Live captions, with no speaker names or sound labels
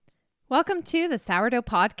Welcome to the Sourdough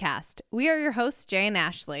Podcast. We are your hosts, Jay and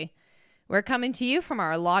Ashley. We're coming to you from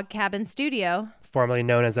our log cabin studio, formerly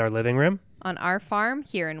known as our living room, on our farm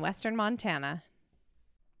here in western Montana.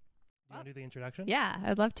 You want to do the introduction? Yeah,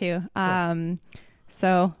 I'd love to. Cool.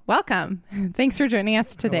 So welcome. Thanks for joining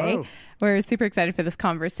us today. Hello. We're super excited for this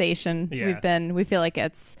conversation. Yeah. We feel like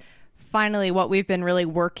it's finally what we've been really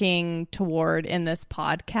working toward in this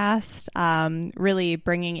podcast, really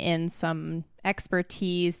bringing in some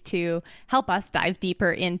expertise to help us dive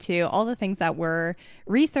deeper into all the things that we're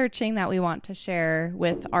researching that we want to share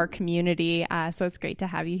with our community. So it's great to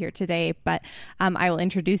have you here today. But I will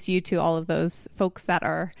introduce you to all of those folks that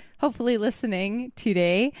are hopefully listening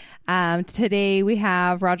today. Today we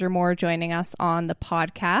have Roger Moore joining us on the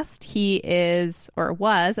podcast. He is or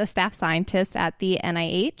was a staff scientist at the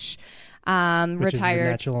NIH. Which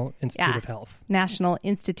retired is the National Institute of Health. National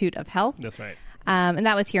Institute of Health. That's right. And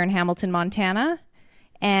that was here in Hamilton, Montana.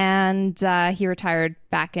 And he retired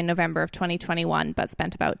back in November of 2021, but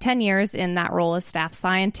spent about 10 years in that role as staff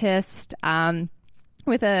scientist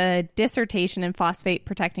with a dissertation in phosphate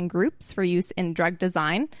protecting groups for use in drug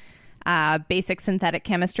design. Basic synthetic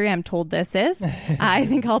chemistry, I'm told this is. I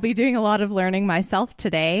think I'll be doing a lot of learning myself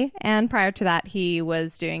today. And prior to that, he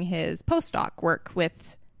was doing his postdoc work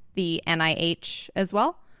with the NIH as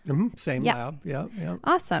well. Same lab. Yeah.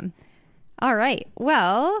 Awesome. All right.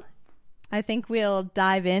 Well, I think we'll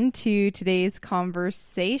dive into today's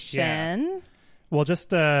conversation. Yeah. Well,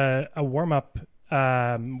 just a warm-up.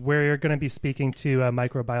 We're going to be speaking to a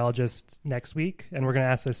microbiologist next week, and we're going to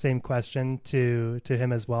ask the same question to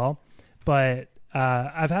him as well. But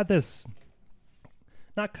I've had this,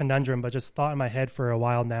 not conundrum, but just thought in my head for a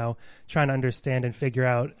while now, trying to understand and figure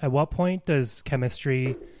out at what point does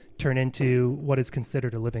chemistry turn into what is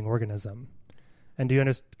considered a living organism? And do you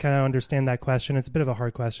kind of understand that question? It's a bit of a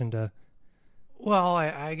hard question to... Well,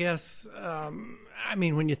 I guess,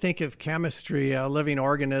 when you think of chemistry, a living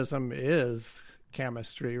organism is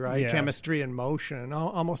chemistry, right? Yeah. Chemistry in motion.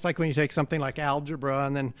 Almost like when you take something like algebra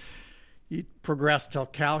and then you progress till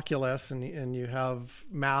calculus and you have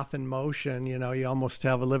math in motion, you almost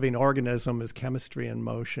have a living organism as chemistry in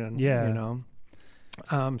motion. Yeah.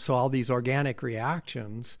 So all these organic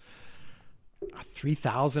reactions,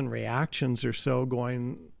 3,000 reactions or so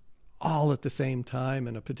going all at the same time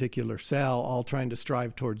in a particular cell, all trying to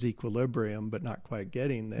strive towards equilibrium, but not quite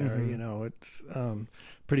getting there. Mm-hmm. It's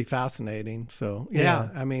pretty fascinating. So,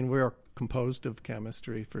 Yeah. we're composed of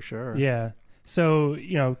chemistry for sure. Yeah. So,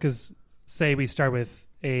 because say we start with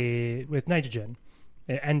nitrogen,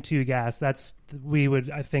 N2 gas,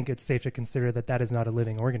 I think it's safe to consider that is not a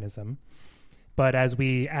living organism. But as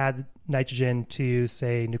we add nitrogen to,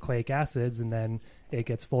 say, nucleic acids, and then it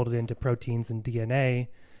gets folded into proteins and DNA,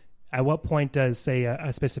 at what point does, say,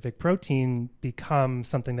 a specific protein become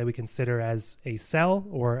something that we consider as a cell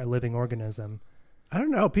or a living organism? I don't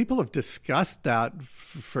know. People have discussed that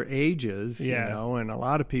for ages, and a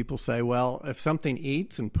lot of people say, well, if something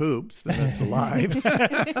eats and poops, then it's alive.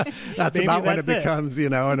 That's about when it becomes,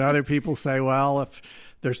 and other people say, well, if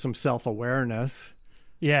there's some self-awareness,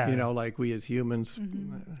 like we as humans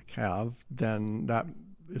have, then that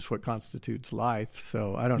is what constitutes life.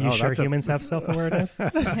 So I don't know. You sure humans have self-awareness?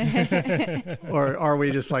 or are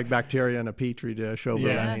we just like bacteria in a petri dish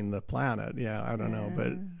overrunning the planet? Yeah, I don't know.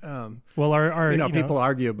 But well, people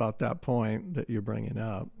argue about that point that you're bringing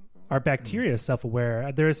up. Are bacteria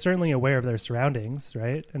self-aware? They're certainly aware of their surroundings,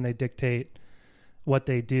 right? And they dictate what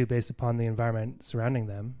they do based upon the environment surrounding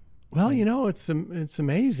them. Well, it's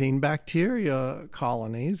amazing. Bacteria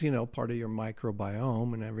colonies, part of your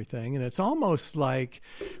microbiome and everything. And it's almost like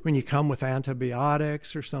when you come with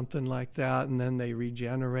antibiotics or something like that, and then they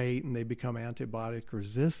regenerate and they become antibiotic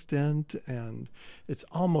resistant. And it's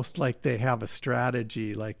almost like they have a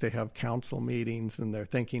strategy, like they have council meetings and they're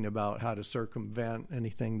thinking about how to circumvent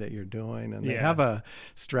anything that you're doing. And they have a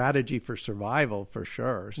strategy for survival for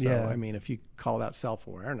sure. So, if you call that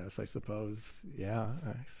self-awareness, I suppose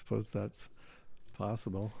that's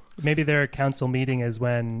possible. Maybe their council meeting is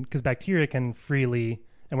because bacteria can freely,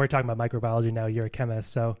 and we're talking about microbiology now, you're a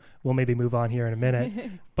chemist, so we'll maybe move on here in a minute.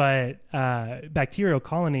 But bacterial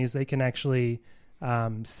colonies, they can actually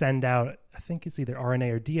send out, I think it's either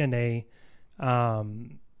RNA or DNA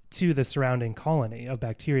to the surrounding colony of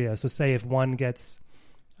bacteria. So say if one gets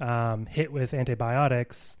hit with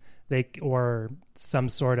antibiotics, or some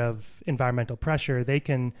sort of environmental pressure, they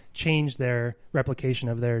can change their replication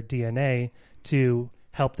of their DNA to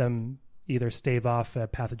help them, either stave off a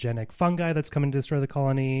pathogenic fungi that's coming to destroy the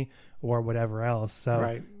colony or whatever else.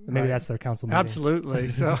 So maybe that's their council meeting. Absolutely.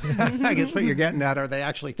 So I guess what you're getting at, are they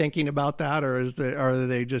actually thinking about that, or are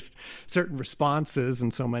they just certain responses,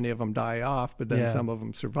 and so many of them die off, but then some of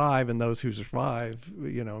them survive, and those who survive,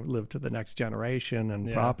 live to the next generation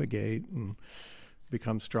and propagate and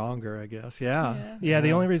become stronger, I guess. Yeah.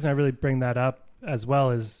 The only reason I really bring that up as well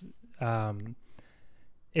is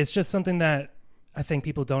it's just something that I think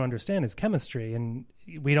people don't understand is chemistry, and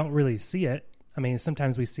we don't really see it. I mean,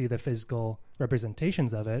 sometimes we see the physical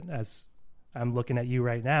representations of it, as I'm looking at you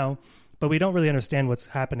right now, but we don't really understand what's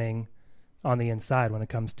happening on the inside when it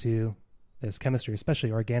comes to this chemistry,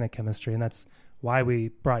 especially organic chemistry. And that's why we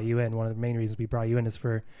brought you in. One of the main reasons we brought you in is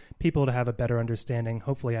for people to have a better understanding,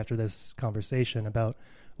 hopefully after this conversation, about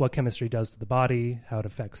what chemistry does to the body, how it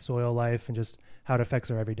affects soil life, and just how it affects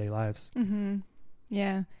our everyday lives. Mm-hmm.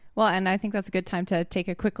 Yeah. Well, and I think that's a good time to take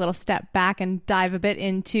a quick little step back and dive a bit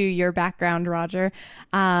into your background, Roger.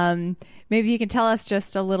 Maybe you can tell us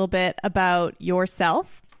just a little bit about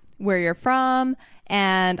yourself, where you're from,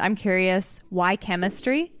 and I'm curious, why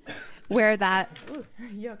chemistry? Where that... Ooh,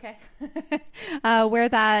 you okay? Where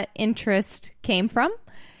that interest came from,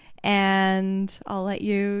 and I'll let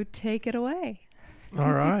you take it away.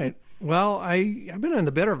 All right. Well, I've been in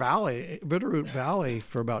the Bitterroot Valley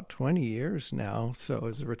for about 20 years now. So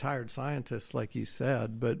as a retired scientist, like you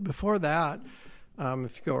said. But before that,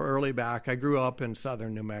 if you go early back, I grew up in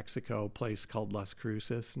southern New Mexico, a place called Las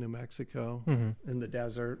Cruces, New Mexico, in the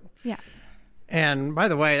desert. Yeah. And by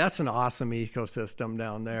the way, that's an awesome ecosystem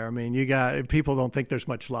down there. I mean, people don't think there's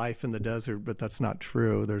much life in the desert, but that's not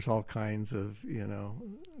true. There's all kinds of,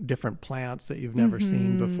 different plants that you've never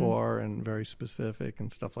seen before, and very specific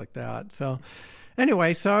and stuff like that. So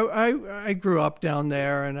anyway, I grew up down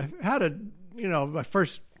there, and I had my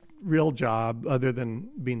first real job, other than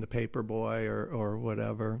being the paper boy or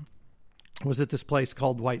whatever, was at this place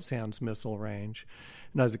called White Sands Missile Range.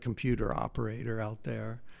 And I was a computer operator out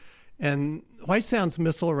there. And White Sands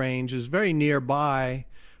Missile Range is very nearby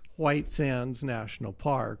White Sands National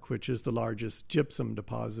Park, which is the largest gypsum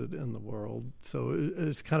deposit in the world. So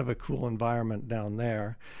it's kind of a cool environment down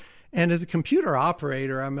there. And as a computer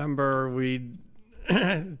operator, I remember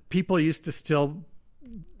people used to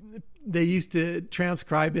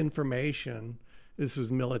transcribe information. This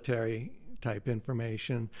was military type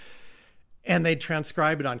information. And they'd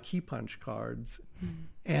transcribe it on key punch cards.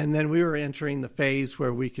 And then we were entering the phase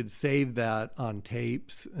where we could save that on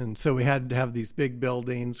tapes. And so we had to have these big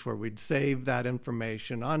buildings where we'd save that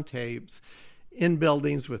information on tapes in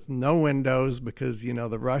buildings with no windows, because,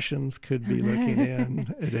 the Russians could be looking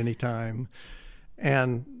in at any time.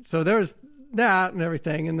 And so there was that and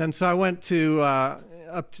everything. And then so I went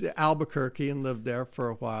up to Albuquerque and lived there for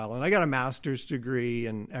a while. And I got a master's degree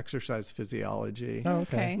in exercise physiology. Oh,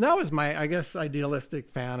 okay. And that was my, I guess, idealistic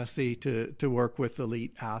fantasy to work with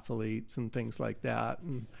elite athletes and things like that.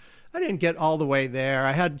 And I didn't get all the way there.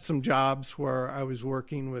 I had some jobs where I was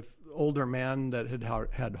working with older men that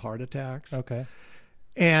had heart attacks. Okay.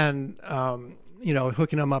 And,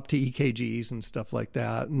 hooking them up to EKGs and stuff like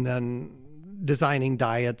that. And then designing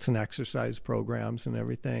diets and exercise programs and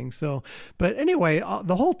everything. So, but anyway,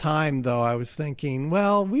 the whole time though, I was thinking,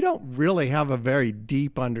 well, we don't really have a very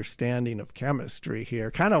deep understanding of chemistry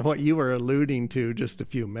here. Kind of what you were alluding to just a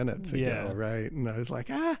few minutes ago, right? And I was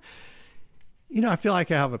like, I feel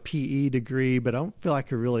like I have a PE degree, but I don't feel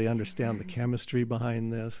like I really understand the chemistry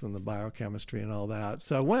behind this and the biochemistry and all that.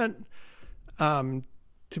 So I went to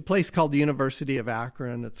a place called the University of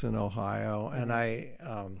Akron. It's in Ohio. And I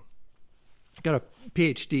got a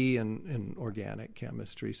PhD in organic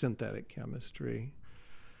chemistry, synthetic chemistry.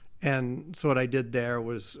 And so what I did there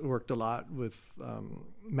was worked a lot with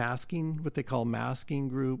masking, what they call masking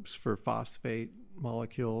groups for phosphate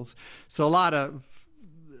molecules. So a lot of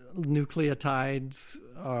nucleotides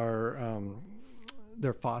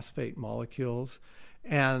they're phosphate molecules.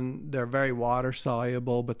 And they're very water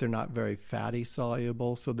soluble, but they're not very fatty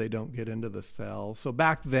soluble, so they don't get into the cell. So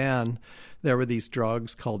back then, there were these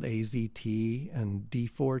drugs called AZT and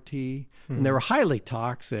D4T, and they were highly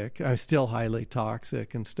toxic, still highly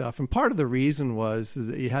toxic and stuff. And part of the reason was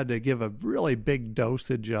that you had to give a really big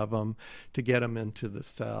dosage of them to get them into the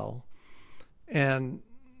cell. And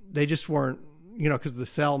they just weren't, because the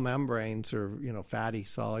cell membranes are, fatty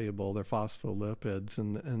soluble, they're phospholipids,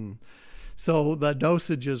 and so the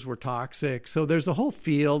dosages were toxic. So there's a whole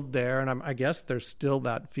field there, and I guess there's still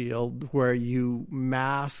that field where you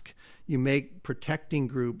make protecting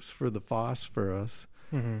groups for the phosphorus.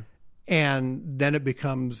 and then it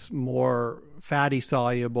becomes more fatty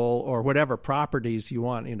soluble or whatever properties you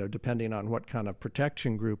want, depending on what kind of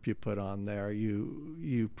protection group you put on there,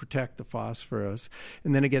 you protect the phosphorus,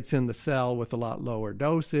 and then it gets in the cell with a lot lower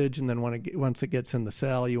dosage, and then once it gets in the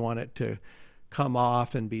cell, you want it to come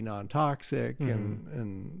off and be non-toxic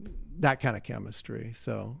and that kind of chemistry.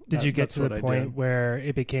 So did you get to the point where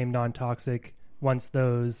it became non-toxic once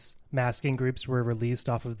those masking groups were released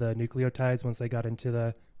off of the nucleotides once they got into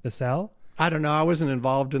the cell? I don't know. I wasn't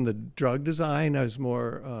involved in the drug design. I was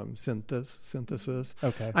more synthesis.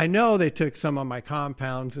 Okay. I know they took some of my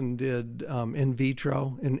compounds and did in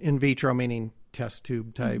vitro. In vitro meaning test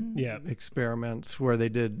tube type experiments where they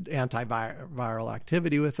did antiviral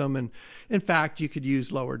activity with them. And in fact, you could use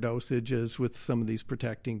lower dosages with some of these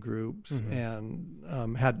protecting groups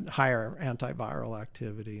and had higher antiviral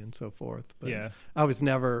activity and so forth. But I was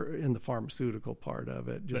never in the pharmaceutical part of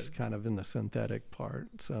it, just kind of in the synthetic part.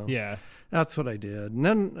 So that's what I did. And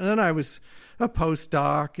then I was a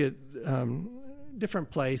postdoc at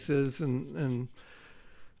different places and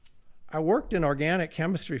I worked in organic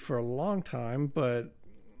chemistry for a long time, but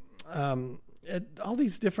at all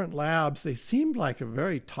these different labs, they seemed like a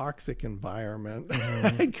very toxic environment.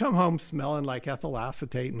 I'd come home smelling like ethyl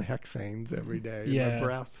acetate and hexanes every day. My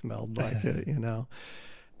breath smelled like it,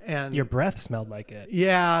 And your breath smelled like it.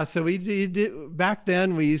 Yeah. So we did back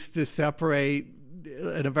then. We used to separate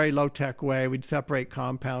in a very low-tech way. We'd separate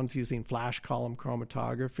compounds using flash column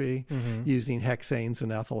chromatography, using hexanes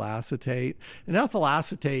and ethyl acetate. And ethyl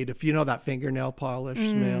acetate, if you know that fingernail polish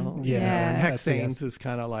smell, and hexanes is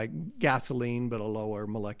kind of like gasoline, but a lower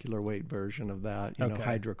molecular weight version of that,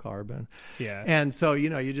 hydrocarbon. Yeah. And so,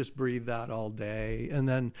 you just breathe that all day. And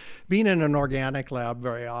then being in an organic lab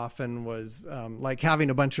very often was like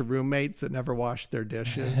having a bunch of roommates that never washed their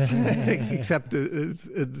dishes, except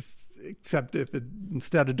if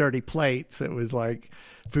instead of dirty plates, it was like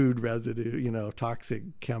food residue, toxic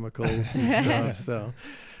chemicals and stuff.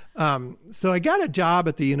 So I got a job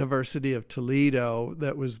at the University of Toledo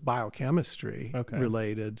that was biochemistry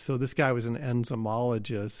related. So this guy was an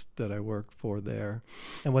enzymologist that I worked for there.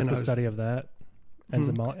 And what's the study of that?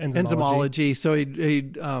 Enzymology. So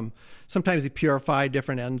he'd sometimes he purified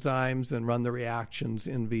different enzymes and run the reactions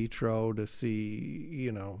in vitro to see,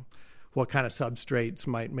 what kind of substrates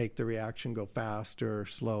might make the reaction go faster or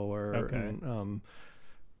slower, and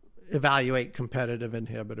evaluate competitive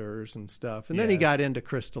inhibitors and stuff. And then he got into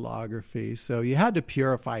crystallography. So you had to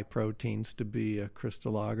purify proteins to be a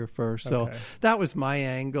crystallographer. So that was my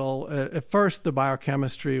angle. At first, the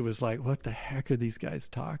biochemistry was like, what the heck are these guys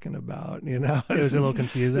talking about? It was a little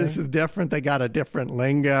confusing. This is different. They got a different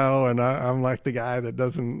lingo, and I'm like the guy that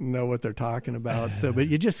doesn't know what they're talking about. But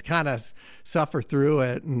you just kind of suffer through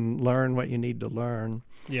it and learn what you need to learn.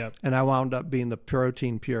 Yeah. And I wound up being the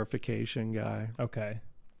protein purification guy. Okay.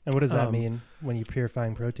 And what does that mean when you're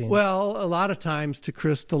purifying protein? Well, a lot of times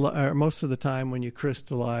or most of the time when you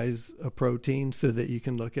crystallize a protein so that you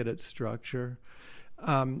can look at its structure,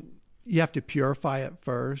 you have to purify it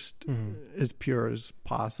first, as pure as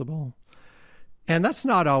possible. And that's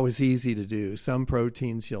not always easy to do. Some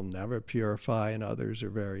proteins you'll never purify and others are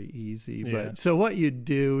very easy. Yeah. But so what you'd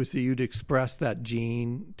do is you'd express that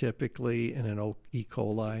gene typically in an E.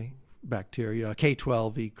 coli bacteria,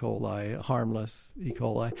 K12 E. coli, harmless E.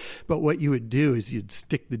 coli. But what you would do is you'd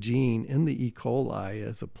stick the gene in the E. coli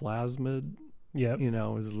as a plasmid,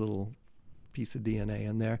 as a little piece of DNA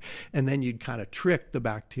in there. And then you'd kind of trick the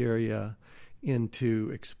bacteria into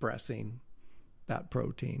expressing that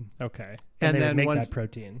protein. Okay. And then make that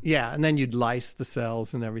protein. Yeah. And then you'd lyse the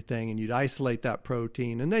cells and everything, and you'd isolate that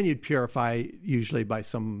protein. And then you'd purify usually by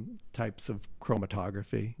some types of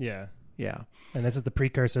chromatography. Yeah. Yeah. And this is the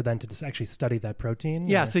precursor then to just actually study that protein?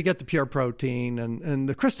 Yeah, so you get the pure protein, and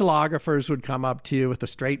the crystallographers would come up to you with a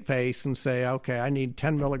straight face and say, okay, I need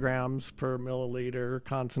 10 milligrams per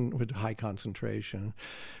milliliter with high concentration,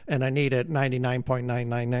 and I need it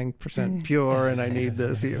 99.999% pure, and I need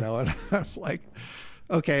this, and I'm like,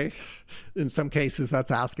 okay. In some cases,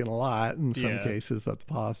 that's asking a lot. In some cases, that's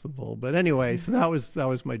possible. But anyway, so that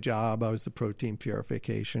was my job. I was the protein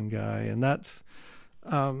purification guy, and that's...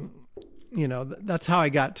 that's how I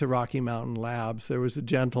got to Rocky Mountain Labs. There was a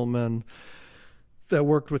gentleman that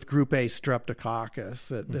worked with Group A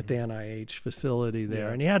Streptococcus at the NIH facility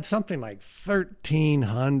there. And he had something like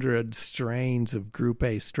 1,300 strains of Group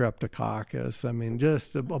A Streptococcus. I mean,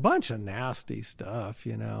 just a bunch of nasty stuff,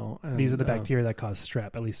 And, these are the bacteria that cause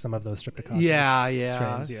strep, at least some of those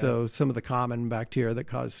Streptococcus strains. So some of the common bacteria that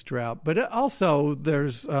cause strep. But also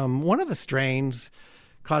there's one of the strains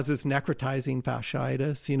causes necrotizing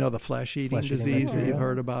fasciitis, the flesh-eating disease that you've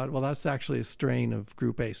heard about. Well, that's actually a strain of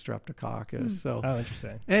group A streptococcus. So,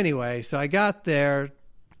 interesting. Anyway, so I got there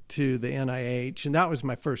to the NIH, and that was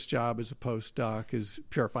my first job as a postdoc, is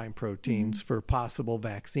purifying proteins for possible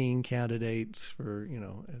vaccine candidates for,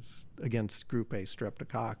 against group A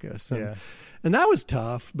streptococcus. And that was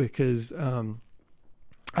tough because,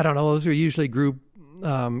 I don't know, those are usually group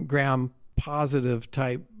gram-positive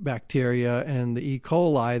type bacteria, and the E.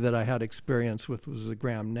 coli that I had experience with was a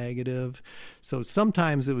gram-negative. So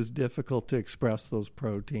sometimes it was difficult to express those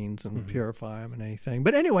proteins and purify them and anything.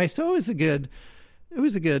 But anyway, so it was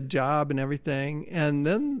a good job and everything. And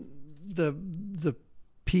then the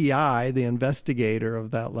PI, the investigator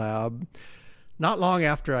of that lab, not long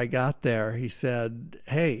after I got there, he said,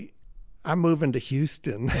 "Hey, I'm moving to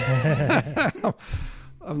Houston."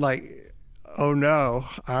 I'm like, "Oh no,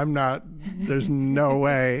 I'm not. There's no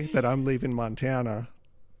way that I'm leaving Montana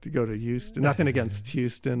to go to Houston." Nothing against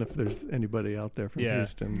Houston, if there's anybody out there from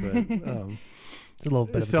Houston, but it's a little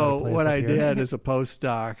bit. So what I did as a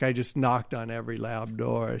postdoc, I just knocked on every lab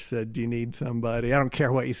door. I said, "Do you need somebody? I don't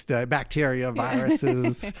care what you study, bacteria,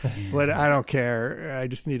 viruses, what. I don't care. I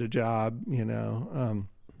just need a job, And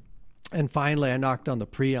finally, I knocked on the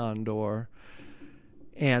Prion door,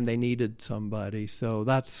 and they needed somebody. So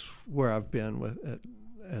that's where I've been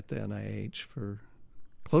at the NIH for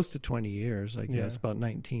close to 20 years, I guess, about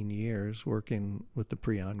 19 years working with the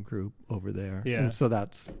Prion group over there. Yeah. And so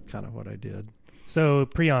that's kind of what I did. So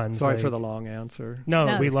prions. Sorry for the long answer.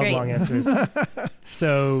 No, we love long answers.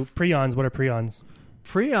 So prions, what are prions?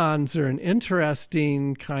 Prions are an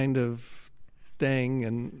interesting kind of thing,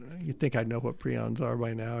 and you'd think I'd know what prions are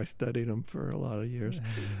by now. I studied them for a lot of years.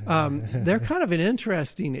 They're kind of an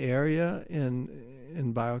interesting area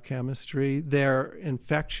in biochemistry. They're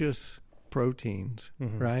infectious proteins,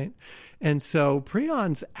 right? And so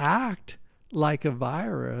prions act like a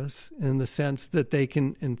virus in the sense that they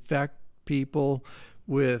can infect people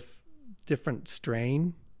with different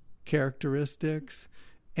strain characteristics,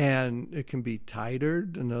 and it can be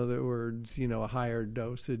titered. In other words, higher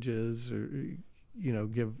dosages, or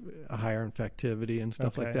give a higher infectivity and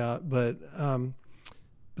stuff like that. But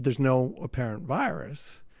there's no apparent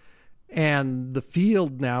virus. And the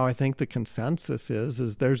field now, I think the consensus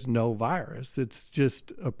is there's no virus. It's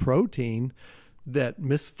just a protein that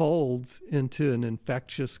misfolds into an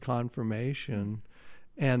infectious conformation,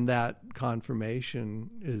 and that conformation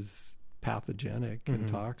is pathogenic and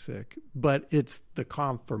toxic. But it's the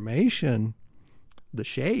conformation, the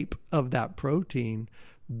shape of that protein,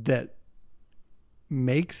 that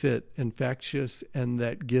makes it infectious and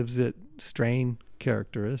that gives it strain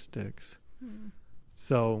characteristics.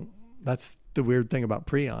 So that's the weird thing about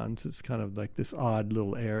prions. It's kind of like this odd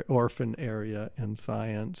little orphan area in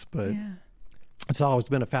science, but it's always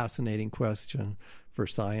been a fascinating question for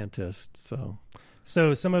scientists.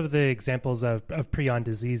 So some of the examples of prion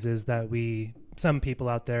diseases that some people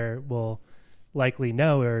out there will likely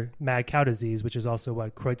know are mad cow disease, which is also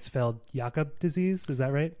what Creutzfeldt-Jakob disease. Is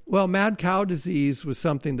that right? Well, mad cow disease was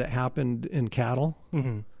something that happened in cattle.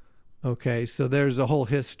 Okay, so there's a whole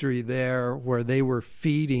history there where they were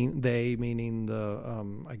feeding, meaning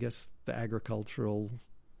I guess the agricultural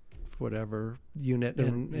whatever unit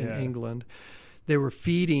in England. They were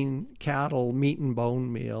feeding cattle meat and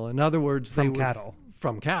bone meal. In other words, from cattle.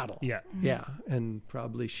 Yeah, and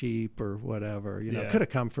probably sheep or whatever. It could have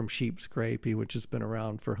come from sheep's scrapie, which has been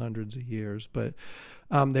around for hundreds of years. But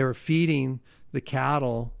they were feeding the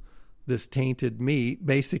cattle this tainted meat,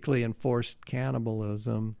 basically enforced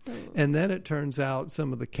cannibalism. And then it turns out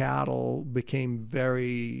some of the cattle became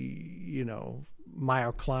very,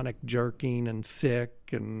 myoclonic jerking and sick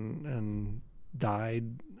and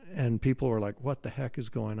died. And people were like, "What the heck is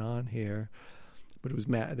going on here?" But it was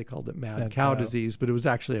they called it mad cow disease, but it was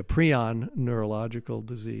actually a prion neurological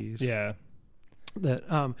disease. Yeah.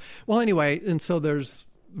 Anyway, and so there's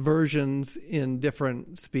versions in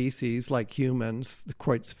different species, like humans. The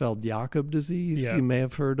Creutzfeldt-Jakob disease, you may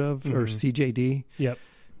have heard of, or CJD. Yep.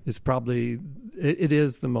 Is probably, it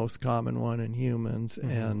is the most common one in humans.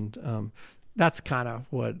 And that's kind of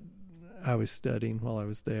what I was studying while I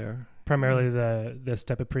was there. Primarily this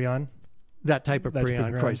type of prion? That type of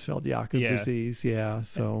prion, Creutzfeldt-Jakob disease,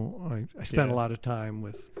 So I spent a lot of time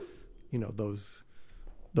with,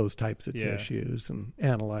 those types of tissues and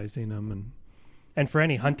analyzing them. And for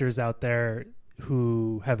any hunters out there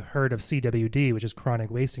who have heard of CWD, which is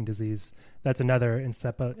chronic wasting disease, that's another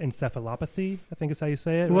encephalopathy, I think is how you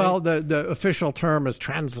say it. Well, right? the official term is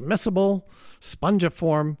transmissible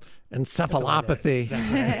spongiform encephalopathy. That's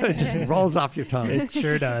right. It just rolls off your tongue. It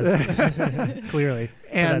sure does. Clearly.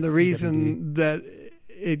 And the reason that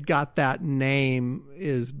it got that name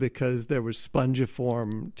is because there was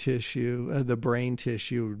spongiform tissue. The brain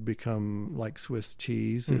tissue would become like Swiss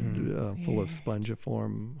cheese, full of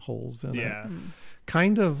spongiform holes in it.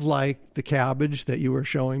 Kind of like the cabbage that you were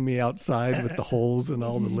showing me outside with the holes in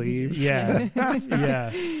all the leaves.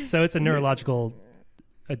 Yeah. So it's a neurological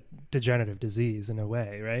degenerative disease in a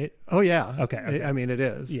way, right? Oh, yeah. Okay. I mean, it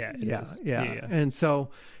is. Yeah, it is. Yeah. And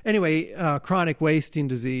so anyway, chronic wasting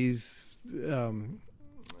disease,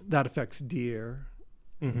 that affects deer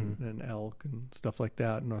and elk and stuff like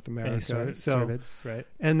that in North America. Cervids, right?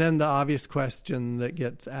 And then the obvious question that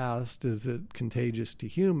gets asked, is it contagious to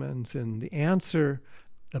humans? And the answer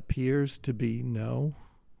appears to be no.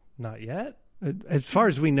 Not yet? As far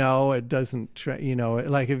as we know, it doesn't,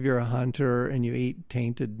 like if you're a hunter and you eat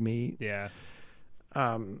tainted meat. Yeah.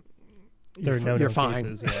 You're fine.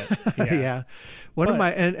 Cases yet. Yeah.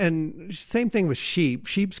 And same thing with sheep.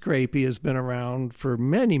 Sheep scrapie has been around for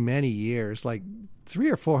many, many years. Like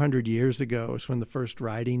 300 or 400 years ago is when the first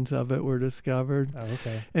writings of it were discovered. Oh,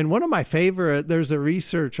 okay. And one of my favorite, there's a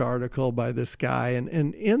research article by this guy, and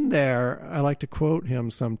in there, I like to quote him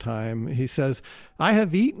sometime. He says, "I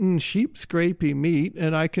have eaten sheep scrapie meat,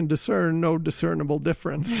 and I can discern no discernible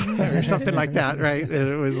difference," or something like that, right?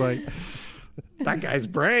 And it was like, that guy's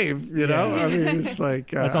brave, you know? I mean, it's like...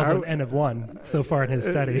 That's also an N of 1 so far in his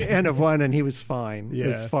study. N of 1, and he was fine,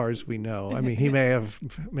 as far as we know. I mean,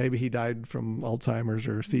 maybe he died from Alzheimer's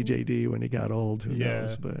or CJD when he got old, who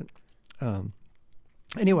knows? But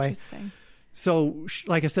anyway... Interesting. So,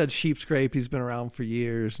 like I said, sheep scrapie's been around for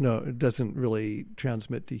years. No, it doesn't really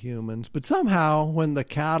transmit to humans. But somehow, when the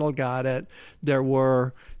cattle got it, there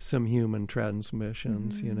were some human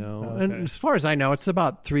transmissions, you know. Okay. And as far as I know, it's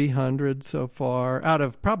about 300 so far, out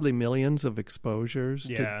of probably millions of exposures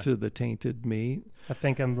to the tainted meat. I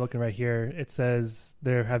think I'm looking right here. It says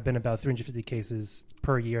there have been about 350 cases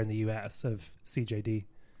per year in the U.S. of CJD.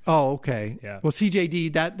 Oh, okay. Yeah. Well,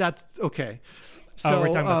 CJD, that's okay. So, we're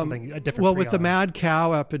talking about something a different. Well, with the mad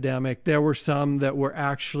cow epidemic, there were some that were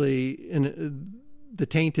actually the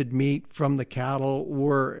tainted meat from the cattle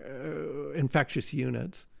were infectious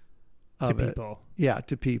units to people. Yeah,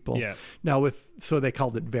 to people. Yeah. Now so they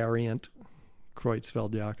called it variant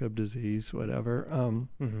Creutzfeldt-Jakob disease, whatever.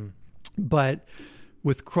 But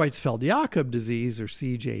with Creutzfeldt-Jakob disease or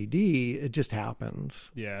CJD, it just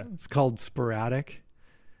happens. Yeah. It's called sporadic,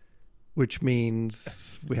 which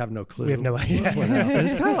means we have no clue. We have no idea. What happened.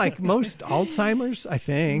 It's kind of like most Alzheimer's, I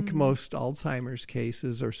think. Most Alzheimer's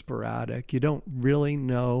cases are sporadic. You don't really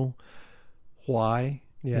know why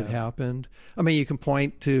it happened. I mean, you can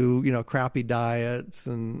point to, crappy diets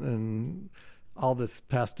and all this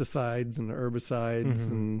pesticides and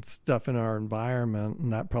herbicides and stuff in our environment,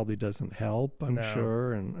 and that probably doesn't help, I'm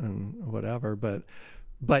sure, and whatever.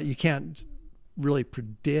 But you can't really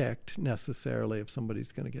predict necessarily if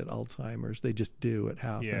somebody's going to get Alzheimer's. They just do. It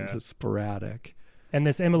happens. It's sporadic. And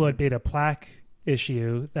this amyloid beta plaque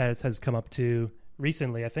issue that has come up to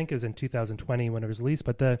recently, I think it was in 2020 when it was released,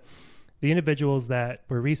 but the individuals that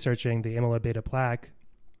were researching the amyloid beta plaque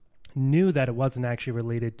knew that it wasn't actually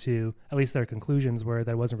related to, at least their conclusions were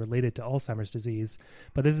that it wasn't related to Alzheimer's disease.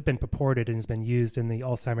 But this has been purported and has been used in the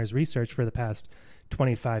Alzheimer's research for the past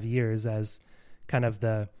 25 years as kind of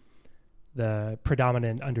the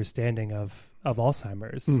predominant understanding of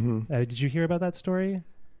Alzheimer's. Did you hear about that story?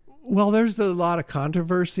 Well, there's a lot of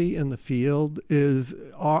controversy in the field.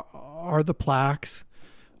 Are the plaques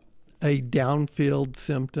a downfield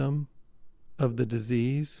symptom of the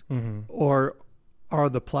disease, or are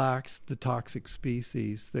the plaques the toxic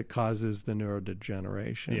species that causes the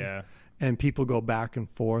neurodegeneration? Yeah. And people go back and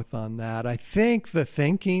forth on that. I think the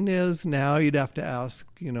thinking is now you'd have to ask,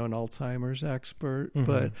 an Alzheimer's expert.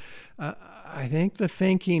 But I think the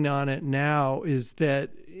thinking on it now is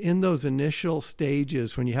that in those initial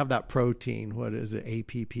stages, when you have that protein, what is it,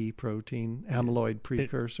 APP protein, amyloid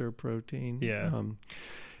precursor protein? Yeah.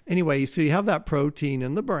 Anyway, so you have that protein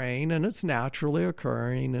in the brain, and it's naturally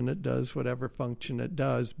occurring, and it does whatever function it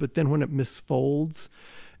does. But then when it misfolds,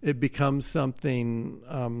 it becomes something...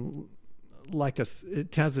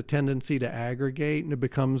 it has a tendency to aggregate, and it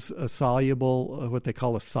becomes a soluble, what they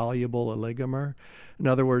call a soluble oligomer. In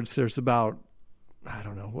other words, there's about,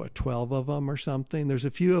 12 of them or something. There's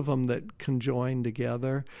a few of them that conjoin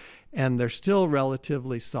together, and they're still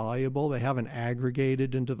relatively soluble. They haven't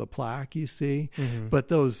aggregated into the plaque, you see. But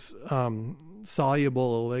those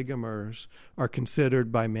soluble oligomers are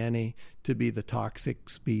considered by many to be the toxic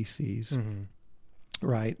species.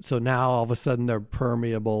 Right. So now all of a sudden they're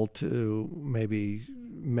permeable to maybe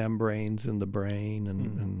membranes in the brain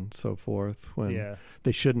and so forth when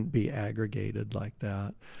they shouldn't be aggregated like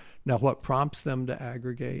that. Now, what prompts them to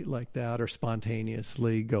aggregate like that or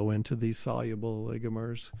spontaneously go into these soluble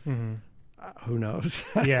oligomers? Who knows?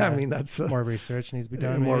 Yeah. I mean, that's more research needs to be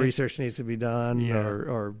done. More research needs to be done, Yeah.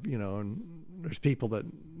 or and there's people that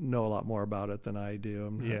know a lot more about it than I do.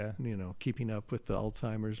 I'm not, keeping up with the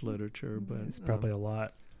Alzheimer's literature, but it's probably a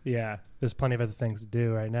lot. Yeah, there's plenty of other things to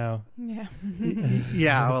do right now. Yeah.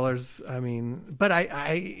 Yeah, well, but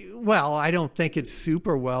I don't think it's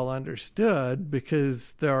super well understood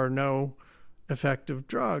because there are no effective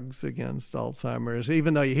drugs against Alzheimer's.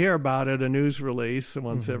 Even though you hear about it, a news release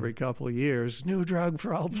once every couple of years, new drug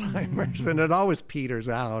for Alzheimer's, and it always peters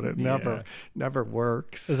out. It never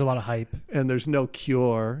works. There's a lot of hype. And there's no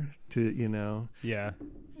cure to, Yeah.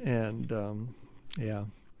 And, yeah.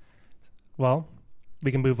 Well,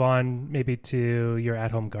 we can move on maybe to your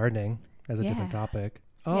at-home gardening as a different topic.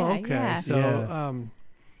 Oh, Yeah, okay. yeah. So,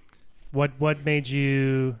 what made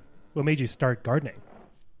you start gardening?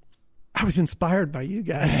 I was inspired by you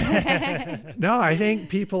guys. No, I think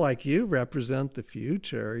people like you represent the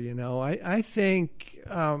future. I think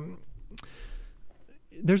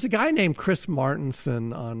there's a guy named Chris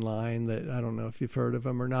Martenson online that I don't know if you've heard of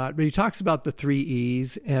him or not, but he talks about the 3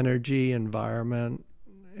 E's: energy, environment,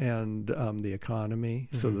 and the economy.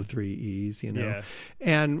 So the 3 E's,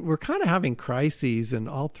 and we're kind of having crises in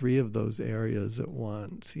all 3 of those areas at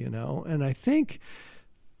once, and I think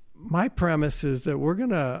my premise is that we're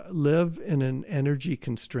going to live in an energy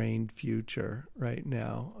constrained future right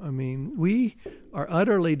now. I mean, we are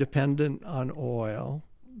utterly dependent on oil,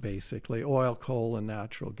 basically oil, coal, and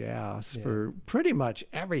natural gas for pretty much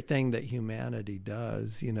everything that humanity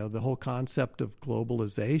does. The whole concept of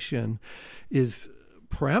globalization is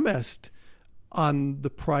premised on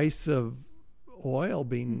the price of oil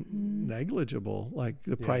being negligible, like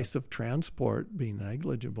the price of transport being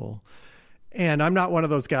negligible. And I'm not one of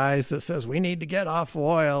those guys that says we need to get off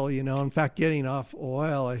oil. In fact, getting off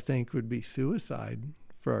oil, I think, would be suicide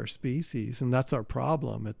for our species. And that's our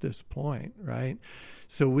problem at this point, right?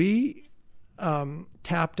 So we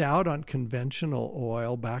tapped out on conventional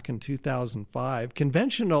oil back in 2005.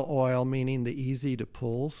 Conventional oil meaning the easy to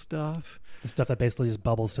pull stuff. The stuff that basically just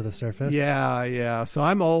bubbles to the surface. Yeah. So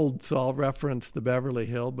I'm old, so I'll reference the Beverly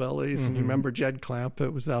Hillbillies. And you remember Jed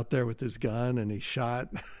Clampett was out there with his gun and he shot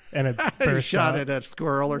and he shot it at a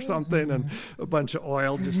squirrel or something, and a bunch of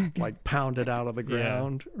oil just like pounded out of the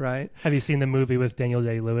ground, right? Have you seen the movie with Daniel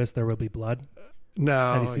Day-Lewis, There Will Be Blood?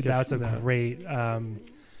 No. Have you seen that? It's a great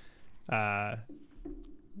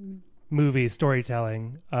movie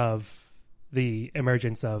storytelling of the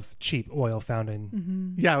emergence of cheap oil found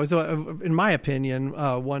in. Yeah, it was, in my opinion,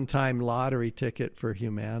 a one-time lottery ticket for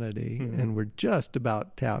humanity, and we're just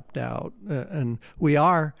about tapped out. And we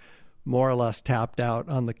are more or less tapped out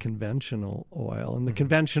on the conventional oil. And the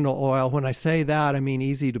conventional oil, when I say that, I mean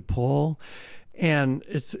easy to pull. And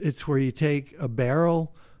it's where you take a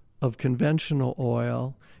barrel of conventional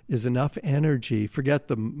oil is enough energy, forget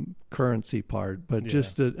the currency part, but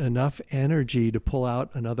just enough energy to pull out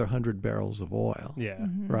another 100 barrels of oil. Yeah.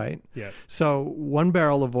 Right? Yeah. So 1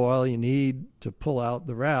 barrel of oil you need to pull out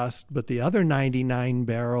the rest, but the other 99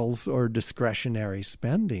 barrels are discretionary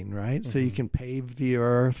spending, right? So you can pave the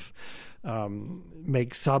earth,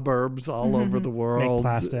 make suburbs all over the world,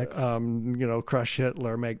 make plastics, crush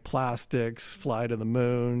Hitler, make plastics, fly to the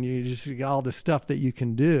moon. You just got all this stuff that you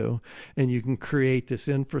can do, and you can create this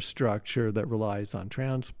infrastructure that relies on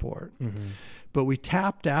transport. But we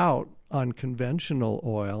tapped out on conventional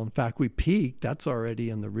oil. In fact, we peaked. That's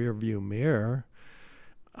already in the rearview mirror.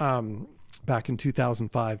 Back in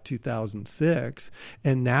 2005, 2006,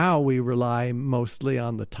 and now we rely mostly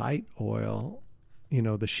on the tight oil,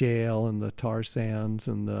 the shale and the tar sands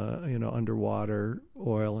and the, underwater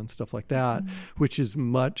oil and stuff like that, which is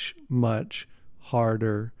much, much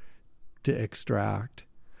harder to extract.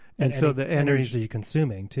 And so the energy are you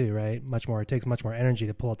consuming too, right? Much more. It takes much more energy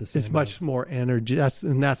to pull out the same. It's much more energy. That's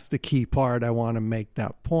the key part. I want to make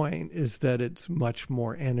that point, is that it's much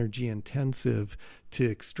more energy intensive to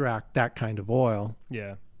extract that kind of oil.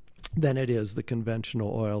 Yeah. Than it is the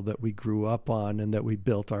conventional oil that we grew up on and that we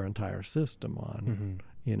built our entire system on,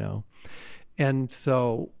 And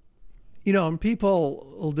so, and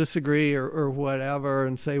people will disagree or whatever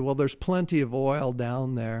and say, well, there's plenty of oil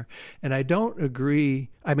down there. And I don't agree.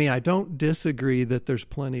 I mean, I don't disagree that there's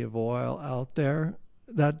plenty of oil out there.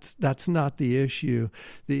 That's not the issue.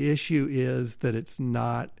 The issue is that it's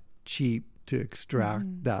not cheap to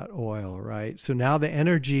extract that oil, right? So now the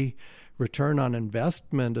energy return on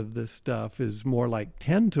investment of this stuff is more like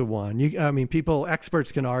 10 to 1.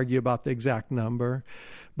 Experts can argue about the exact number,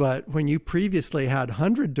 but when you previously had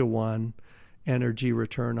 100 to 1 energy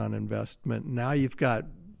return on investment, now you've got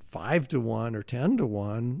 5 to 1 or 10 to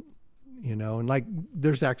 1, and like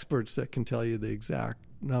there's experts that can tell you the exact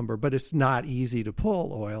number, but it's not easy to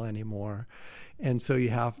pull oil anymore. And so you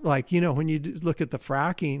have, when you look at the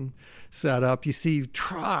fracking setup, you see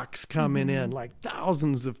trucks coming in, like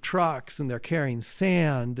thousands of trucks, and they're carrying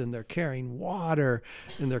sand, and they're carrying water,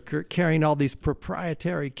 and they're carrying all these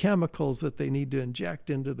proprietary chemicals that they need to inject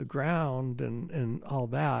into the ground and all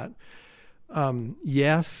that.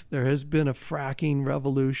 Yes, there has been a fracking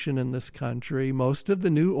revolution in this country. Most of the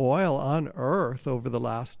new oil on Earth over the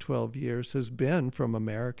last 12 years has been from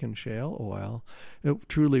American shale oil. It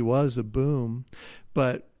truly was a boom.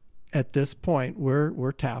 But at this point,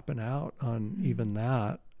 we're tapping out on even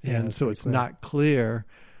that. Yeah, and so it's not clear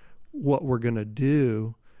what we're going to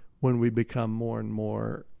do when we become more and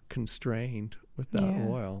more constrained with that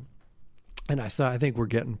oil. And I think we're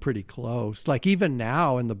getting pretty close. Like even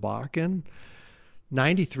now in the Bakken,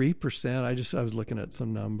 93%, I was looking at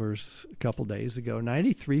some numbers a couple days ago,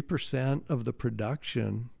 93% of the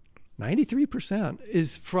production, 93%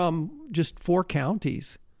 is from just 4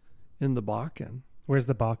 counties in the Bakken. Where's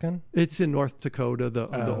the Bakken? It's in North Dakota, the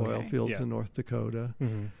oil fields in North Dakota.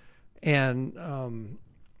 Mm-hmm. And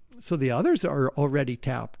so the others are already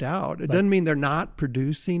tapped out. It doesn't mean they're not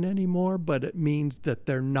producing anymore, but it means that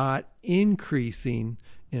they're not increasing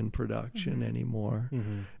in production anymore.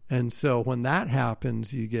 Mm-hmm. And so when that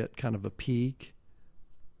happens, you get kind of a peak.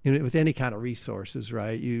 With any kind of resources,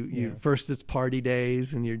 right? You first it's party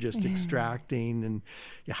days and you're just extracting, and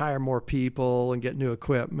you hire more people and get new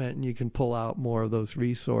equipment, and you can pull out more of those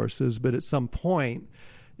resources. But at some point,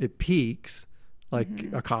 it peaks, like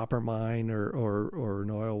a copper mine or an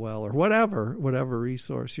oil well or whatever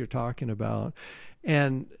resource you're talking about.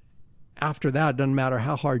 And after that, it doesn't matter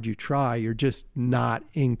how hard you try, you're just not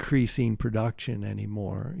increasing production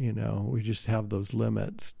anymore. We just have those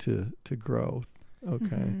limits to growth.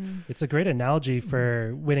 Okay. It's a great analogy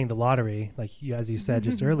for winning the lottery. Like as you said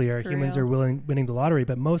just earlier, humans are winning the lottery,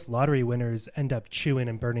 but most lottery winners end up chewing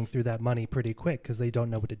and burning through that money pretty quick because they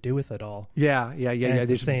don't know what to do with it all. Yeah. They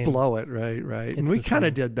just blow it, right. And we kind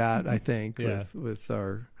of did that, I think, with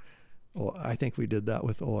our... Well, I think we did that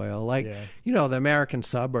with oil. The American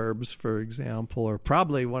suburbs, for example, are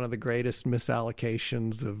probably one of the greatest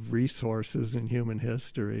misallocations of resources in human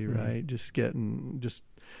history, right? Just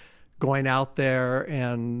going out there,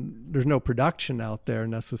 and there's no production out there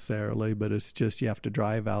necessarily, but it's just you have to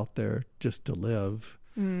drive out there just to live.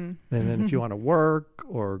 And then if you want to work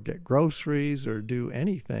or get groceries or do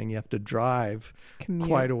anything, you have to drive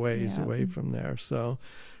quite a ways away from there. So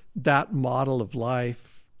that model of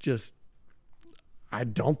life just... I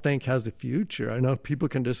don't think has a future. I know people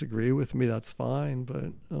can disagree with me. That's fine.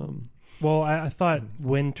 But well, I thought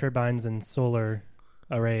wind turbines and solar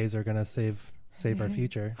arrays are going to save our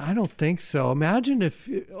future. I don't think so. Imagine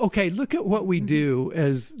look at what we do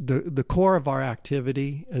as the core of our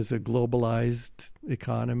activity as a globalized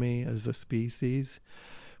economy, as a species.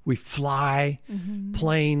 We fly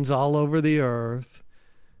planes all over the earth.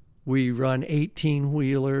 We run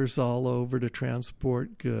 18-wheelers all over to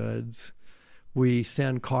transport goods. We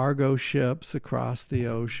send cargo ships across the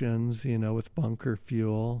oceans, with bunker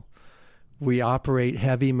fuel. We operate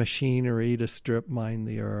heavy machinery to strip mine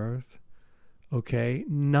the earth. Okay,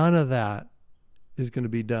 none of that is going to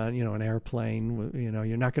be done. An airplane.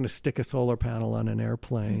 You're not going to stick a solar panel on an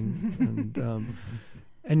airplane,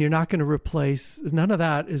 and you're not going to replace. None of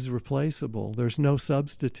that is replaceable. There's no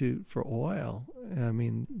substitute for oil. I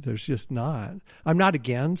mean, there's just not. I'm not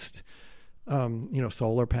against.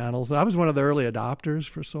 Solar panels. I was one of the early adopters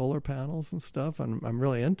for solar panels and stuff. I'm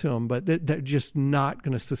really into them, but they're just not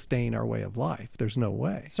going to sustain our way of life. There's no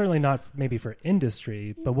way. Certainly not maybe for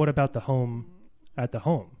industry, but what about the home,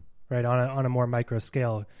 right? On a more micro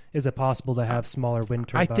scale, is it possible to have smaller wind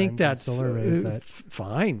turbines? I think that's solar arrays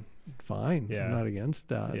fine. Yeah. I'm not against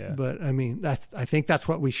that. Yeah. But I mean, I think that's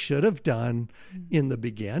what we should have done in the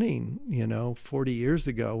beginning, 40 years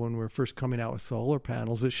ago when we were first coming out with solar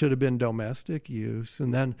panels. It should have been domestic use.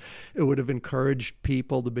 And then it would have encouraged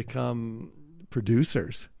people to become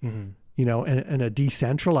producers, and a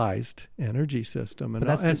decentralized energy system. But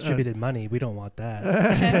that's distributed money. We don't want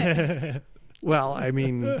that. Well, I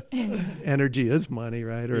mean, energy is money,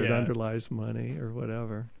 right? Or it underlies money or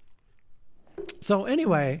whatever. So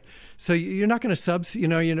anyway, you're not going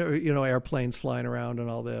to airplanes flying around and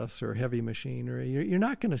all this, or heavy machinery. You're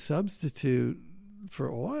not going to substitute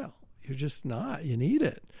for oil. You're just not. You need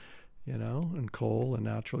it. and coal and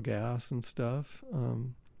natural gas and stuff.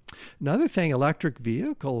 Another thing, electric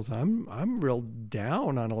vehicles. I'm real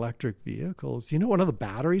down on electric vehicles. One of the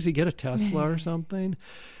batteries, you get a Tesla or something,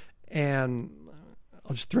 and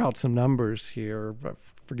I'll just throw out some numbers here. But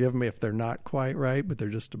forgive me if they're not quite right, but they're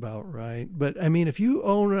just about right. But I mean, if you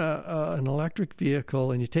own an electric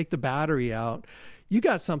vehicle and you take the battery out, you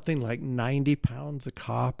got something like 90 pounds of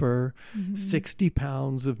copper, 60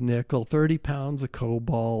 pounds of nickel, 30 pounds of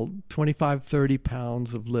cobalt, 25, 30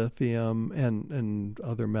 pounds of lithium, and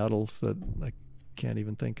other metals that I can't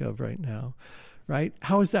even think of right now. Right?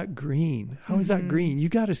 How is that green? How is that green? You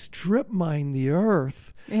got to strip mine the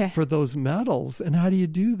earth for those metals. And how do you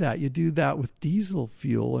do that? You do that with diesel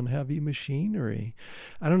fuel and heavy machinery.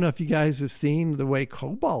 I don't know if you guys have seen the way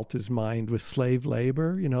cobalt is mined with slave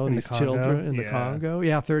labor, these children in the Congo.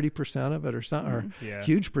 Yeah, 30% of it or something, or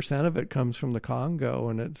huge percent of it comes from the Congo.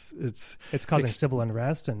 And it's causing civil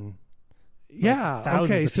unrest and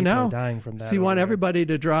okay. So now, dying from that. So you want everybody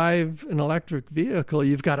to drive an electric vehicle.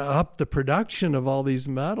 You've got to up the production of all these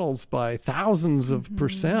metals by thousands of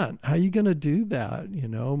percent. How are you going to do that?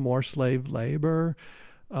 More slave labor.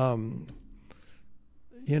 How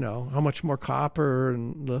much more copper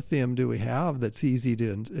and lithium do we have that's easy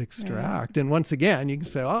to extract? And once again, you can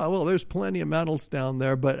say, oh, well, there's plenty of metals down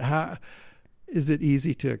there, but how is it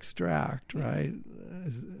easy to extract, right?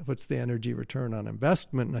 What's the energy return on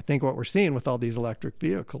investment? And I think what we're seeing with all these electric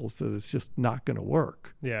vehicles is it's just not going to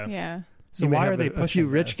work. Yeah. So why are they pushing a few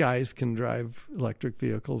rich this? guys can drive electric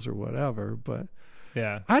vehicles or whatever, but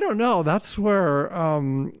yeah, I don't know. That's where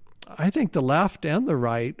I think the left and the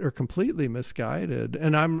right are completely misguided.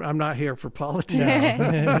 And I'm not here for politics.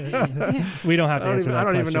 We don't have to answer that I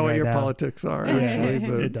don't even know what your now. Politics are, actually.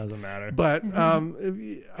 But, it doesn't matter. But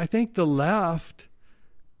I think the left,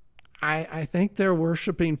 I think they're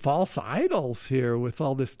worshiping false idols here with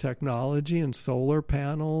all this technology and solar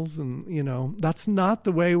panels. And, that's not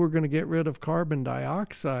the way we're going to get rid of carbon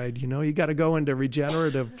dioxide. You got to go into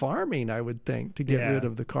regenerative farming, I would think, to get rid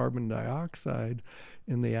of the carbon dioxide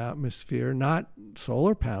in the atmosphere, not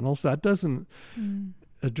solar panels. That doesn't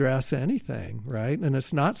address anything, right? And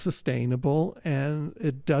it's not sustainable, and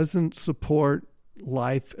it doesn't support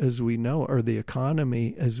life as we know it, or the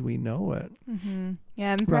economy as we know it.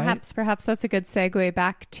 Yeah, and perhaps that's a good segue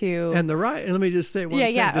back to and the right. And let me just say one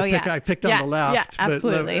thing. I picked on the left. Yeah,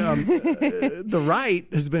 absolutely. But, the right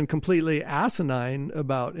has been completely asinine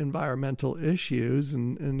about environmental issues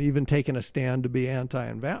and even taken a stand to be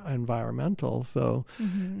anti-environmental. So,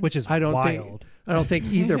 which is wild. I don't think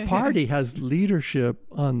either party has leadership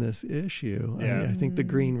on this issue. Yeah. I think the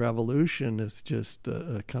Green Revolution is just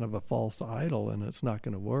a kind of a false idol, and it's not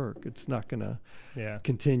going to work. It's not going to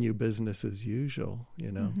continue business as usual,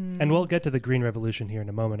 And we'll get to the Green Revolution here in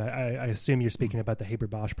a moment. I assume you're speaking about the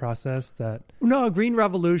Haber-Bosch process. No, a Green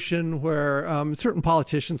Revolution where certain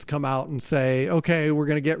politicians come out and say, okay, we're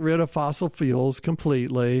going to get rid of fossil fuels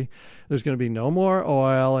completely. There's going to be no more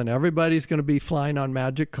oil, and everybody's going to be flying on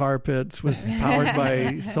magic carpets powered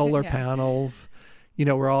by solar panels.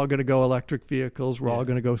 We're all going to go electric vehicles. We're all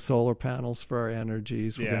going to go solar panels for our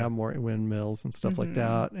energies. We're going to have more windmills and stuff like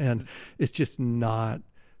that. And it's just not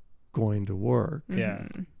going to work. Yeah.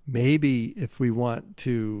 Maybe if we want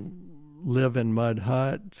to live in mud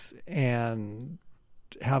huts and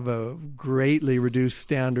have a greatly reduced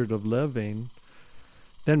standard of living,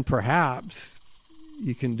 then perhaps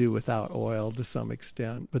you can do without oil to some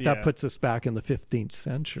extent. But that puts us back in the 15th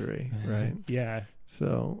century, right? Yeah.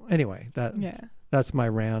 So anyway, that's my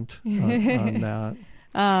rant on that.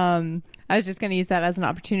 I was just going to use that as an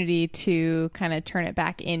opportunity to kind of turn it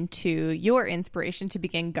back into your inspiration to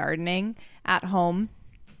begin gardening at home,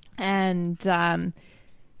 and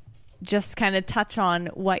just kind of touch on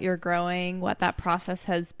what you're growing, what that process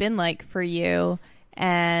has been like for you,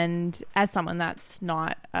 and as someone that's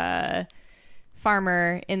not a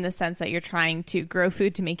farmer in the sense that you're trying to grow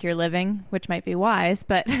food to make your living, which might be wise,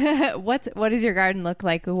 but what does your garden look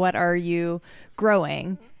like? What are you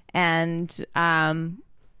growing? And well,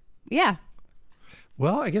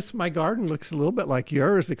 I guess my garden looks a little bit like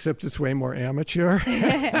yours, except it's way more amateur.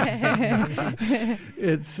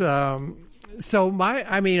 It's I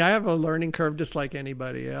have a learning curve just like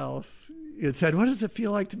anybody else. It said, what does it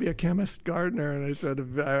feel like to be a chemist gardener? And I said,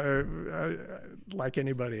 like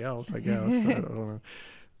anybody else, I guess. I don't know.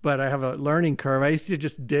 But I have a learning curve. I used to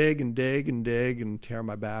just dig and dig and dig and tear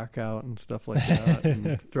my back out and stuff like that,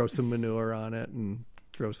 and throw some manure on it and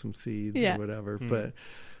throw some seeds or whatever. But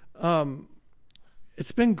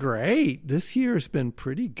It's been great. This year's been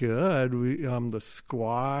pretty good. We the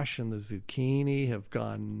squash and the zucchini have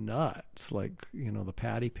gone nuts. Like, the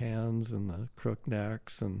patty pans and the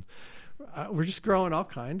crooknecks, and we're just growing all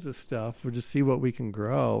kinds of stuff. We'll just see what we can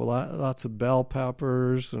grow. Lots of bell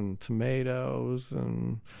peppers and tomatoes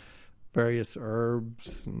and various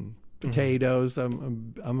herbs and potatoes.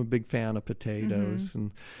 I'm a big fan of potatoes. And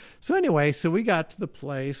so anyway, we got to the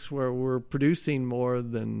place where we're producing more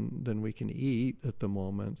than we can eat at the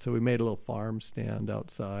moment. So we made a little farm stand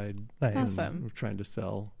outside. Nice. Awesome. We're trying to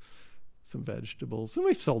sell some vegetables, and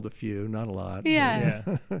we've sold a few, not a lot.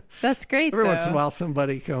 Yeah. That's great. Every once in a while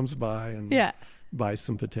somebody comes by and Yeah. buys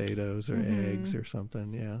some potatoes or eggs or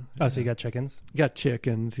something. Yeah. Oh, so you got chickens? Got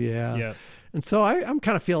chickens. Yeah. Yeah. And so I'm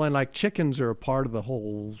kind of feeling like chickens are a part of the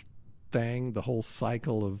whole thing, the whole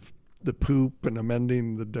cycle of the poop and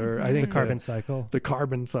amending the dirt. I think The carbon cycle. The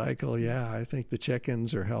carbon cycle, yeah. I think the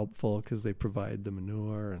chickens are helpful because they provide the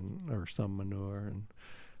manure or some manure and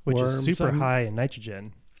Which worms. is super high in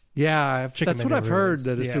nitrogen. Yeah, Chicken that's what I've manure heard. is,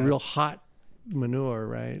 That it's a yeah. real hot manure,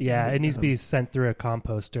 right? Yeah, it needs to be sent through a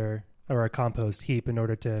composter or a compost heap in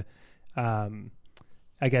order to,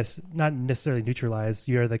 I guess, not necessarily neutralize.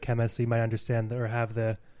 You're the chemist, so you might understand or have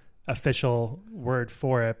the official word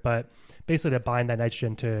for it, but basically to bind that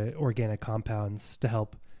nitrogen to organic compounds to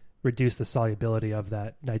help reduce the solubility of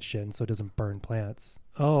that nitrogen so it doesn't burn plants.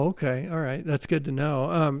 Oh, okay. All right. That's good to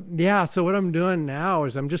know. Yeah. So what I'm doing now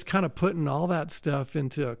is I'm just kind of putting all that stuff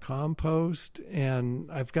into a compost,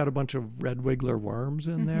 and I've got a bunch of red wiggler worms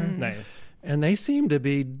in there. Nice. And they seem to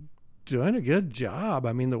be doing a good job.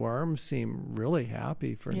 I mean, the worms seem really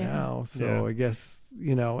happy for now. So I guess,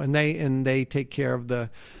 and they take care of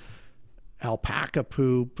the alpaca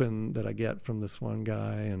poop and that I get from this one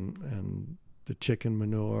guy and the chicken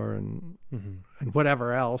manure and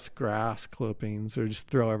whatever else, grass clippings, or just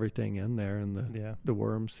throw everything in there, and the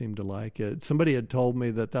worms seem to like it. Somebody had told me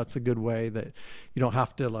that that's a good way, that you don't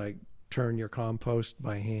have to like turn your compost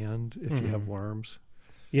by hand if you have worms.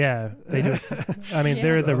 Yeah, they do. I mean,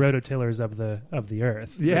 they're the rototillers of the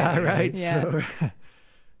earth. Yeah, right. Yeah. So,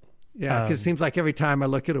 yeah, because it seems like every time I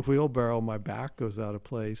look at a wheelbarrow, my back goes out of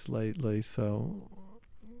place lately. So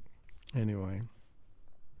anyway.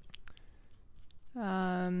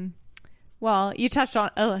 Well, you touched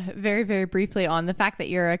on very, very briefly on the fact that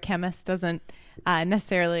you're a chemist doesn't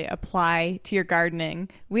necessarily apply to your gardening.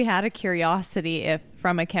 We had a curiosity if,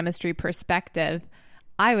 from a chemistry perspective,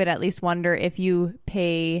 I would at least wonder if you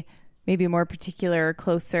pay maybe more particular,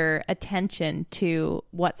 closer attention to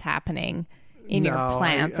what's happening in your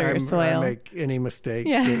plants or your soil. I make any mistakes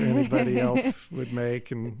that anybody else would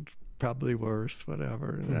make, and probably worse,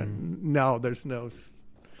 whatever. No, there's no...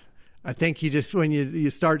 I think you just, when you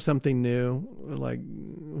start something new, like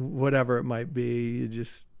whatever it might be, you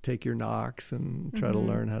just take your knocks and try to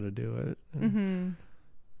learn how to do it.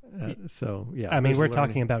 So, yeah. I mean, we're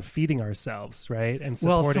talking about feeding ourselves, right? And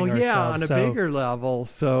supporting ourselves. Yeah, on a so, bigger level.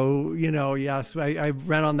 So, yes, I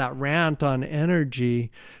ran on that rant on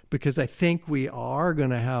energy because I think we are going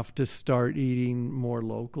to have to start eating more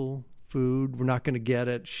local food. We're not going to get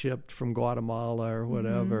it shipped from Guatemala or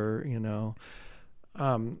whatever,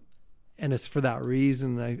 and it's for that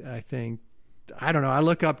reason, I think, I don't know, I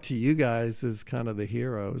look up to you guys as kind of the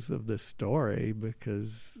heroes of this story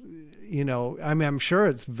because, I mean, I'm sure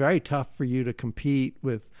it's very tough for you to compete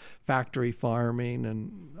with factory farming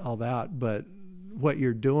and all that, but what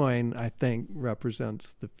you're doing, I think,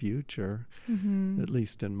 represents the future, at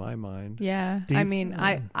least in my mind. Yeah. I mean,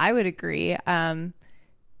 I would agree. I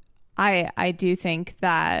do think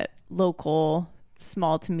that local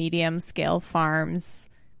small to medium scale farms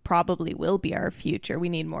probably will be our future. We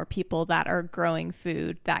need more people that are growing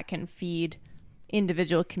food that can feed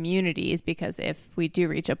individual communities, because if we do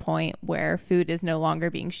reach a point where food is no longer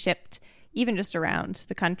being shipped, even just around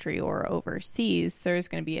the country or overseas, there's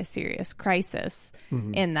going to be a serious crisis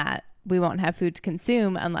in that we won't have food to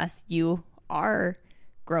consume unless you are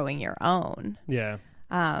growing your own. Yeah.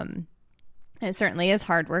 It certainly is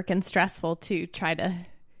hard work and stressful to try to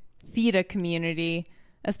feed a community,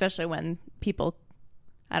 especially when people,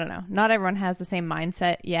 I don't know, not everyone has the same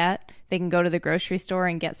mindset yet. They can go to the grocery store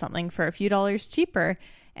and get something for a few dollars cheaper.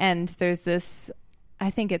 And there's this,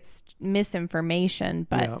 I think it's misinformation,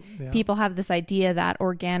 but people have this idea that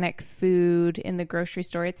organic food in the grocery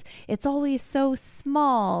store, it's always so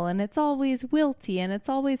small and it's always wilty and it's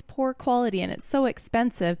always poor quality and it's so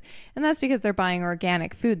expensive. And that's because they're buying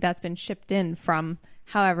organic food that's been shipped in from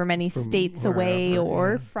however many states away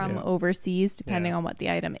or from overseas, depending on what the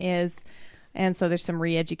item is. And so there's some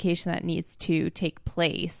re-education that needs to take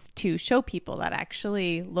place to show people that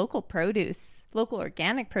actually local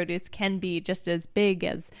organic produce can be just as big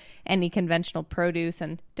as any conventional produce,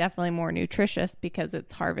 and definitely more nutritious because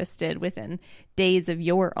it's harvested within days of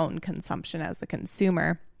your own consumption as the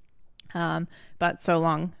consumer. But so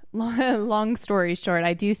long story short,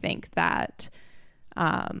 I do think that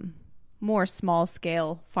more small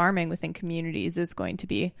scale farming within communities is going to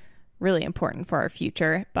be really important for our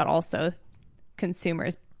future, but also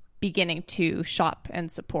consumers beginning to shop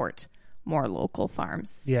and support more local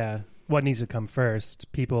farms. Yeah. What needs to come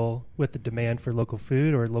first? People with the demand for local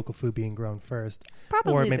food, or local food being grown first?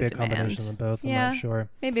 Probably or maybe the a combination demand. of both. Yeah, I'm not sure.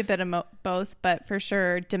 Maybe a bit of both, but for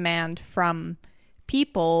sure demand from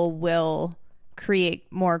people will create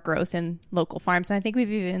more growth in local farms. And I think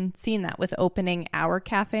we've even seen that with opening our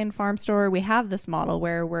cafe and farm store. We have this model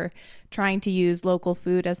where we're trying to use local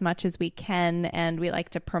food as much as we can, and we like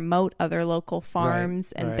to promote other local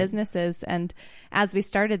farms and businesses. And as we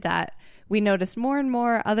started that, we noticed more and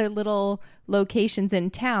more other little locations in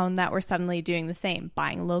town that were suddenly doing the same,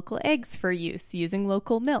 buying local eggs for use, using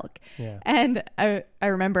local milk. Yeah. And I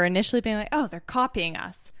remember initially being like, oh, they're copying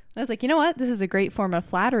us. I was like, you know what? This is a great form of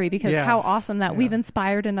flattery, because how awesome that we've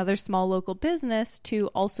inspired another small local business to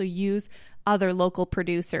also use other local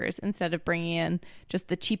producers instead of bringing in just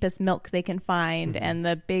the cheapest milk they can find and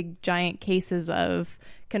the big giant cases of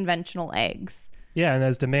conventional eggs. Yeah, and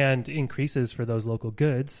as demand increases for those local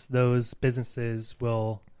goods, those businesses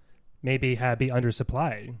will maybe be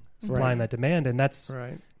undersupplied, supplying that demand, and that's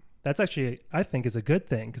actually, I think, is a good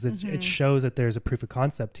thing, because it shows that there's a proof of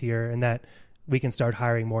concept here, and that we can start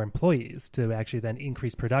hiring more employees to actually then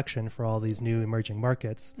increase production for all these new emerging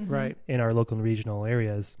markets in our local and regional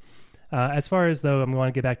areas. As far as, though, I want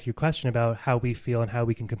to get back to your question about how we feel and how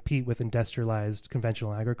we can compete with industrialized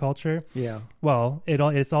conventional agriculture. Yeah. Well,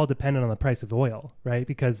 it's all dependent on the price of oil, right?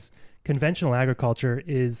 Because conventional agriculture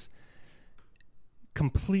is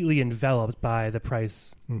completely enveloped by the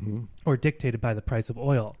price or dictated by the price of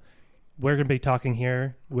oil. We're going to be talking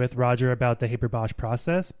here with Roger about the Haber-Bosch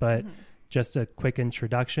process, but just a quick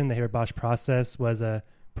introduction. The Haber-Bosch process was a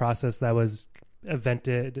process that was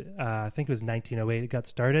invented, I think it was 1908 it got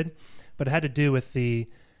started, but it had to do with the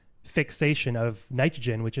fixation of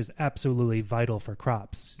nitrogen, which is absolutely vital for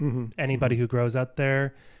crops. Anybody who grows out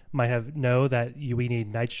there might know that we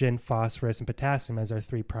need nitrogen, phosphorus, and potassium as our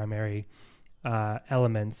three primary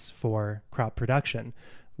elements for crop production.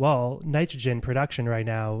 Well, nitrogen production right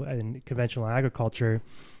now in conventional agriculture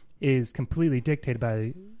is completely dictated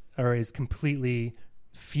by, or is completely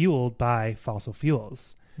fueled by, fossil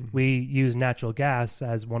fuels. We use natural gas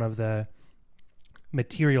as one of the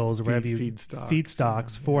materials, or whatever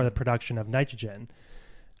feedstocks for the production of nitrogen.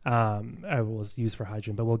 I was used for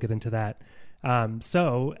hydrogen, but we'll get into that.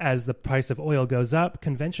 So as the price of oil goes up,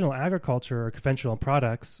 conventional agriculture or conventional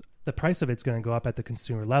products, the price of it's going to go up at the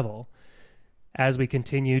consumer level. As we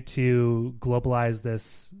continue to globalize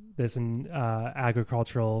this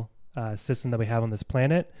agricultural system that we have on this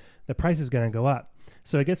planet, the price is going to go up.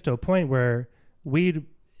 So it gets to a point where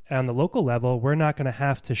on the local level, we're not going to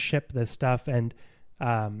have to ship this stuff and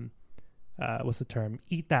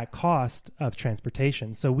eat that cost of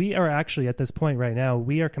transportation. So we are actually at this point right now,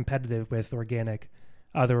 we are competitive with organic,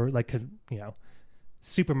 other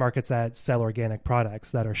supermarkets that sell organic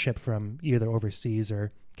products that are shipped from either overseas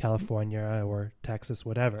or California or Texas,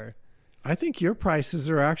 whatever. I think your prices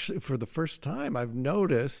are actually, for the first time I've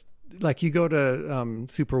noticed, like you go to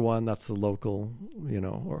Super One, that's the local,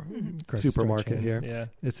 or supermarket here. Yeah.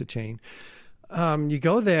 It's a chain. You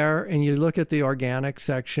go there and you look at the organic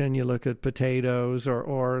section, you look at potatoes,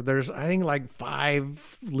 or there's, I think, like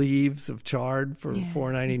 5 leaves of chard for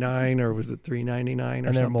 $4.99, or was it $3.99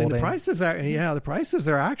 or something. The prices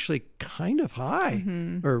are actually kind of high,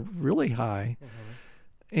 or really high.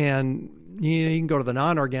 And you can go to the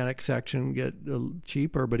non-organic section and get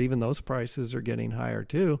cheaper, but even those prices are getting higher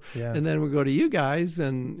too. Yeah. And then we go to you guys,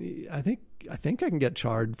 and I think I can get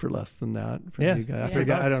chard for less than that from you guys.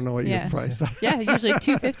 I don't know what your price are. Yeah, usually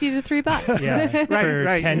 $2.50 to $3. Yeah,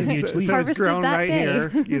 right. 10 huge leaves. So it's grown right here,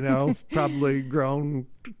 probably grown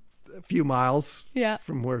a few miles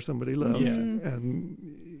from where somebody lives,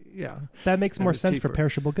 and that makes more sense for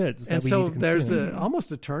perishable goods. And so there's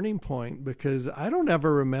almost a turning point, because I don't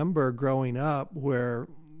ever remember growing up where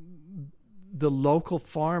the local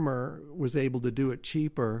farmer was able to do it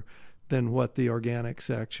cheaper than what the organic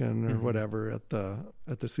section or whatever at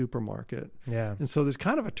the supermarket. Yeah. And so there's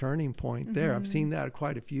kind of a turning point there. I've seen that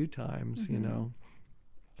quite a few times,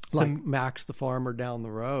 like Max the farmer down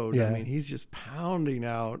the road. I mean, he's just pounding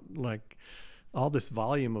out like all this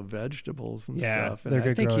volume of vegetables and Yeah, stuff. And they're I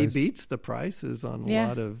good think growers. he beats the prices on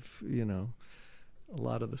Yeah. a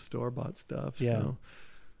lot of the store-bought stuff. Yeah. So.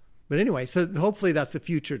 But anyway, so hopefully that's a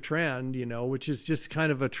future trend, which is just kind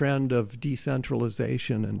of a trend of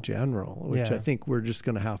decentralization in general, which Yeah. I think we're just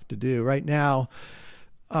going to have to do. Right now,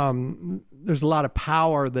 there's a lot of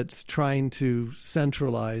power that's trying to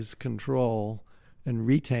centralize control and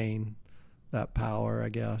retain that power, I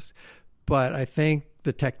guess. But I think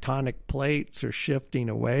the tectonic plates are shifting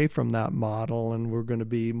away from that model, and we're going to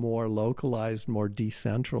be more localized, more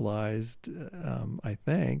decentralized, I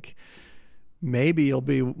think. Maybe you'll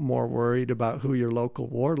be more worried about who your local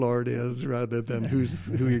warlord is rather than who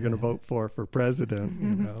you're going to vote for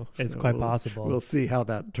president. It's So quite possible. We'll see how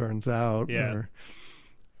that turns out. Yeah.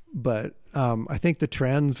 But I think the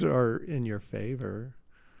trends are in your favor.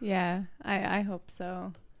 Yeah, I hope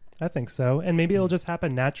so. I think so. And maybe it'll just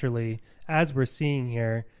happen naturally, as we're seeing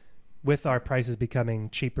here, with our prices becoming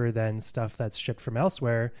cheaper than stuff that's shipped from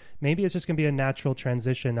elsewhere. Maybe it's just going to be a natural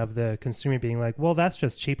transition of the consumer being like, well, that's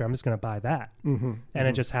just cheaper. I'm just going to buy that. Mm-hmm. And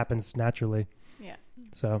it just happens naturally. Yeah.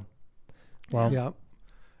 So, well, Yeah.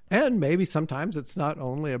 And maybe sometimes it's not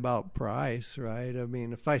only about price, right? I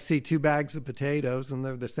mean, if I see 2 bags of potatoes and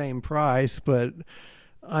they're the same price, but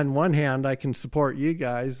on one hand, I can support you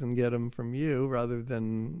guys and get them from you rather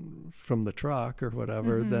than from the truck or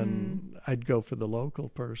whatever, then I'd go for the local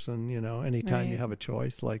person, anytime you Right. have a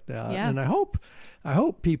choice like that. Yeah. And I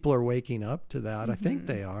hope people are waking up to that. I think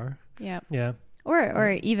they are. Yeah. yeah.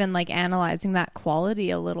 Or even like analyzing that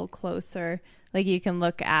quality a little closer. Like you can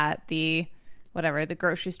look at the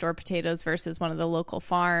grocery store potatoes versus one of the local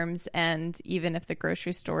farms. And even if the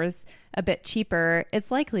grocery store is a bit cheaper, it's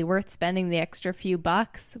likely worth spending the extra few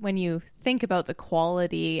bucks when you think about the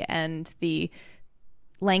quality and the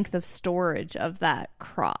length of storage of that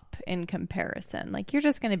crop in comparison. Like you're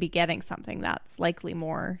just going to be getting something that's likely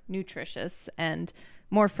more nutritious and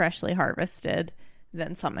more freshly harvested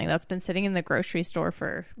than something that's been sitting in the grocery store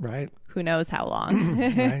for Right. who knows how long.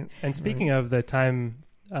 Right. And speaking of the time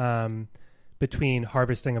between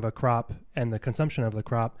harvesting of a crop and the consumption of the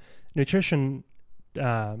crop, nutrition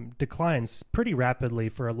declines pretty rapidly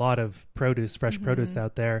for a lot of produce, fresh produce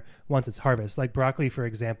out there once it's harvested. Like broccoli, for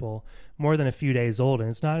example, more than a few days old, and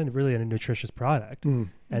it's not really a nutritious product.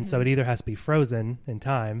 And so it either has to be frozen in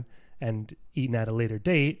time and eaten at a later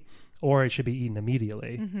date, or it should be eaten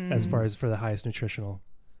immediately as far as for the highest nutritional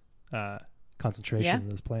concentration Yeah. of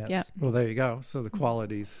those plants. Yeah. Well, there you go. So the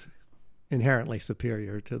quality's inherently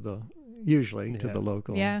superior to the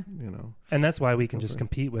local, Yeah. And that's why we can just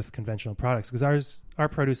compete with conventional products, because our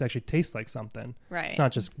produce actually tastes like something. Right. It's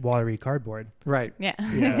not just watery cardboard. Right. Yeah.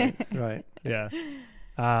 Yeah. Right. Yeah.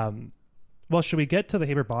 Well, should we get to the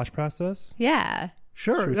Haber-Bosch process? Yeah.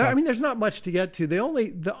 Sure. Should we talk- I mean, there's not much to get to. The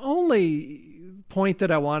only point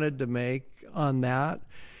that I wanted to make on that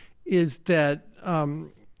is that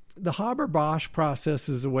the Haber-Bosch process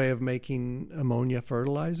is a way of making ammonia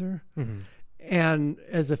fertilizer. And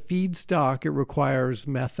as a feedstock, it requires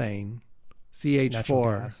methane,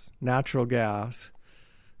 CH4, natural gas,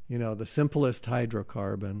 the simplest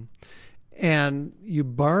hydrocarbon. And you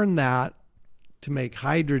burn that to make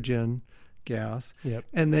hydrogen gas. Yep.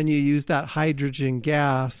 And then you use that hydrogen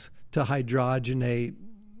gas to hydrogenate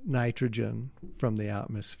nitrogen from the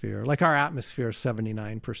atmosphere. Like our atmosphere is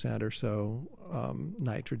 79% or so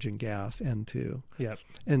nitrogen gas, N2. Yep.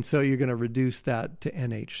 And so you're going to reduce that to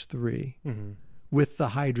NH3 with the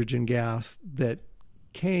hydrogen gas that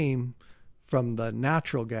came from the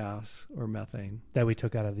natural gas or methane That we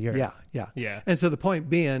took out of the earth. Yeah. Yeah. And so the point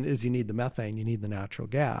being is you need the methane, you need the natural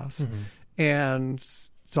gas. And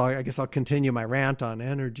so I guess I'll continue my rant on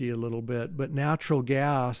energy a little bit, but natural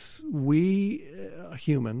gas, we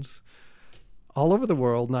humans all over the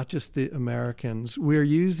world, not just the Americans, we're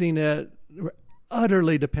using it, we're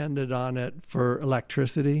utterly dependent on it for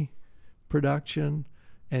electricity production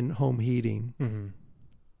and home heating,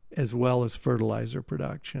 as well as fertilizer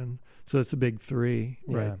production. So it's a big three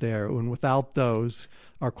right there. And without those,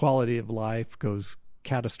 our quality of life goes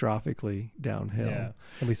catastrophically downhill. Yeah.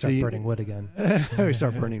 And we start burning wood again. We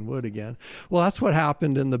start burning wood again. Well, that's what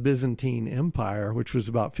happened in the Byzantine Empire, which was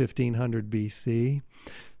about 1500 BC.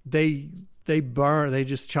 They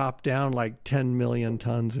just chopped down like 10 million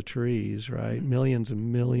tons of trees, right? Millions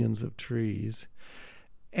and millions of trees.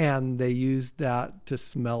 And they used that to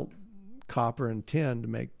smelt copper and tin to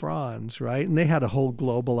make bronze, right? And they had a whole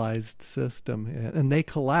globalized system. And they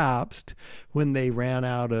collapsed when they ran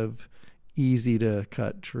out of easy to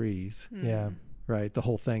cut trees. Yeah. Right? The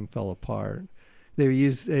whole thing fell apart. they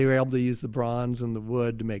were able to use the bronze and the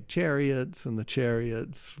wood to make chariots, and the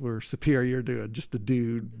chariots were superior to just a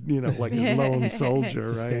dude, like a lone soldier,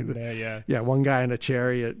 Just right? standing there, yeah. Yeah, one guy in a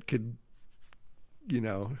chariot could,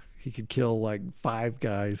 he could kill like 5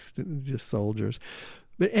 guys, just soldiers.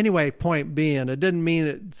 But anyway, point being, it didn't mean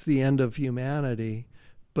it's the end of humanity,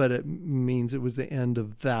 but it means it was the end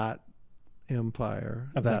of that empire,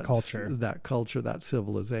 of that culture, that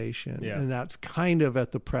civilization. Yeah. And that's kind of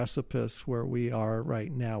at the precipice where we are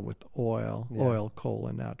right now with oil, coal,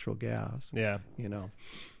 and natural gas. Yeah.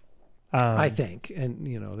 I think, and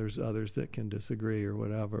there's others that can disagree or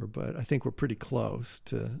whatever, but I think we're pretty close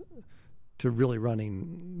to really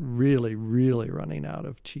running out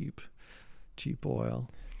of cheap oil.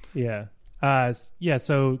 Yeah.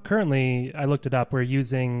 So currently, I looked it up. We're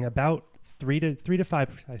using about 3 to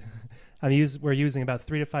 5. We're using about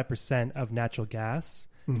 3 to 5% of natural gas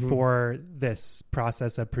for this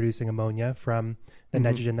process of producing ammonia from the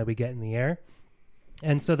nitrogen that we get in the air.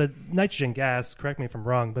 And so the nitrogen gas, correct me if I'm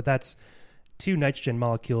wrong, but that's 2 nitrogen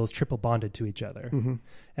molecules triple bonded to each other.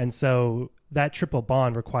 And so that triple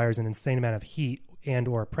bond requires an insane amount of heat and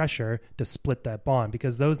or pressure to split that bond,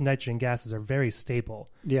 because those nitrogen gases are very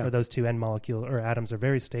stable. Yeah. Or those 2 end molecule or atoms are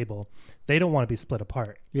very stable. They don't want to be split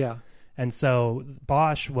apart. Yeah. And so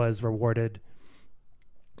Bosch was awarded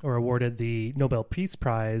the Nobel Peace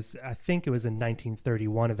Prize, I think it was in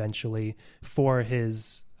 1931 eventually, for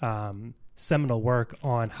his seminal work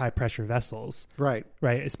on high-pressure vessels. Right.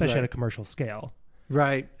 Especially at a commercial scale.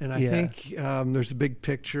 Right. And I think there's a big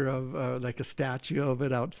picture of like a statue of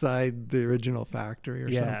it outside the original factory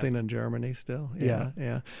or something in Germany still.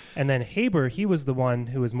 Yeah. And then Haber, he was the one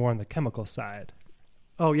who was more on the chemical side.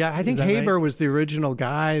 Oh, yeah. I think Haber was the original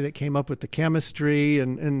guy that came up with the chemistry,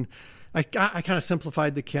 and I kind of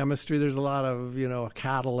simplified the chemistry. There's a lot of,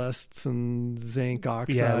 catalysts and zinc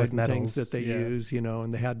oxide and things that they use,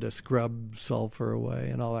 and they had to scrub sulfur away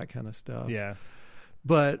and all that kind of stuff. Yeah.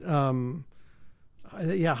 But,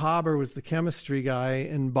 Haber was the chemistry guy,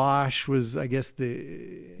 and Bosch was, I guess, or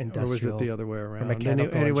was it the other way around?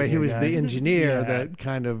 Anyway, he was the engineer that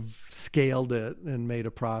kind of scaled it and made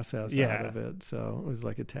a process out of it. So it was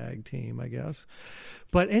like a tag team, I guess.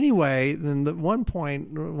 But anyway, then one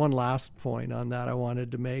last point on that I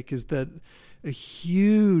wanted to make is that a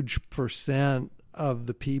huge percent of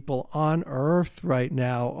the people on Earth right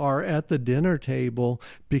now are at the dinner table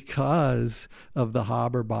because of the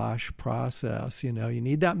Haber-Bosch process. You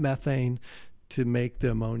need that methane to make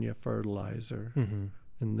the ammonia fertilizer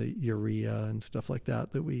and the urea and stuff like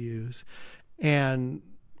that we use. And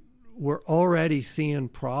we're already seeing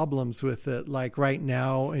problems with it, like right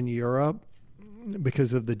now in Europe,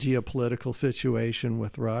 because of the geopolitical situation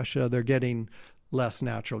with Russia. They're getting less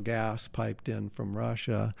natural gas piped in from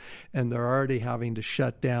Russia, and they're already having to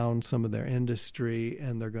shut down some of their industry,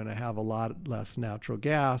 and they're going to have a lot less natural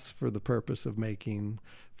gas for the purpose of making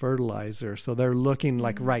fertilizer. So they're looking,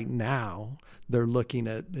 like right now, they're looking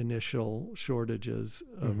at initial shortages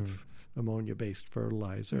of ammonia-based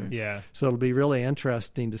fertilizer. Yeah. So it'll be really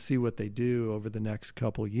interesting to see what they do over the next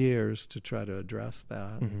couple years to try to address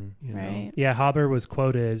that. You know? Yeah, Haber was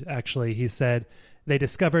quoted, actually, he said, "They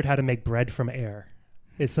discovered how to make bread from air."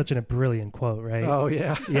 It's such a brilliant quote, right? Oh,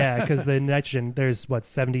 yeah. Yeah, because the nitrogen, there's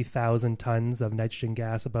 70,000 tons of nitrogen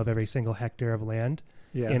gas above every single hectare of land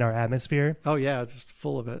in our atmosphere. Oh, yeah, it's just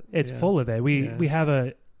full of it. It's full of it. We have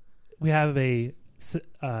a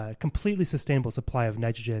completely sustainable supply of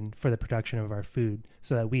nitrogen for the production of our food,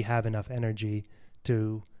 so that we have enough energy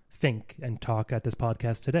to think and talk at this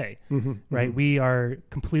podcast today. Right? We are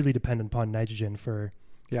completely dependent upon nitrogen for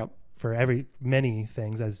many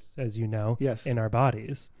things, as you know, in our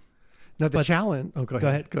bodies. Now the challenge. Oh, go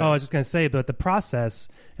ahead. Oh, I was just going to say, but the process,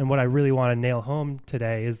 and what I really want to nail home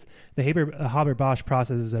today, is the Haber-Bosch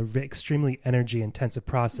process is an extremely energy-intensive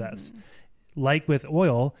process. Like with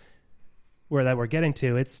oil, that we're getting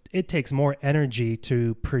to, it takes more energy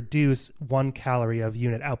to produce 1 calorie of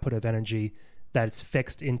unit output of energy that's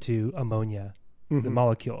fixed into ammonia, the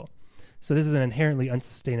molecule. So this is an inherently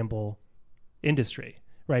unsustainable industry.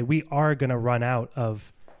 Right, we are going to run out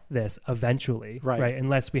of this eventually, right?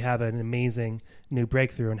 Unless we have an amazing new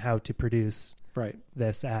breakthrough in how to produce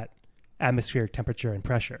this at atmospheric temperature and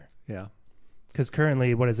pressure. Yeah, because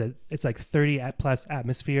currently, what is it? It's like 30 plus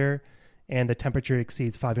atmosphere, and the temperature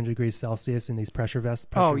exceeds 500 degrees Celsius in these pressure vessels.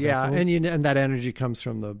 And that energy comes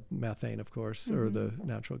from the methane, of course, or the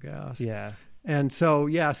natural gas. Yeah. And so,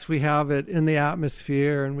 yes, we have it in the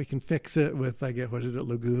atmosphere, and we can fix it with,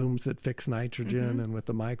 legumes that fix nitrogen and with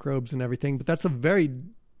the microbes and everything. But that's a very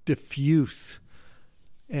diffuse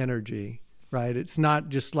energy, right? It's not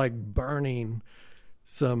just like burning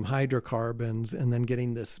some hydrocarbons and then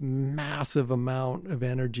getting this massive amount of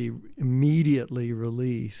energy immediately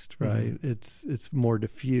released, right? It's more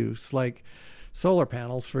diffuse. Like solar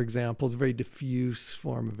panels, for example, is a very diffuse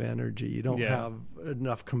form of energy. You don't have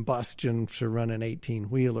enough combustion to run an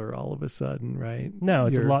 18-wheeler all of a sudden, right? No,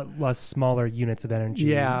 it's a lot less smaller units of energy.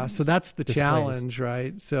 Yeah, so that's the challenge,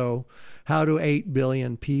 right? So how do 8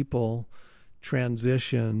 billion people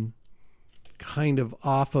transition kind of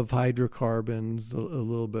off of hydrocarbons a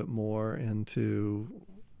little bit more into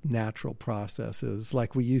natural processes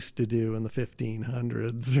like we used to do in the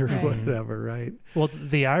 1500s or whatever, right? Well,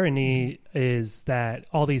 the irony is that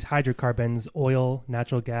all these hydrocarbons, oil,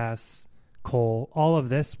 natural gas, coal, all of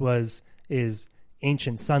this is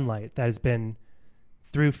ancient sunlight that has been,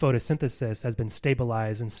 through photosynthesis, has been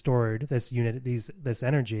stabilized and stored. This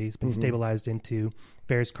energy has been stabilized into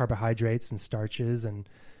various carbohydrates and starches and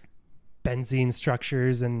benzene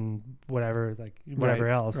structures and whatever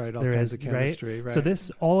else there is, of chemistry, right?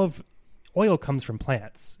 So all of oil comes from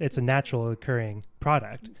plants. It's a natural occurring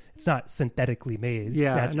product. It's not synthetically made.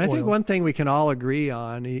 Yeah, and I think one thing we can all agree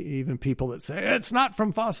on, even people that say it's not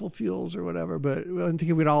from fossil fuels or whatever, but I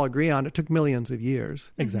think we'd all agree on it took millions of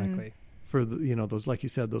years. Exactly. For those, like you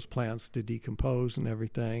said, those plants to decompose and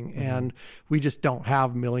everything, and we just don't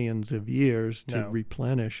have millions of years to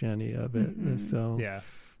replenish any of it. And so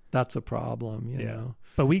that's a problem, you know.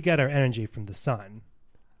 But we get our energy from the sun,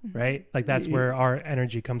 right? Like that's where our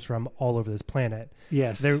energy comes from all over this planet.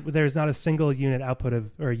 Yes. There's not a single unit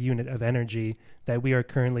unit of energy that we are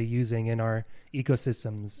currently using in our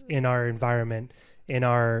ecosystems, in our environment, in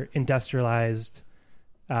our industrialized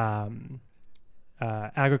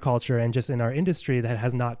agriculture, and just in our industry that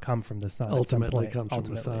has not come from the sun. Ultimately comes from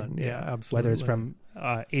the sun. Yeah, absolutely. Whether it's from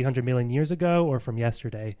 800 million years ago or from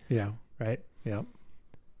yesterday. Yeah. Right? Yeah.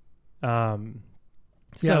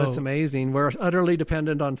 So that's amazing. We're utterly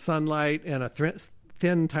dependent on sunlight and a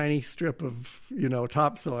thin, tiny strip of,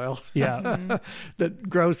 topsoil that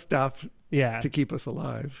grows stuff to keep us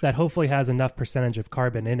alive. That hopefully has enough percentage of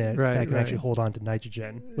carbon in it that can actually hold on to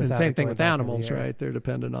nitrogen. And same thing with animals, right? They're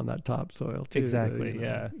dependent on that topsoil too. Exactly,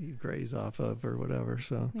 you graze off of or whatever.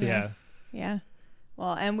 So Yeah.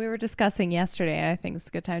 Well, and we were discussing yesterday, and I think it's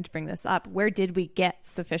a good time to bring this up. Where did we get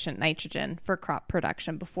sufficient nitrogen for crop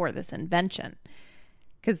production before this invention?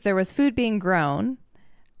 Because there was food being grown,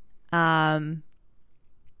 and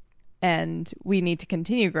we need to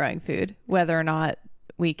continue growing food, whether or not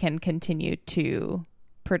we can continue to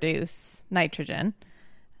produce nitrogen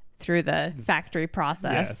through the factory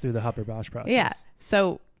process. Yeah, through the Haber-Bosch process. Yeah.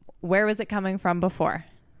 So where was it coming from before?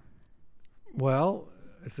 Well,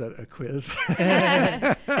 is that a quiz? It's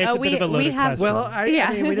a bit of a loaded question. Well, I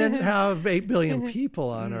mean, we didn't have 8 billion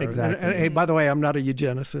people on Earth. Exactly. And, hey, by the way, I'm not a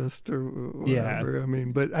eugenicist or whatever. I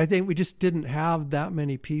mean, but I think we just didn't have that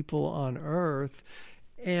many people on Earth.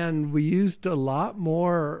 And we used a lot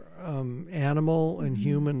more animal and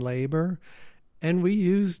human labor. And we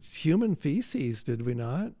used human feces, did we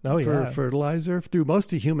not? For fertilizer. Through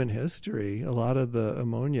most of human history, a lot of the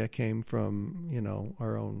ammonia came from,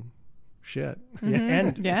 our own shit.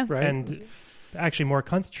 And actually more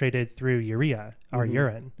concentrated through urea, our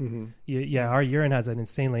urine. Our urine has an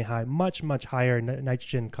insanely high, much higher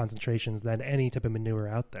nitrogen concentrations than any type of manure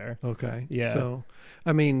out there. Okay. Yeah. So,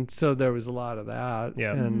 I mean, there was a lot of that.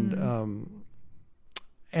 Yeah. And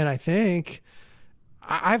I think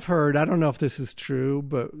I've heard, I don't know if this is true,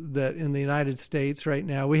 but that in the United States right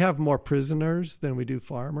now, we have more prisoners than we do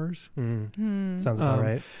farmers. Sounds about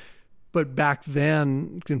right. But back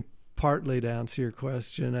then, partly to answer your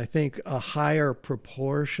question, I think a higher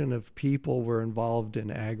proportion of people were involved in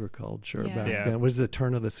agriculture back then. Was it the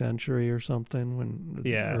turn of the century or something?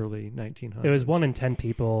 Early 1900s. It was 1 in 10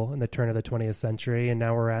 people in the turn of the 20th century, and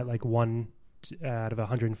now we're at like 1 out of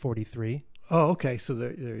 143. Oh, okay. So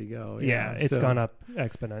there you go. Yeah, it's gone up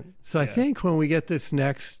exponent. So I think when we get this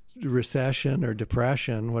next recession or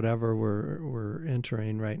depression, whatever we're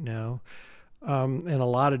entering right now, and a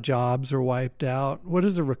lot of jobs are wiped out, what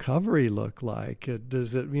does the recovery look like?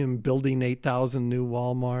 Does it mean building 8,000 new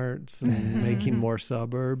Walmarts and making more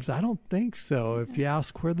suburbs? I don't think so. If you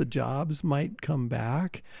ask where the jobs might come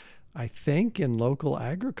back, I think in local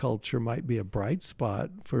agriculture might be a bright spot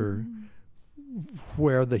for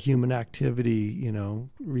where the human activity,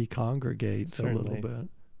 recongregates a little bit,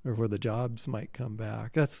 or where the jobs might come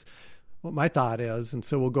back. That's what my thought is. And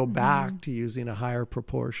so we'll go back to using a higher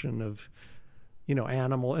proportion of,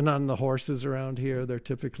 animal. And on the horses around here, they're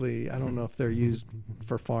typically, I don't know if they're used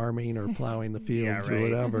for farming or plowing the fields or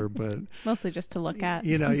whatever, but mostly just to look at.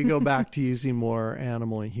 You go back to using more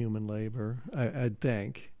animal and human labor, I'd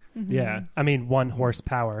think. Yeah. I mean, 1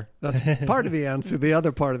 horsepower. That's part of the answer. The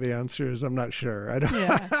other part of the answer is I'm not sure. I don't.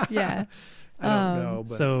 Yeah. I don't know.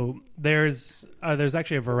 But. So there's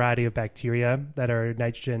actually a variety of bacteria that are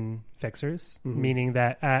nitrogen fixers, meaning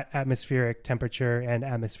that at atmospheric temperature and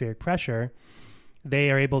atmospheric pressure,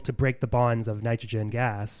 they are able to break the bonds of nitrogen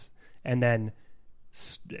gas and then,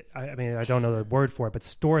 I mean, I don't know the word for it, but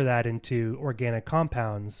store that into organic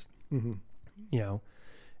compounds,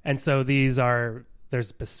 And so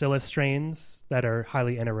there's bacillus strains that are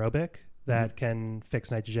highly anaerobic that can fix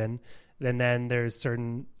nitrogen. And then there's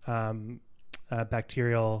certain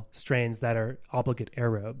bacterial strains that are obligate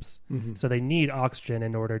aerobes. So they need oxygen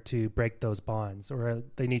in order to break those bonds, or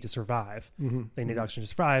they need to survive. They need oxygen to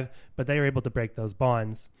survive, but they are able to break those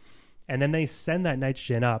bonds. And then they send that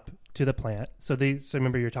nitrogen up to the plant. So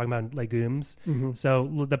remember you're talking about legumes.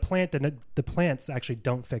 So the plants actually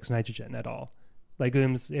don't fix nitrogen at all.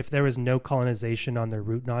 Legumes, if there was no colonization on their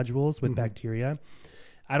root nodules with bacteria,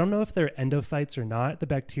 I don't know if they're endophytes or not, the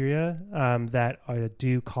bacteria that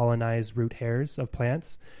do colonize root hairs of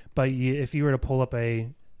plants. But if you were to pull up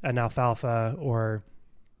an alfalfa or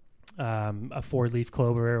a 4-leaf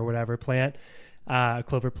clover or whatever plant,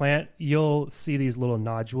 clover plant, you'll see these little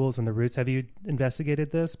nodules in the roots. Have you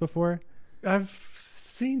investigated this before? I've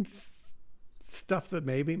seen stuff that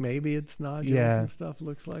maybe it's nodules and stuff.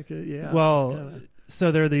 Looks like it. Yeah. Well,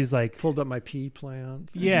 so there are these like pulled up my pea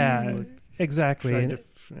plants. Yeah, exactly.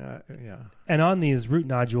 And on these root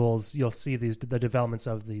nodules, you'll see the developments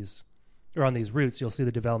of these, or on these roots, you'll see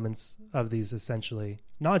the developments of these essentially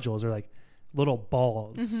nodules, or like little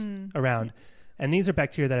balls around. And these are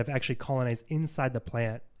bacteria that have actually colonized inside the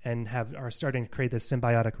plant and are starting to create this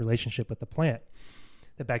symbiotic relationship with the plant.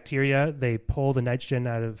 The bacteria, they pull the nitrogen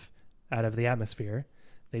out of the atmosphere,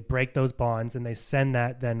 they break those bonds, and they send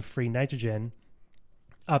that then free nitrogen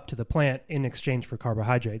up to the plant in exchange for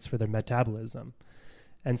carbohydrates for their metabolism.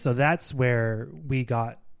 And so that's where we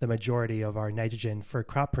got the majority of our nitrogen for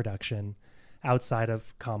crop production outside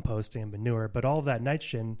of composting and manure. But all of that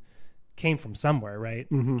nitrogen came from somewhere, right?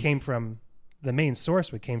 Came from the main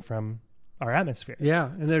source, came from our atmosphere. Yeah,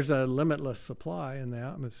 and there's a limitless supply in the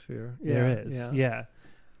atmosphere. There is, yeah.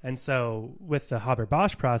 And so with the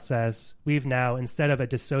Haber-Bosch process, we've now, instead of a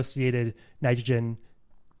dissociated nitrogen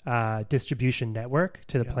distribution network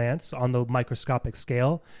to the plants on the microscopic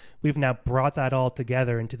scale, we've now brought that all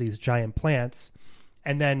together into these giant plants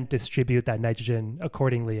and then distribute that nitrogen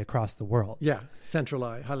accordingly across the world. Yeah,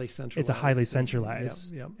 centralized, highly centralized. It's a highly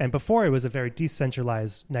centralized. And before it was a very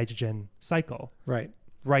decentralized nitrogen cycle.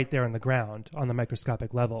 Right there on the ground, on the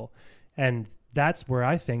microscopic level. And that's where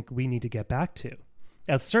I think we need to get back to.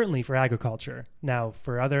 Certainly for agriculture. Now,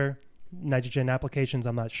 for other nitrogen applications,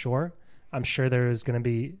 I'm not sure. I'm sure there's going to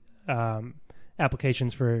be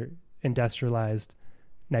applications for industrialized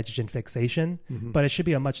nitrogen fixation, but it should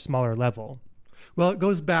be a much smaller level. Well, it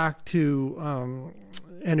goes back to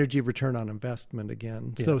energy return on investment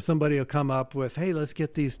again. So somebody will come up with, hey, let's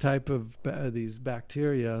get these type of these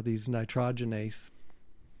bacteria, these nitrogenase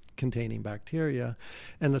containing bacteria,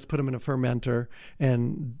 and let's put them in a fermenter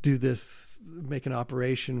and do this, make an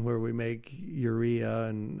operation where we make urea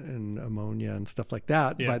and ammonia and stuff like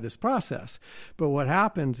that by this process. But what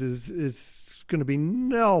happens is going to be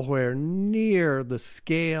nowhere near the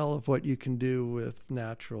scale of what you can do with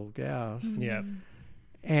natural gas.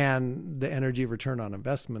 And the energy return on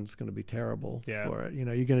investment is going to be terrible for it. You're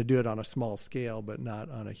going to do it on a small scale, but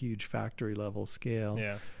not on a huge factory level scale.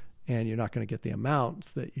 And you're not going to get the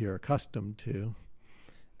amounts that you're accustomed to.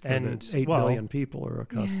 And 8 billion people are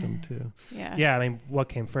accustomed to. I mean, what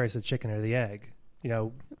came first, the chicken or the egg?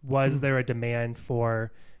 Was there a demand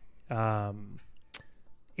for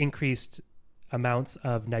increased amounts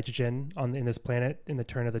of nitrogen in this planet in the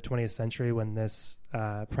turn of the 20th century when this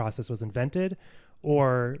process was invented?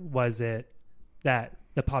 Or was it that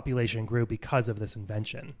the population grew because of this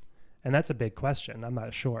invention? And that's a big question. I'm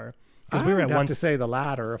not sure. I would have to say the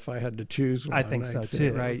latter if I had to choose one. I think so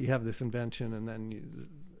too. Right, you have this invention, and then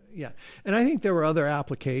and I think there were other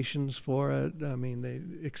applications for it. I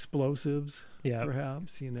mean, explosives,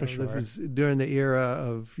 perhaps. For sure. It was during the era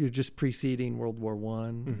of you're just preceding World War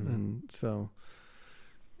One, and so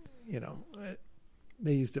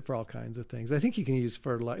they used it for all kinds of things. I think you can use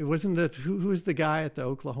fertilizer. Wasn't it who was the guy at the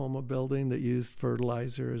Oklahoma building that used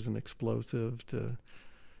fertilizer as an explosive to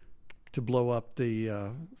blow up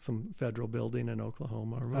the some federal building in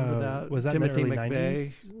Oklahoma? Remember that? Was that Timothy in the early McVeigh?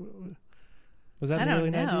 90s? Was that in the early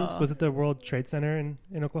 90s? Was it the World Trade Center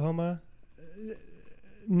in Oklahoma?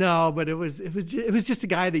 No, but it was just a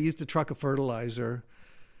guy that used a truck of fertilizer,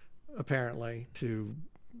 apparently, to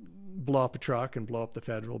blow up a truck and blow up the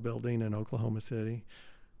federal building in Oklahoma City.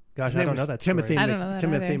 Gosh, His I name don't was know that Timothy. story. I don't know that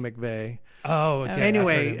Timothy either. McVeigh. Oh, okay.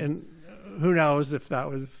 Anyway, and who knows if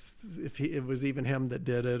it was even him that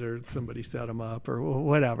did it or somebody set him up or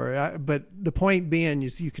whatever. But the point being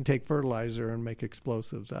is you can take fertilizer and make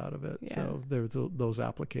explosives out of it. Yeah. So there's those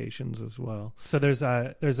applications as well. So there's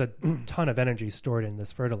a ton of energy stored in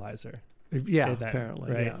this fertilizer. Yeah, That,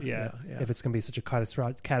 apparently. right? Yeah. If it's going to be such a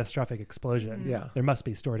catastrophic explosion, Yeah. there must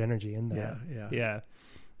be stored energy in there. Yeah.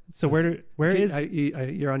 So where is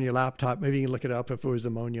you're on your laptop? Maybe you can look it up if it was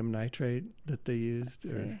ammonium nitrate that they used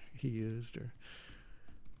or he used, or.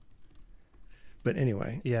 But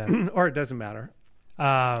anyway, or it doesn't matter.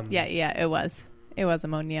 It was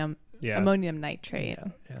ammonium nitrate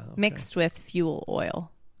mixed with fuel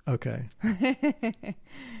oil. Okay.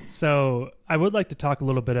 So I would like to talk a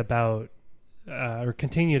little bit about or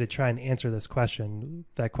continue to try and answer this question.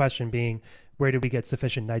 That question being, where do we get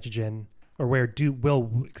sufficient nitrogen? Or where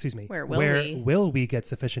will we get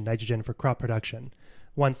sufficient nitrogen for crop production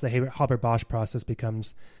once the Haber-Bosch process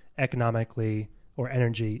becomes economically or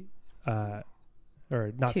energy or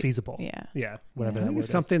not feasible? Whatever that word is.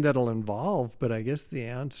 Something that'll involve, but I guess the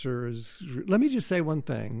answer is, let me just say one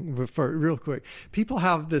thing real quick. People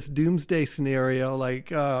have this doomsday scenario,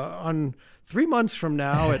 like on 3 months from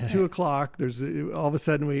now at 2:00, there's all of a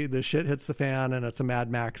sudden the shit hits the fan and it's a Mad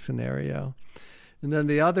Max scenario. And then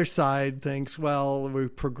the other side thinks, well, we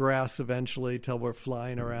progress eventually till we're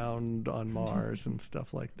flying around on Mars and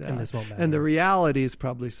stuff like that. And this won't matter. And the reality is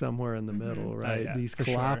probably somewhere in the middle, right? Yeah, these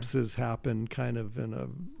collapses happen kind of in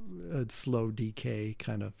a slow decay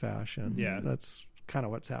kind of fashion. Yeah. That's kind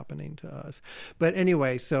of what's happening to us. But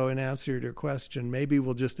anyway, so in answer to your question, maybe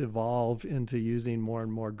we'll just evolve into using more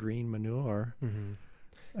and more green manure. Mm-hmm.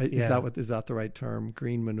 Is that the right term?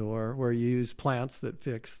 Green manure, where you use plants that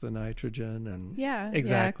fix the nitrogen and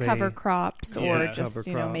exactly cover crops or just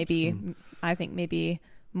I think maybe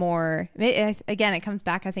more. Again, it comes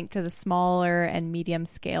back I think to the smaller and medium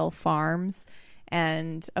scale farms,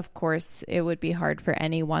 and of course it would be hard for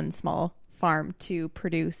any one small farm to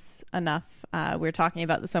produce enough. We were talking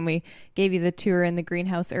about this when we gave you the tour in the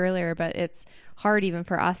greenhouse earlier, but it's hard even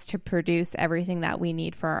for us to produce everything that we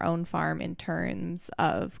need for our own farm in terms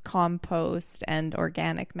of compost and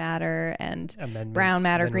organic matter and brown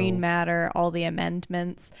matter, green matter, all the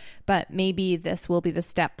amendments. But maybe this will be the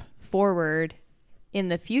step forward in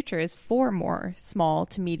the future, is for more small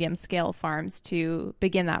to medium scale farms to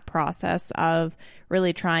begin that process of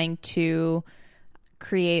really trying to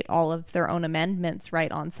create all of their own amendments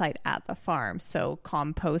right on site at the farm. So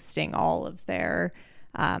composting all of their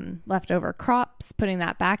leftover crops, putting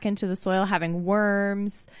that back into the soil, having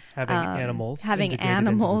worms, having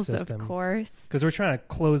animals, of course, because we're trying to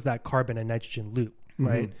close that carbon and nitrogen loop,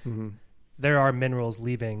 right? Mm-hmm. There are minerals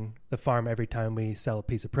leaving the farm every time we sell a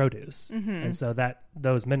piece of produce, and so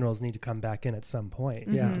those minerals need to come back in at some point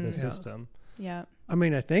into the system. Yeah, I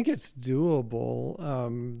mean, I think it's doable.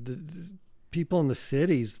 People in the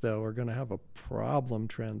cities, though, are going to have a problem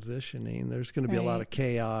transitioning. There's going to be a lot of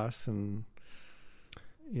chaos and,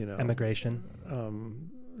 immigration.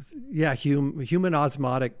 Human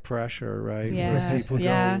osmotic pressure, right? Yeah. Where people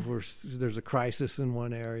go, there's a crisis in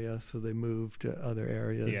one area, so they move to other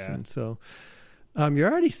areas. Yeah. And so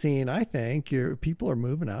you're already seeing, I think, people are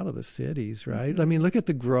moving out of the cities, right? I mean, look at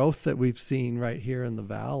the growth that we've seen right here in the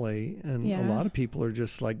valley. And a lot of people are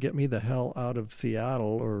just like, get me the hell out of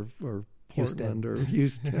Seattle or Portland or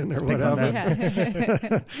Houston or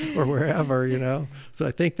whatever, or wherever, So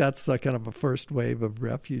I think that's like kind of a first wave of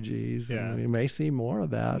refugees. Yeah. And we may see more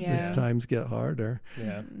of that as times get harder.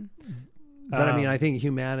 Yeah. But I mean, I think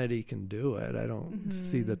humanity can do it. I don't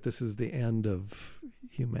see that this is the end of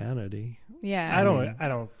humanity. Yeah. I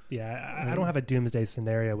don't have a doomsday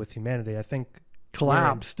scenario with humanity. I think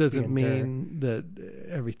collapse doesn't mean that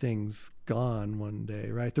everything's gone one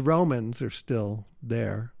day, right? The Romans are still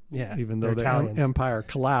there. Yeah, even though their empire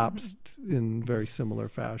collapsed in very similar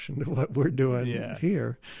fashion to what we're doing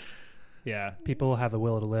here. Yeah, people have a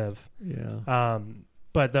will to live. Yeah.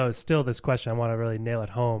 But though, still this question, I want to really nail it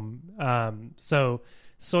home. So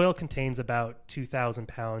soil contains about 2,000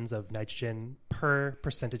 pounds of nitrogen per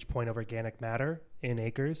percentage point of organic matter in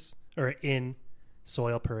acres, or in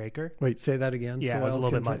soil per acre. Wait, say that again. Yeah, it was a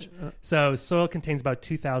little bit much. So soil contains about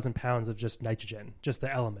 2,000 pounds of just nitrogen, just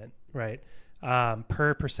the element, right?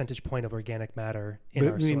 Per percentage point of organic matter in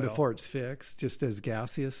our soil. You mean before it's fixed, just as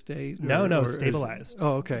gaseous state? No, stabilized.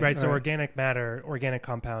 Okay. Right, so organic matter, organic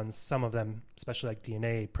compounds, some of them, especially like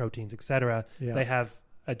DNA, proteins, etc., they have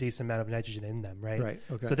a decent amount of nitrogen in them, right? Right,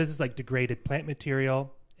 okay. So this is like degraded plant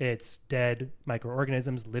material. It's dead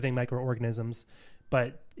microorganisms, living microorganisms.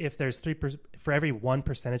 But if there's for every 1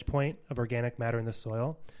 percentage point of organic matter in the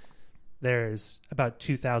soil, there's about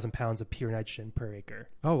 2,000 pounds of pure nitrogen per acre.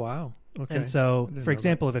 Oh, wow. Okay. And so, for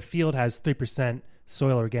example, if a field has 3%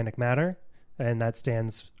 soil organic matter, and that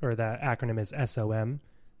acronym is SOM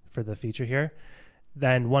for the feature here,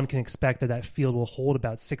 then one can expect that field will hold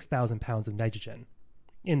about 6,000 pounds of nitrogen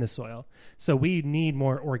in the soil. So we need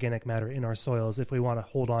more organic matter in our soils if we want to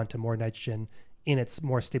hold on to more nitrogen in its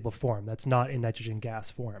more stable form. That's not in nitrogen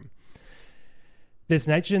gas form. This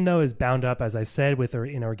nitrogen, though, is bound up, as I said, with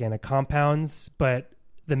inorganic compounds, but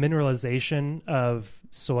the mineralization of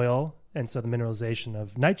soil, and so the mineralization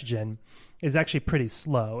of nitrogen, is actually pretty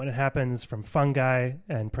slow, and it happens from fungi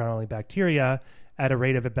and primarily bacteria at a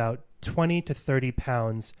rate of about 20 to 30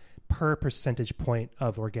 pounds per percentage point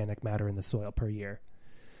of organic matter in the soil per year.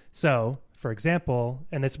 So, for example,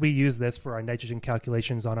 and we use this for our nitrogen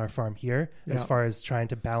calculations on our farm here, as far as trying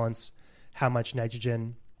to balance how much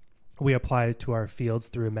nitrogen we apply to our fields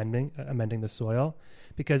through amending the soil.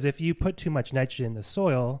 Because if you put too much nitrogen in the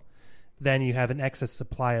soil, then you have an excess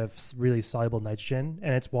supply of really soluble nitrogen,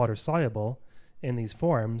 and it's water soluble in these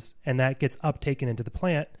forms, and that gets uptaken into the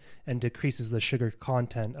plant and decreases the sugar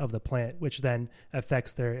content of the plant, which then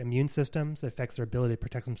affects their immune systems, affects their ability to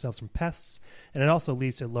protect themselves from pests, and it also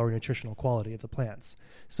leads to lower nutritional quality of the plants.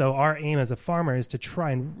 So our aim as a farmer is to try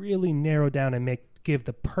and really narrow down and give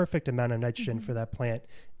the perfect amount of nitrogen for that plant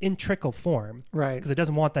in trickle form. Right. Because it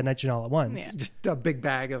doesn't want that nitrogen all at once. Yeah. Just a big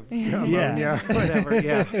bag of ammonia or whatever.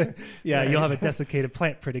 Yeah. Yeah, you'll have a desiccated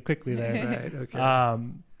plant pretty quickly there. Right. Okay.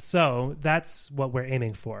 So that's what we're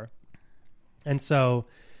aiming for. And so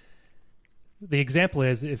the example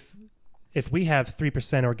is if we have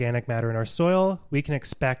 3% organic matter in our soil, we can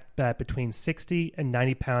expect that between 60 and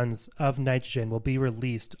 90 pounds of nitrogen will be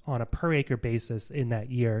released on a per acre basis in that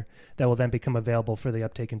year that will then become available for the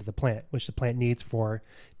uptake into the plant, which the plant needs for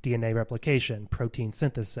DNA replication, protein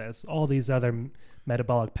synthesis, all these other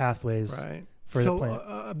metabolic pathways for the plant.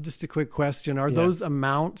 Just a quick question. Are those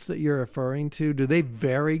amounts that you're referring to, do they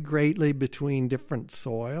vary greatly between different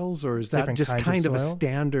soils, or is that Different just kinds kind of of a soil?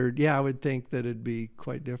 standard? Yeah, I would think that it'd be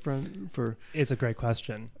quite different for... It's a great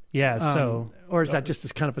question. Yeah, or is that just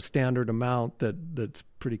as kind of a standard amount that's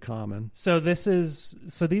pretty common? So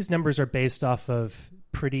these numbers are based off of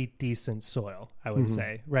pretty decent soil, I would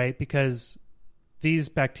say, right? Because these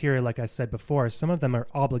bacteria, like I said before, some of them are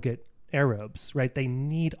obligate aerobes, right? They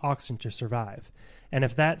need oxygen to survive. And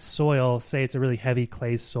if that soil, say it's a really heavy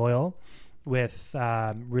clay soil with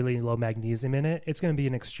really low magnesium in it, it's going to be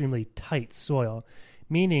an extremely tight soil,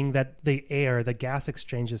 meaning that the gas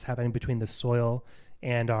exchanges happening between the soil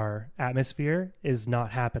and our atmosphere is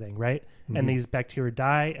not happening, right? And these bacteria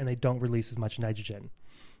die and they don't release as much nitrogen.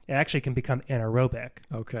 It actually can become anaerobic.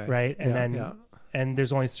 Okay. Right? And and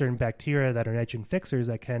there's only certain bacteria that are nitrogen fixers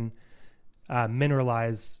that can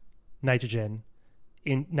mineralize nitrogen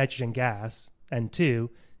in nitrogen gas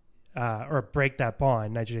or break that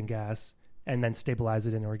bond, nitrogen gas, and then stabilize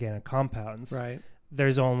it in organic compounds. Right.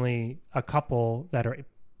 There's only a couple that are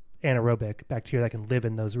anaerobic bacteria that can live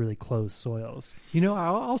in those really closed soils.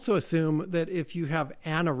 I'll also assume that if you have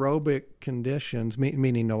anaerobic conditions,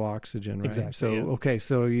 meaning no oxygen, right? Exactly.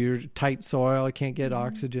 So you're tight soil, you can't get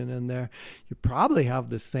oxygen in there. You probably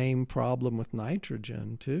have the same problem with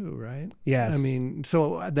nitrogen too, right? Yes. I mean,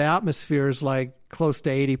 so the atmosphere is like close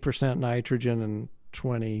to 80% nitrogen and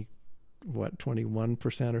 21%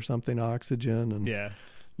 or something oxygen, and a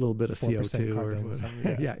little bit of CO2 or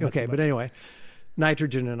something. Okay, but anyway.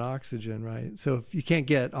 Nitrogen and oxygen, right? So if you can't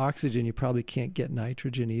get oxygen, you probably can't get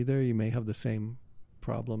nitrogen either. You may have the same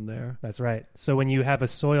problem there. That's right. So when you have a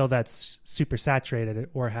soil that's super saturated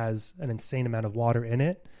or has an insane amount of water in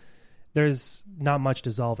it, there's not much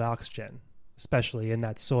dissolved oxygen, especially in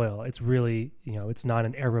that soil. It's really, it's not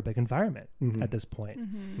an aerobic environment at this point.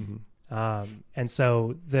 And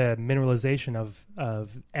so the mineralization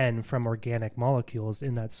of N from organic molecules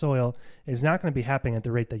in that soil is not going to be happening at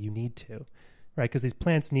the rate that you need to. Right, because these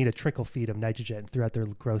plants need a trickle feed of nitrogen throughout their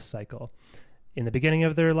growth cycle. In the beginning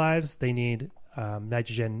of their lives, they need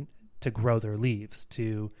nitrogen to grow their leaves,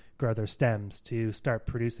 to grow their stems, to start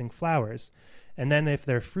producing flowers. And then if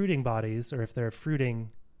they're fruiting bodies, or if they're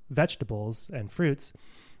fruiting vegetables and fruits,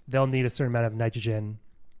 they'll need a certain amount of nitrogen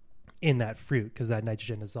in that fruit, because that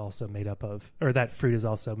nitrogen is also made up of, or that fruit is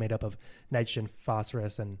also made up of nitrogen,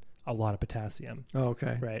 phosphorus, and a lot of potassium. Oh,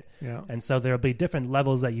 okay. Right. Yeah. And so there'll be different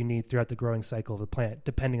levels that you need throughout the growing cycle of the plant,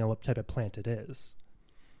 depending on what type of plant it is.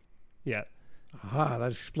 Yeah.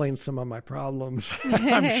 That explains some of my problems.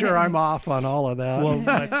 I'm sure I'm off on all of that. Well,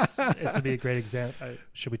 this would be a great example.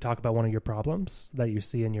 Should we talk about one of your problems that you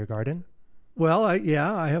see in your garden? Well,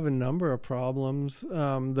 I have a number of problems.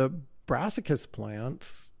 The brassicas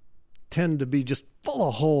plants tend to be just full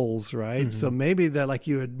of holes, right? Mm-hmm. So maybe that, like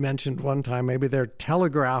you had mentioned one time, maybe they're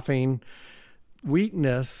telegraphing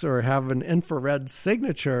weakness or have an infrared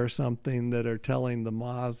signature or something that are telling the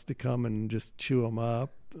moths to come and just chew them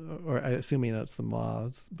up, or assuming that's the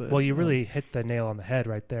moths. But well, you really hit the nail on the head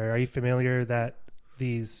right there. Are you familiar that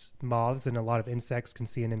these moths and a lot of insects can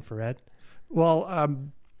see in infrared? Well,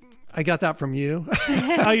 I got that from you.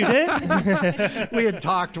 Oh, you did? We had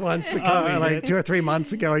talked once ago, like 2 or 3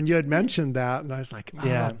 months ago, and you had mentioned that, and I was like,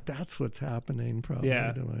 that's what's happening probably.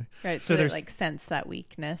 Yeah. Right. So So they there's- like sense that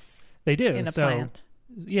weakness They do. in a plant.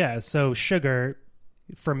 Yeah, so sugar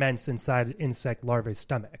ferments inside insect larvae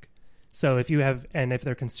stomach. So if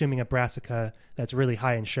they're consuming a brassica that's really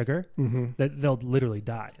high in sugar, that they'll literally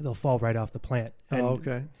die. They'll fall right off the plant. And,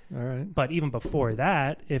 Okay. All right. But even before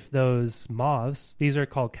that, if those moths, these are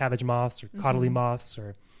called cabbage moths or coddly moths,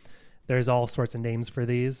 or there's all sorts of names for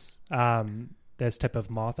these. This type of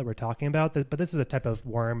moth that we're talking about, but this is a type of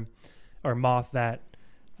worm or moth that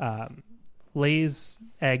lays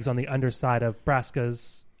eggs on the underside of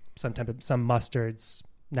brassicas, some mustards,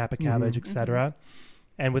 Napa cabbage, etc.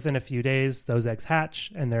 And within a few days, those eggs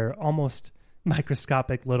hatch, and they're almost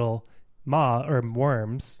microscopic little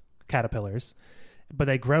worms, caterpillars, but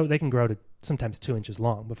they can grow to sometimes 2 inches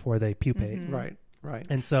long before they pupate. Right.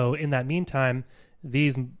 And so in that meantime,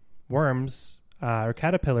 these worms or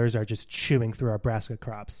caterpillars are just chewing through our brassica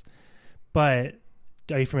crops. But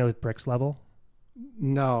are you familiar with Brix level?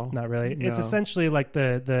 No. Not really. No. It's essentially like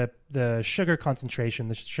the sugar concentration,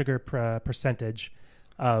 the sugar percentage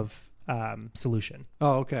of solution.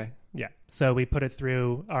 Oh, okay. Yeah. So we put it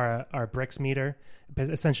through our Brix meter. But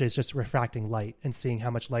essentially, it's just refracting light and seeing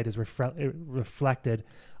how much light is reflected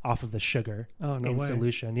off of the sugar in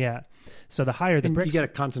solution. Yeah. So the higher the Brix, you get a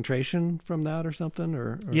concentration from that or something,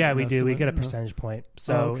 or yeah, we do. We estimate? get a percentage point.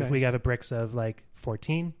 So okay. if we have a Brix of like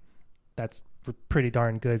 14, that's pretty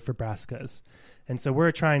darn good for brassicas. And so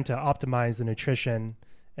we're trying to optimize the nutrition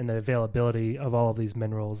and the availability of all of these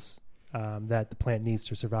minerals that the plant needs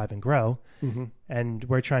to survive and grow. And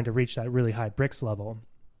we're trying to reach that really high Brix level.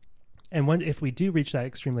 And if we do reach that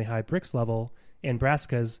extremely high Brix level in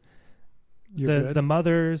brassicas, the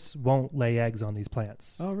mothers won't lay eggs on these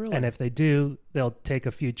plants. Oh, really? And if they do, they'll take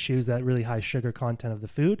a few chews of that really high sugar content of the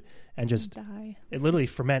food and just die. It literally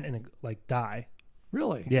ferment and like die.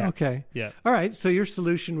 Really? Yeah. Okay. Yeah. All right. So your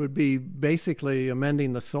solution would be basically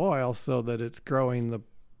amending the soil so that it's growing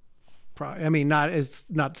it's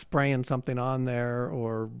not spraying something on there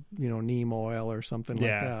or, neem oil or something like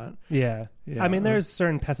that. Yeah. I mean, there's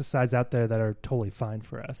certain pesticides out there that are totally fine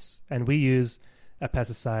for us. And we use a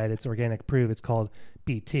pesticide. It's organic approved. It's called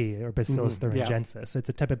BT or Bacillus thuringiensis. It's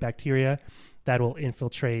a type of bacteria that will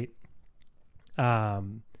infiltrate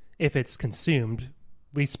if it's consumed.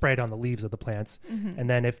 We spray it on the leaves of the plants. And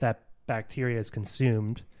then if that bacteria is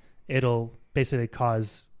consumed, it'll basically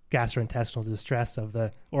cause gastrointestinal distress of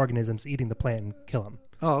the organisms eating the plant and kill them.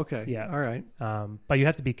 Oh, okay. Yeah. All right. But you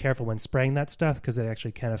have to be careful when spraying that stuff because it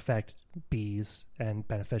actually can affect bees and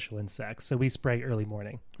beneficial insects. So we spray early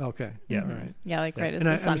morning. Okay. Yeah. All right. Yeah, like right as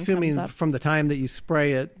And the sun I'm assuming comes up. from the time that you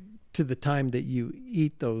spray it to the time that you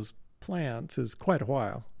eat those plants is quite a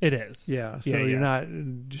while. It is. Yeah. So you're not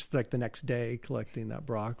just like the next day collecting that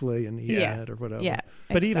broccoli and eating it or whatever. Yeah.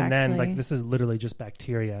 But even then, exactly. like this is literally just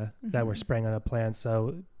bacteria that we're spraying on a plant.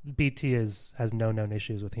 So BT has no known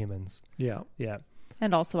issues with humans. Yeah. Yeah.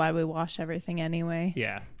 And also why we wash everything anyway.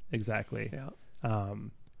 Yeah. Exactly. Yeah.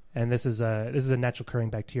 And this is a natural occurring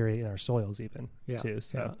bacteria in our soils even too.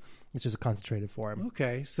 So it's just a concentrated form.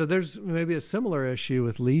 Okay. So there's maybe a similar issue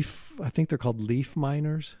with I think they're called leaf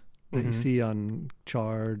miners that you see on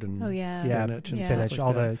chard and spinach and spinach, stuff like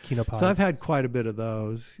all that. the quinopods. So I've had quite a bit of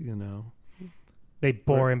those, They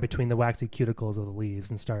bore in between the waxy cuticles of the leaves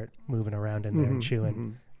and start moving around in there and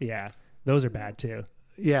chewing. Yeah. Those are bad too.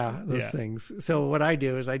 Yeah, those things. So what I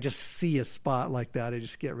do is I just see a spot like that. I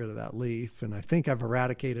just get rid of that leaf. And I think I've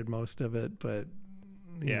eradicated most of it, but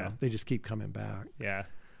you know, they just keep coming back. Yeah.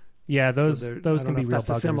 Yeah, those So those can be real that's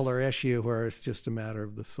buggers. a similar issue where it's just a matter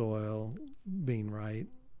of the soil being right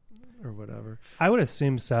or whatever. I would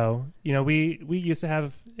assume so. You know, we used to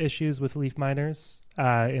have issues with leaf miners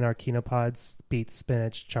in our quinopods, beets,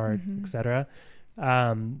 spinach, chard, etc.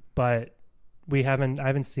 But I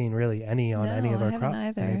haven't seen really any on any of our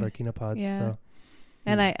crops, any of our quinopods. Yeah. So.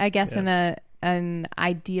 And I guess in an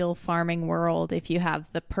ideal farming world, if you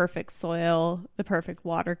have the perfect soil, the perfect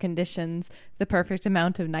water conditions, the perfect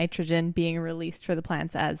amount of nitrogen being released for the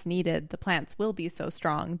plants as needed, the plants will be so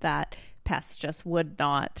strong that pests just would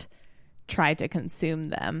not try to consume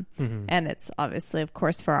them. And it's obviously, of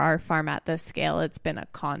course, for our farm at this scale, it's been a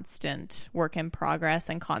constant work in progress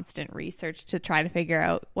and constant research to try to figure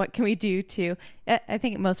out what can we do to, I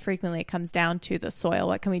think most frequently it comes down to the soil.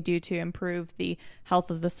 What can we do to improve the health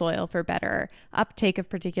of the soil for better uptake of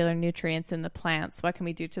particular nutrients in the plants? What can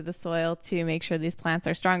we do to the soil to make sure these plants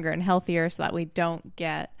are stronger and healthier so that we don't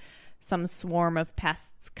get some swarm of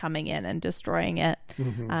pests coming in and destroying it,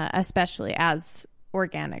 especially as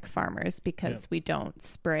organic farmers, because we don't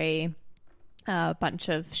spray a bunch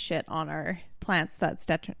of shit on our plants that's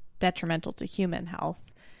detrimental to human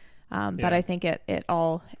health. But I think it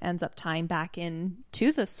all ends up tying back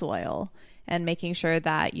into the soil and making sure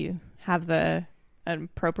that you have the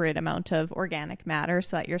appropriate amount of organic matter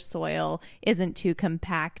so that your soil isn't too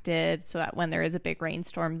compacted, so that when there is a big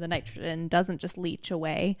rainstorm, the nitrogen doesn't just leach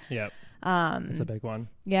away. That's a big one.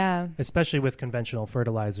 Especially with conventional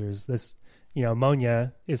fertilizers. This,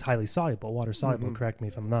 ammonia is highly soluble, water soluble, correct me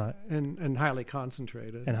if I'm not. And highly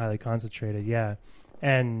concentrated.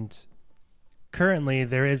 And currently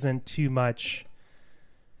there isn't too much,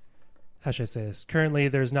 how should I say this? Currently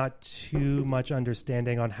there's not too much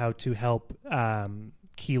understanding on how to help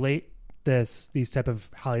chelate these type of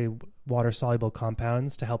highly water soluble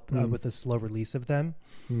compounds to help with the slow release of them.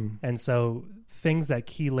 And so things that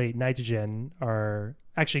chelate nitrogen are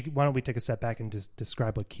actually, why don't we take a step back and just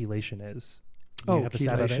describe what chelation is?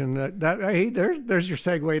 Chelation. There's your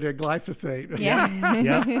segue to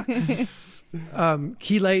glyphosate.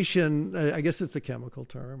 Chelation, I guess it's a chemical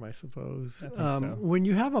term, I suppose. I think so. When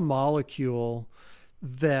you have a molecule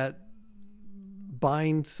that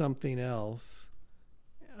binds something else,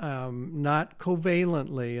 not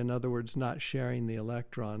covalently, in other words, not sharing the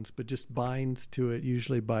electrons, but just binds to it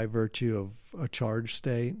usually by virtue of a charge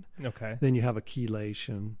state. Okay. Then you have a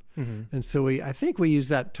chelation. And so I think we use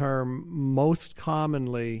that term most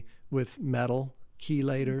commonly with metal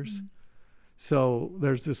chelators. So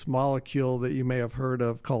there's this molecule that you may have heard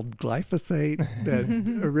of called glyphosate that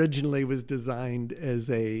originally was designed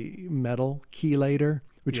as a metal chelator,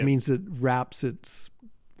 which means it wraps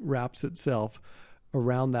itself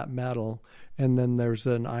around that metal, and then there's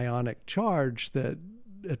an ionic charge that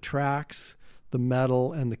attracts the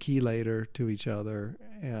metal and the chelator to each other,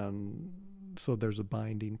 and so there's a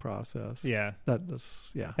binding process. And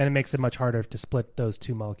it makes it much harder to split those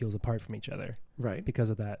two molecules apart from each other, right? Because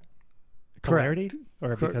of that polarity.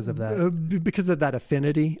 Or because of that because of that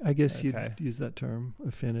affinity, I guess you'd use that term,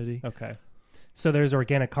 affinity. So there's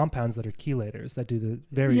organic compounds that are chelators that do the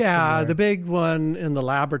very similar. The big one in the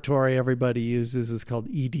laboratory everybody uses is called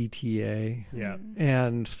EDTA.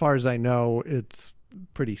 And as far as I know, it's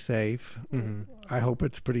pretty safe. I hope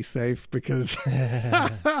it's pretty safe, because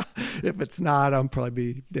if it's not, I'll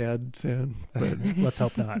probably be dead soon. But let's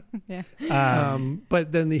hope not.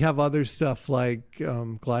 But then they have other stuff like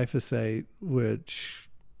glyphosate, which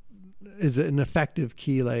is an effective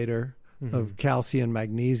chelator of calcium,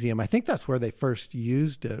 magnesium. I think that's where they first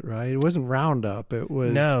used it, right? It wasn't Roundup. It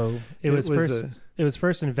was it was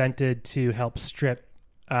first invented to help strip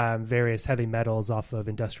various heavy metals off of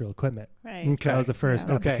industrial equipment. Right. Okay. That was the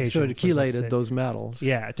first application. So it chelated those metals.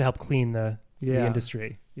 To help clean the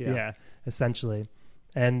industry. Essentially.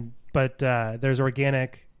 But there's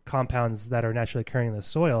organic compounds that are naturally occurring in the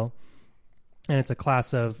soil, and it's a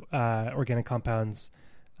class of organic compounds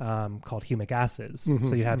called humic acids.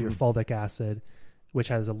 So you have your fulvic acid, which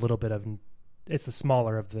has a little bit of, it's the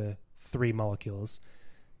smaller of the three molecules.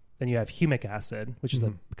 Then you have humic acid, which is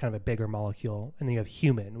kind of a bigger molecule. And then you have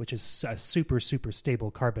humin, which is a super, super stable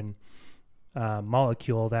carbon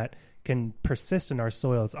molecule that can persist in our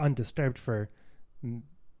soils undisturbed for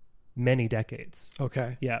many decades.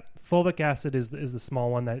 Okay. Fulvic acid is the small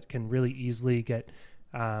one that can really easily get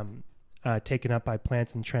taken up by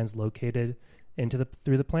plants and translocated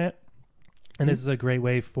through the plant. And this is a great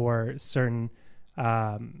way for certain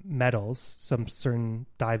metals, some certain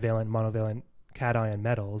divalent, monovalent cation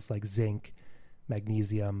metals like zinc,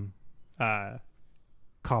 magnesium,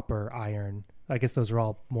 copper, iron. I guess those are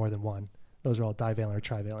all more than one. Those are all divalent or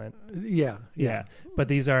trivalent. But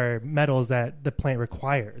these are metals that the plant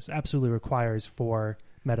absolutely requires for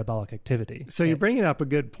metabolic activity. So you're bringing up a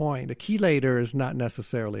good point. A chelator is not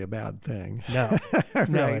necessarily a bad thing. No, right?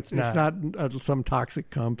 No, it's not. It's not some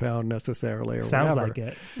toxic compound necessarily, or sounds whatever. like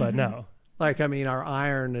it, but no. Like, I mean, our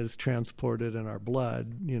iron is transported in our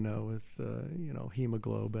blood, with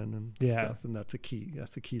hemoglobin and stuff, and that's a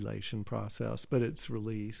chelation process, but it's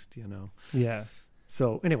released,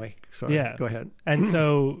 So anyway, sorry, go ahead. And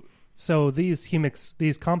so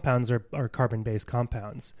these compounds are carbon-based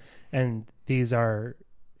compounds, and these are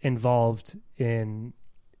involved in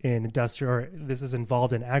in industrial, or this is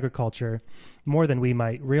involved in agriculture more than we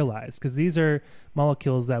might realize, because these are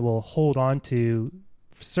molecules that will hold on to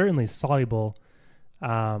certainly soluble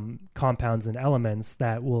compounds and elements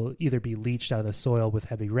that will either be leached out of the soil with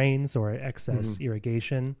heavy rains or excess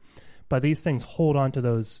irrigation. But these things hold on to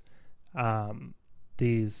those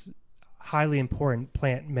these highly important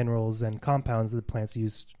plant minerals and compounds that the plants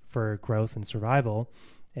use for growth and survival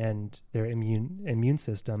and their immune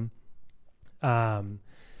system.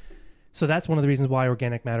 So that's one of the reasons why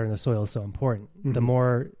organic matter in the soil is so important. The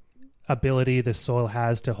more ability the soil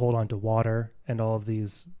has to hold on to water and all of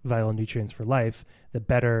these vital nutrients for life, the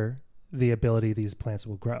better the ability these plants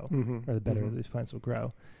will grow, or the better these plants will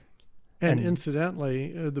grow. And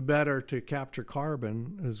incidentally, the better to capture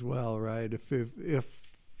carbon as well, right? If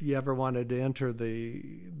you ever wanted to enter the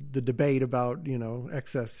debate about,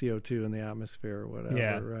 excess CO2 in the atmosphere or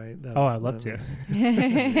whatever, right? I'd love to.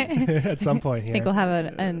 At some point here. I think we'll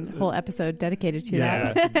have a whole episode dedicated to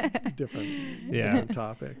that. That's a different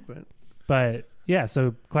topic. But yeah,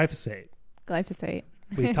 so glyphosate.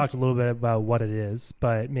 We talked a little bit about what it is,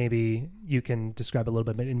 but maybe you can describe a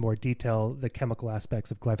little bit in more detail the chemical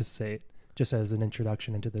aspects of glyphosate, just as an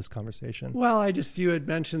introduction into this conversation. Well, you had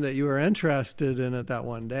mentioned that you were interested in it that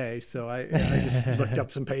one day, so I just looked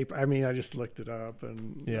up some paper. I just looked it up,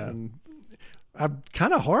 and I'm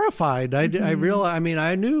kind of horrified. I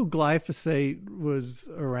knew glyphosate was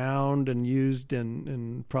around and used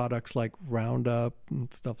in products like Roundup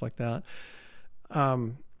and stuff like that.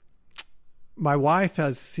 My wife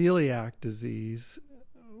has celiac disease,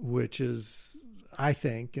 which is, I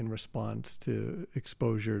think, in response to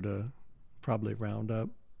exposure to probably Roundup.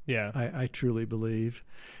 Yeah. I truly believe.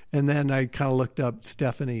 And then I kind of looked up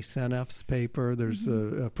Stephanie Seneff's paper. There's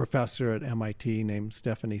a professor at MIT named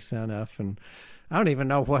Stephanie Seneff, and I don't even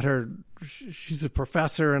know she's a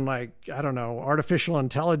professor in artificial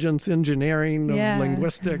intelligence engineering, of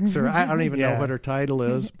linguistics, or I don't even know what her title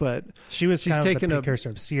is, but she's kind of the precursor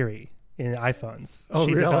of Siri in iPhones. Oh,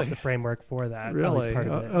 she really? developed the framework for that. Really? Part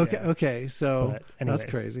of it. Okay. So anyways,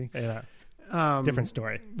 that's crazy. Yeah. Different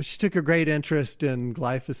story. But she took a great interest in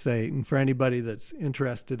glyphosate, and for anybody that's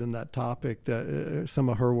interested in that topic, some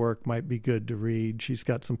of her work might be good to read. She's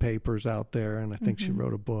got some papers out there, and I think she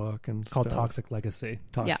wrote a book and called Toxic Legacy.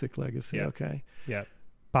 Legacy. Yeah. Okay. Yeah.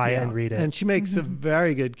 Buy it and read it. And she makes a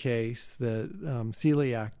very good case that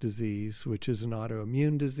celiac disease, which is an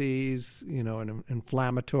autoimmune disease, an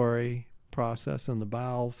inflammatory process in the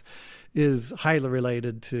bowels, is highly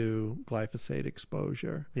related to glyphosate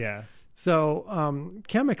exposure. Yeah. So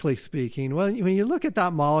chemically speaking, when you look at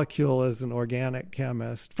that molecule as an organic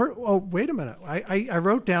chemist, wait a minute. I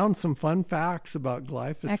wrote down some fun facts about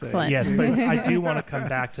glyphosate. Excellent. Yes, but I do want to come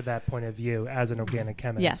back to that point of view as an organic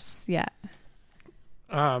chemist. Yes, yeah.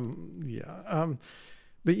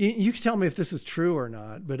 But you can tell me if this is true or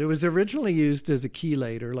not, but it was originally used as a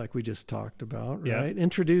chelator, like we just talked about, right? Yeah.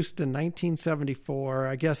 Introduced in 1974,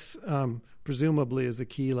 I guess presumably as a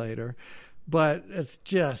chelator. But it's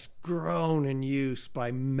just grown in use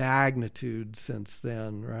by magnitude since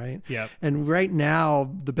then, right? Yeah. And right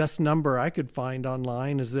now, the best number I could find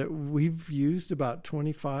online is that we've used about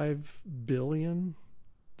 25 billion.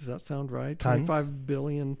 Does that sound right? Tons? 25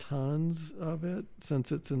 billion tons of it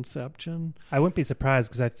since its inception. I wouldn't be surprised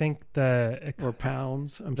because I think or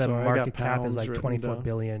pounds. The market cap is like 24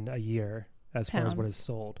 billion a year. As far as what is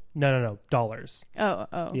sold. No. Dollars.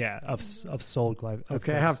 Oh. Yeah, of sold glyphosate.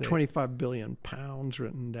 Okay, I have 25 billion pounds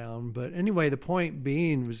written down. But anyway, the point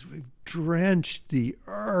being was we've drenched the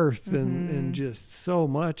earth in just so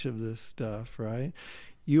much of this stuff, right?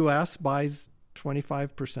 U.S. buys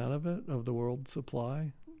 25% of it, of the world's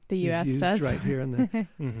supply. The U.S. does. Right here in the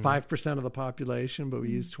 5% of the population, but we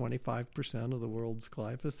use 25% of the world's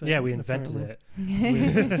glyphosate. Yeah, we invented it.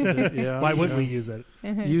 Yeah, why wouldn't we use it?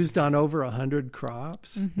 Used on over 100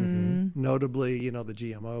 crops, notably, the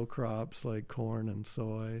GMO crops like corn and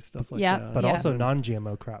soy, stuff like that. But also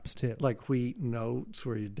non-GMO crops too. Like wheat and oats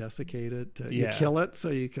where you desiccate it. You kill it so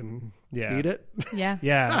you can eat it.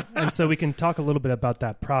 Yeah. And so we can talk a little bit about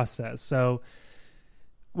that process. So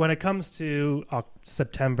when it comes to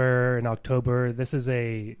September and October, this is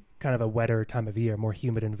a kind of a wetter time of year, more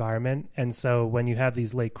humid environment. And so when you have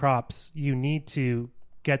these late crops, you need to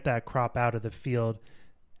get that crop out of the field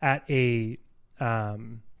at a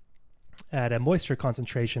moisture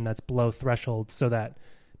concentration that's below threshold so that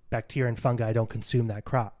bacteria and fungi don't consume that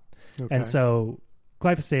crop. Okay. And so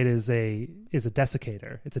glyphosate is a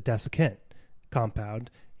desiccator. It's a desiccant compound,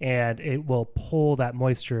 and it will pull that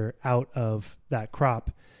moisture out of that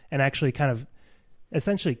crop and actually kind of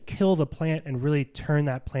essentially kill the plant and really turn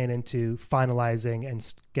that plant into finalizing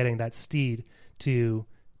and getting that seed to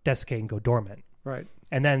desiccate and go dormant. Right.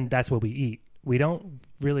 And then that's what we eat. We don't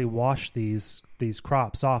really wash these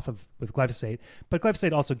crops off with glyphosate, but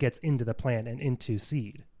glyphosate also gets into the plant and into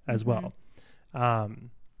seed as well.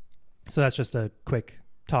 So that's just a quick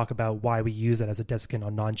talk about why we use it as a desiccant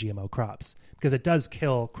on non-GMO crops, because it does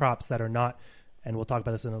kill crops that are not, and we'll talk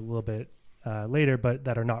about this in a little bit later, but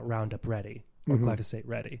that are not Roundup ready or glyphosate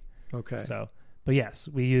ready. Okay. So, but yes,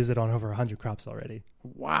 we use it on over 100 crops already.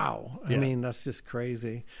 Wow. Yeah. I mean, that's just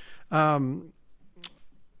crazy.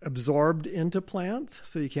 Absorbed into plants,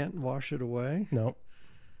 so you can't wash it away. No.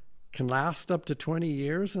 Can last up to 20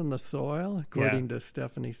 years in the soil, according to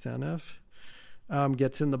Stephanie Seneff.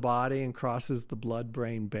 Gets in the body and crosses the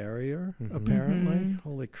blood-brain barrier, apparently.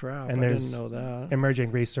 Holy crap, And I there's didn't know that.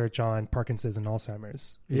 emerging research on Parkinson's and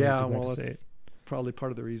Alzheimer's. Yeah, well, that's probably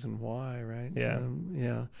part of the reason why, right? Yeah.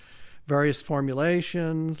 Yeah. Various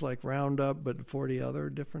formulations like Roundup, but 40 other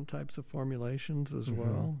different types of formulations as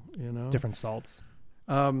well, you know. Different salts.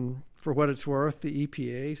 For what it's worth, the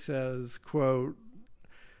EPA says, quote,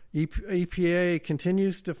 EPA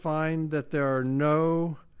continues to find that there are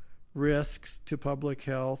no risks to public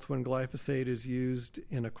health when glyphosate is used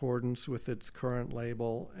in accordance with its current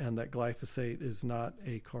label, and that glyphosate is not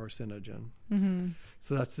a carcinogen.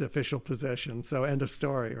 So that's the official position. So end of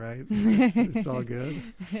story, right? It's all good.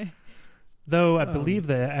 Though I believe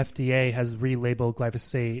the FDA has relabeled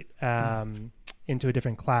glyphosate into a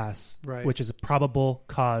different class, Right. which is a probable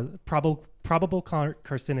carcinogen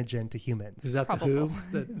to humans. Is that Probable.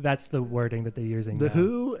 the WHO? That's the wording that they're using. The now.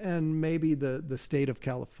 WHO and maybe the state of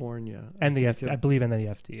California. And the I believe in the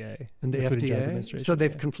FDA. And the Food and Drug FDA? Administration, So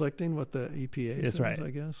they've yeah. conflicting what the EPA That's says, right. I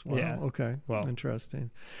guess. Wow. Yeah. Okay. Well, interesting.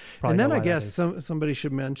 probably And then know I why guess that is. somebody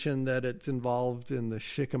should mention that it's involved in the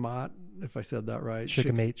shikimate, if I said that right.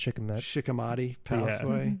 Shikimate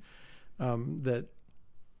pathway. That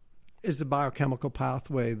is a biochemical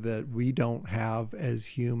pathway that we don't have as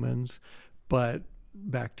humans, but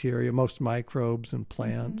bacteria, most microbes and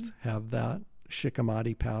plants have that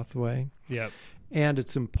shikimate pathway. Yep. And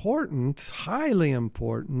it's important, highly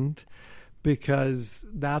important, because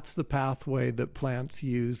that's the pathway that plants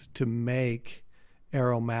use to make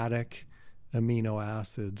aromatic amino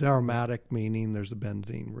acids. Aromatic meaning there's a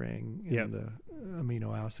benzene ring in the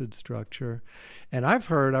amino acid structure. And I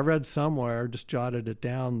read somewhere, just jotted it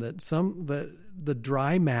down, that the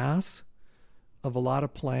dry mass of a lot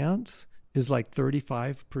of plants is like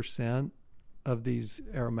 35% of these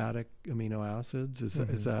aromatic amino acids. Does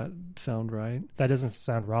that sound right? That doesn't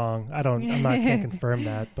sound wrong. Can't confirm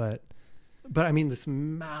that, but I mean, this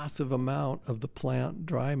massive amount of the plant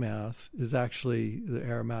dry mass is actually the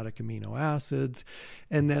aromatic amino acids.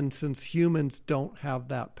 And then since humans don't have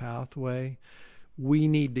that pathway, we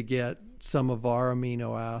need to get some of our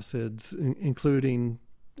amino acids, including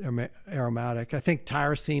aromatic. I think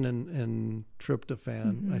tyrosine and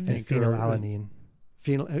tryptophan, I think. phenylalanine.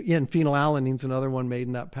 And phenylalanine's another one made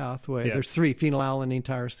in that pathway. Yeah. There's three: phenylalanine,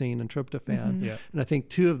 tyrosine, and tryptophan. Yeah. And I think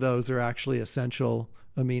two of those are actually essential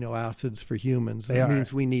amino acids for humans. That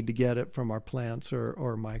means we need to get it from our plants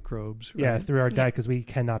or microbes. Right? Yeah, through our diet, because we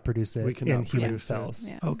cannot produce it in human produce cells.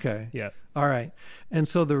 Yeah. Okay. Yeah. All right. And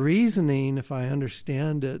so the reasoning, if I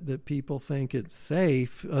understand it, that people think it's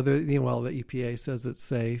safe, the EPA says it's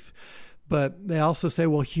safe, but they also say,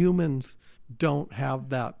 well, humans don't have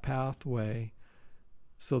that pathway,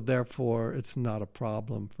 so therefore it's not a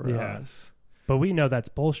problem for us. But we know that's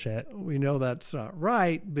bullshit. We know that's not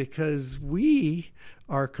right because we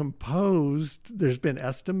are composed. There's been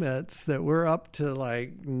estimates that we're up to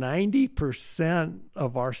like 90%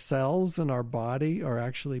 of our cells in our body are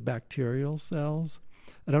actually bacterial cells.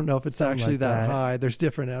 I don't know if it's Something actually like that that. high. There's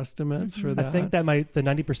different estimates for that. I think that the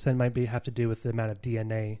 90% might have to do with the amount of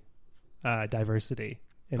DNA diversity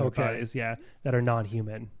in our bodies, that are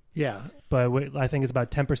non-human. Yeah. But I think it's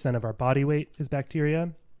about 10% of our body weight is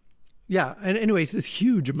bacteria. Yeah. And anyways, it's a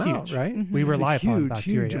huge amount, right? We rely upon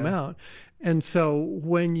bacteria. Huge amount. And so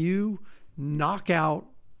when you knock out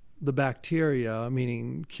the bacteria,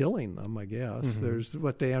 meaning killing them, I guess, there's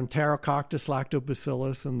what the Enterococcus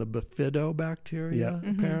lactobacillus and the bifidobacteria,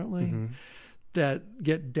 apparently, that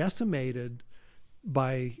get decimated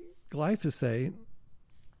by glyphosate,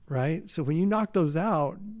 right? So when you knock those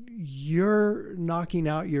out, you're knocking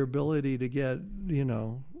out your ability to get,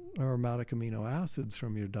 aromatic amino acids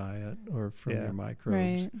from your diet or from your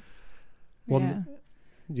microbes. Right. Well, Yeah.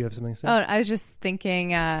 do you have something to say? Oh, I was just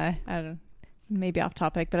thinking, I don't know, maybe off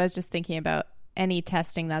topic, but I was just thinking about any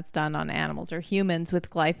testing that's done on animals or humans with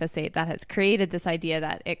glyphosate that has created this idea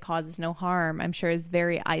that it causes no harm. I'm sure is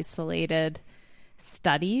very isolated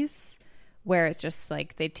studies where it's just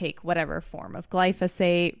like they take whatever form of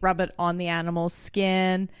glyphosate, rub it on the animal's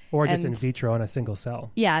skin. Or just in vitro on a single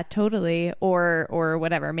cell. Yeah, totally. Or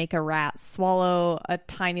whatever, make a rat swallow a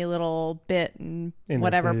tiny little bit in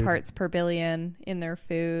whatever parts per billion in their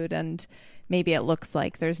food. And maybe it looks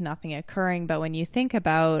like there's nothing occurring. But when you think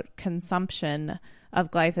about consumption of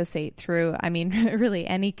glyphosate through, I mean, really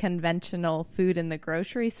any conventional food in the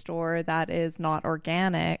grocery store that is not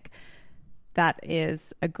organic, that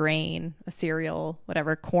is a grain, a cereal,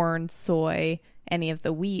 whatever, corn, soy, any of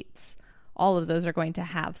the wheats, all of those are going to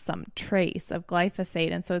have some trace of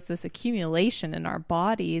glyphosate. And so it's this accumulation in our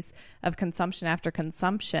bodies of consumption after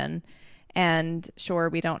consumption. And sure,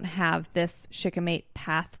 we don't have this shikimate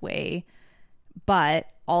pathway, but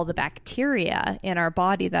all the bacteria in our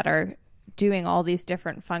body that are doing all these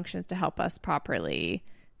different functions to help us properly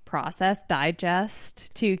process,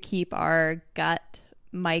 digest, to keep our gut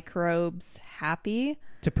microbes happy,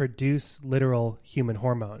 to produce literal human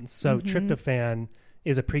hormones. So tryptophan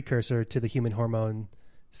is a precursor to the human hormone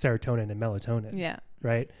serotonin and melatonin. Yeah.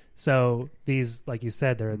 Right. So these, like you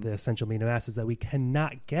said, they're the essential amino acids that we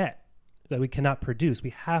cannot get, that we cannot produce. We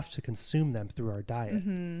have to consume them through our diet.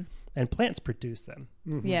 And plants produce them.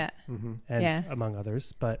 Yeah. And among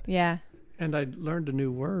others. But yeah. And I learned a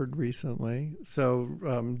new word recently. So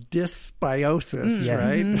dysbiosis,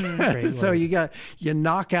 right? So you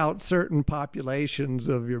knock out certain populations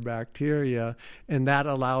of your bacteria, and that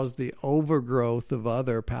allows the overgrowth of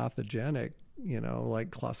other pathogenic, like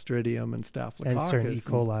Clostridium and Staphylococcus. And certain E.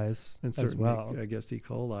 coli's as well. I guess E.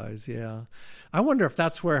 coli's, yeah. I wonder if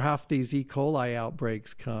that's where half these E. coli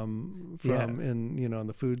outbreaks come from in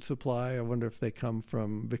the food supply. I wonder if they come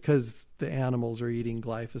from because the animals are eating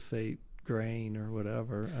glyphosate grain or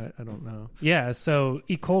whatever. I don't know. Yeah, so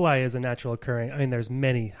E. coli is a natural occurring. I mean, there's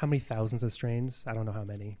how many thousands of strains? I don't know how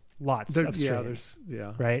many. Lots of strains.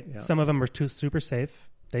 Right? Yeah. Some of them are super safe.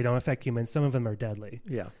 They don't affect humans. Some of them are deadly.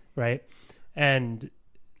 Yeah. Right? And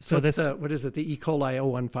so what is it? The E. coli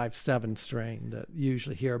 0157 strain that you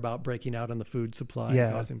usually hear about breaking out in the food supply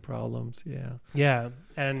and causing problems. Yeah. Yeah.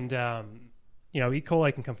 And, E.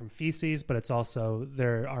 coli can come from feces, but it's also,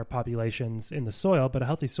 there are populations in the soil, but a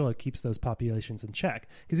healthy soil keeps those populations in check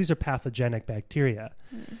because these are pathogenic bacteria,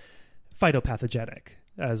 phytopathogenic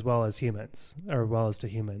as well as humans, or well as to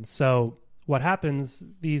humans. So what happens,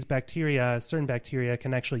 these bacteria, certain bacteria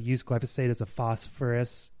can actually use glyphosate as a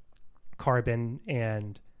phosphorus, carbon,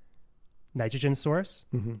 and nitrogen source.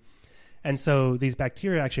 And so these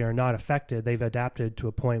bacteria actually are not affected. They've adapted to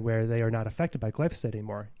a point where they are not affected by glyphosate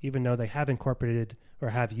anymore, even though they have incorporated or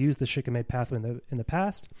have used the shikimate pathway in the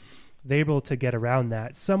past. They're able to get around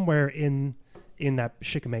that somewhere in that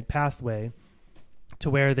shikimate pathway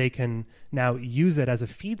to where they can now use it as a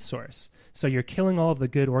feed source. So you're killing all of the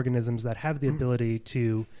good organisms that have the ability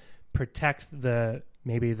to protect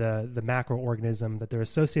maybe the macroorganism that they're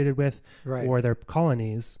associated with, or their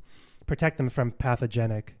colonies, protect them from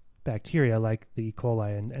pathogenic bacteria like the E.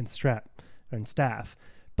 coli and strep and staph.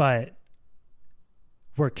 But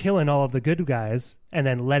we're killing all of the good guys and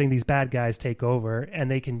then letting these bad guys take over, and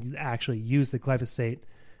they can actually use the glyphosate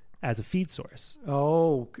as a feed source.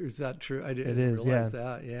 Oh, is that true? I didn't realize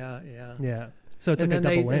that. Yeah. So it's like a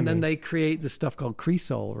double whammy. And then they create this stuff called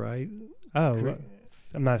cresol, right? Oh,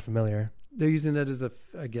 I'm not familiar. They're using it as a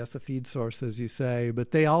feed source, as you say,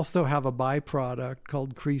 but they also have a byproduct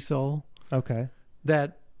called cresol. Okay.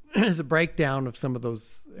 That is a breakdown of some of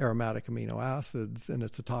those aromatic amino acids, and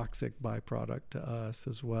it's a toxic byproduct to us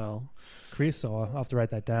as well. Cresol, I'll have to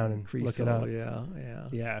write that down and look it up.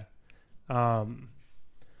 Yeah.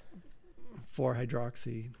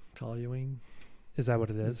 4-hydroxytoluene. Is that what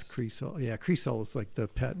it is? It's cresol. Yeah, cresol is like the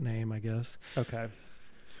pet name, I guess. Okay.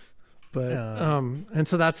 But and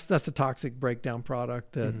so that's a toxic breakdown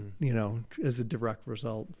product that is a direct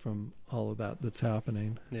result from all of that's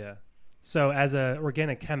happening. Yeah. So as an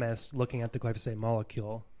organic chemist looking at the glyphosate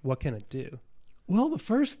molecule, what can it do? Well, the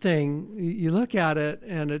first thing, you look at it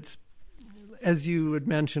and it's, as you had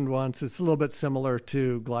mentioned once, it's a little bit similar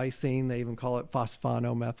to glycine. They even call it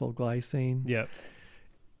phosphonomethylglycine. Yep.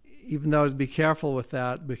 Even though, be careful with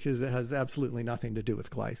that because it has absolutely nothing to do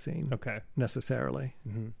with glycine. Okay. Necessarily.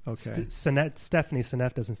 Okay. Stephanie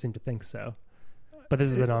Seneff doesn't seem to think so. But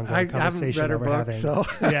this is an ongoing conversation. I haven't read her book, so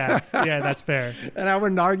yeah, that's fair. And I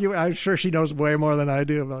wouldn't argue. I'm sure she knows way more than I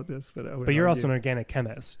do about this. But you're also an organic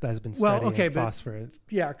chemist that has been studying phosphorus.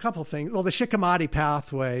 Yeah, a couple things. Well, the shikimate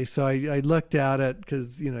pathway. So I looked at it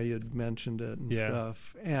because you had mentioned it and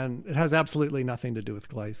stuff, and it has absolutely nothing to do with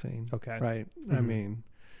glycine. Okay, right? I mean,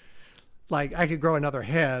 like I could grow another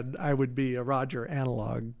head, I would be a Roger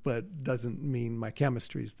analog, but doesn't mean my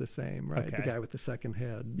chemistry's the same, right? Okay. The guy with the second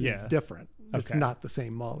head is Yeah. different. It's Okay. not the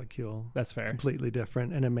same molecule. That's fair. Completely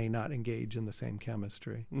different, and it may not engage in the same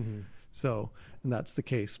chemistry. Mm-hmm. So, and that's the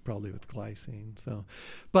case probably with glycine. So,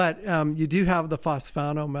 but you do have the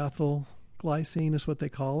phosphanomethyl glycine is what they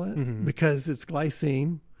call it, Mm-hmm. because it's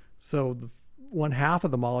glycine. So one half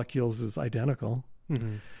of the molecules is identical,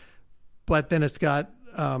 Mm-hmm. but then it's got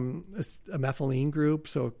a methylene group,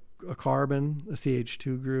 so a carbon, a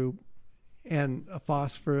CH2 group, and a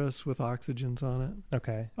phosphorus with oxygens on it.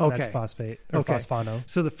 Okay. Okay. That's phosphate or Okay. phosphano.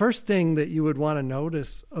 So the first thing that you would want to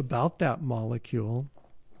notice about that molecule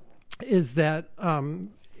is that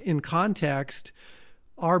in context,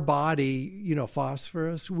 our body,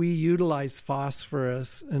 phosphorus, we utilize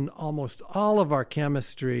phosphorus, and almost all of our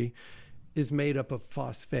chemistry is made up of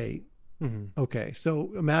phosphate. Mm-hmm. Okay,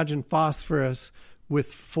 so imagine phosphorus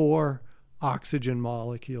with 4 oxygen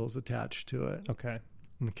molecules attached to it. Okay.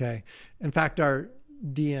 Okay. In fact, our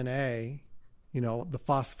DNA, the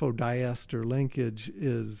phosphodiester linkage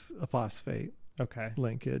is a phosphate Okay.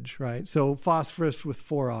 linkage, right? So phosphorus with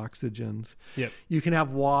 4 oxygens. Yep. You can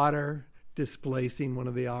have water displacing one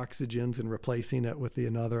of the oxygens and replacing it with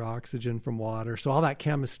another oxygen from water. So all that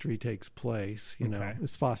chemistry takes place, Okay.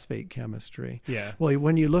 it's phosphate chemistry. Yeah. Well,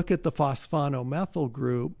 when you look at the phosphanomethyl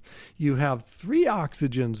group, you have 3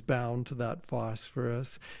 oxygens bound to that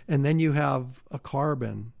phosphorus, and then you have a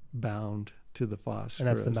carbon bound to the phosphorus. And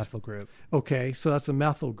that's the methyl group. Okay, so that's a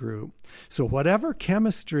methyl group. So whatever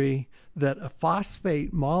chemistry that a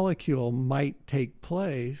phosphate molecule might take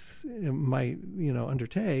place, it might,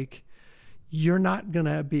 undertake, you're not going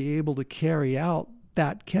to be able to carry out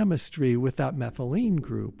that chemistry with that methylene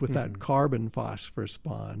group, with that carbon phosphorus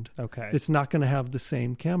bond. Okay. It's not going to have the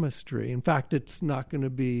same chemistry. In fact, it's not going to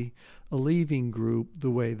be a leaving group the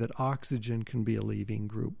way that oxygen can be a leaving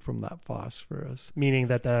group from that phosphorus. Meaning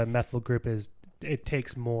that the methyl group it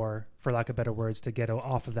takes more, for lack of better words, to get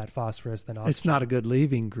off of that phosphorus than oxygen. It's not a good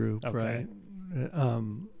leaving group, Okay. right?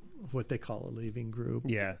 What they call a leaving group.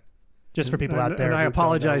 Yeah. Just for people out there. And I who don't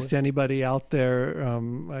apologize know. to anybody out there.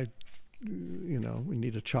 We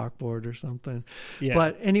need a chalkboard or something. Yeah.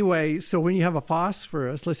 But anyway, so when you have a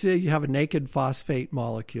phosphorus, let's say you have a naked phosphate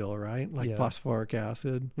molecule, right? Like Yeah. phosphoric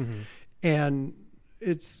acid. Mm-hmm. And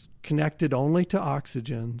it's connected only to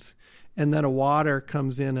oxygens. And then a water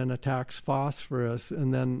comes in and attacks phosphorus.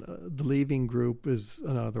 And then the leaving group is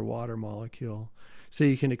another water molecule. So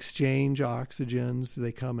you can exchange oxygens.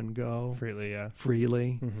 They come and go Freely, yeah.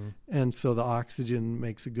 freely. Mm-hmm. And so the oxygen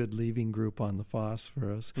makes a good leaving group on the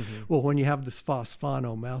phosphorus. Mm-hmm. Well, when you have this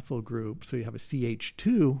phosphanomethyl group, so you have a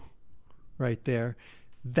CH2 right there,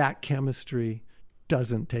 that chemistry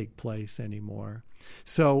doesn't take place anymore.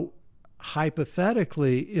 So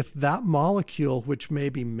hypothetically, if that molecule, which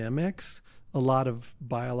maybe mimics a lot of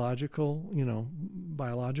biological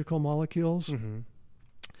molecules, Mm-hmm.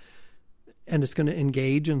 and it's going to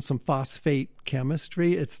engage in some phosphate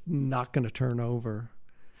chemistry, it's not going to turn over.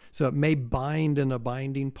 So it may bind in a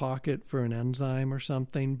binding pocket for an enzyme or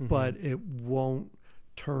something, but it won't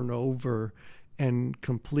turn over and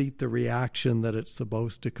complete the reaction that it's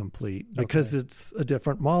supposed to complete because it's a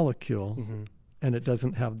different molecule and it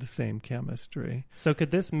doesn't have the same chemistry. So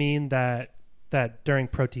could this mean that during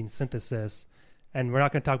protein synthesis, and we're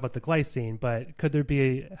not going to talk about the glycine, but could there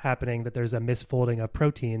be happening that there's a misfolding of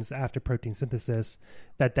proteins after protein synthesis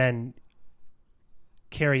that then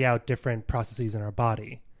carry out different processes in our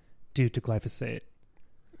body due to glyphosate?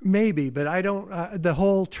 Maybe, but I don't, the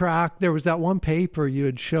whole track, there was that one paper you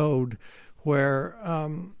had showed where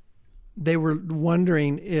they were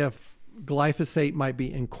wondering if glyphosate might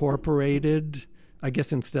be incorporated, I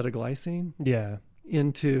guess instead of glycine, Yeah.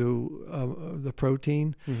 into the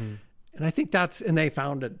protein. Mm-hmm. And I think and they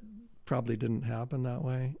found it probably didn't happen that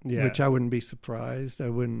way, Yeah. which I wouldn't be surprised. I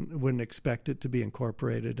wouldn't expect it to be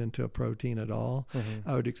incorporated into a protein at all. Mm-hmm.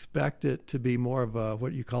 I would expect it to be more of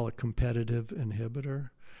what you call a competitive inhibitor.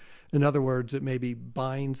 In other words, it maybe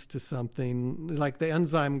binds to something, like the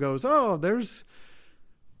enzyme goes, oh, there's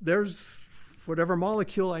whatever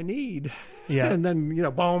molecule I need. Yeah. And then,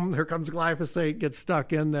 boom, here comes glyphosate, gets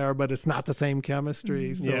stuck in there, but it's not the same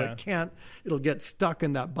chemistry. So it'll get stuck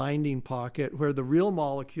in that binding pocket where the real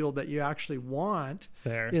molecule that you actually want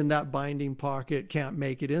There. in that binding pocket can't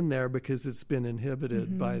make it in there because it's been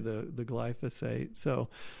inhibited by the glyphosate. So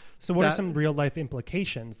So what are some real life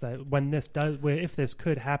implications that if this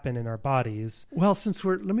could happen in our bodies? Well,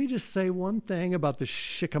 let me just say one thing about the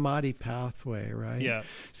Shikimadi pathway, right? Yeah.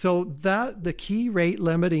 So the key rate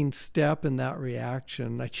limiting step in that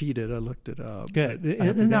reaction, I cheated, I looked it up. Good.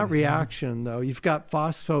 In that reaction, though, you've got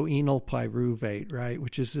phosphoenol pyruvate, right,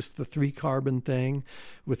 which is just the 3-carbon thing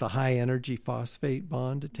with a high energy phosphate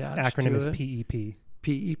bond attached to it. Acronym is PEP.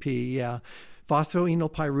 PEP, yeah.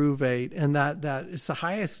 Phosphoenol pyruvate, and that is the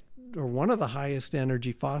highest, or one of the highest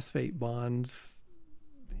energy phosphate bonds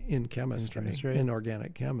in chemistry, in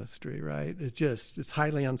organic chemistry, right? It's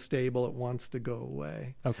highly unstable. It wants to go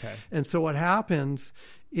away. Okay. And so what happens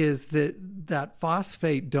is that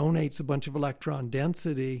phosphate donates a bunch of electron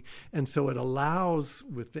density, and so it allows,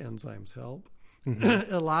 with the enzyme's help,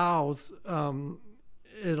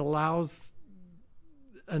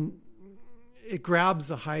 it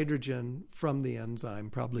grabs a hydrogen from the enzyme,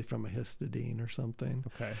 probably from a histidine or something.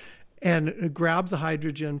 Okay. And it grabs a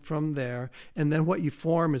hydrogen from there, and then what you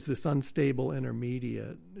form is this unstable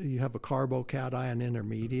intermediate. You have a carbocation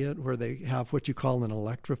intermediate where they have what you call an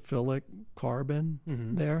electrophilic carbon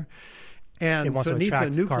there. And it wants so to it needs a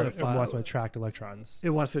attract nucleophile. It wants to attract electrons. It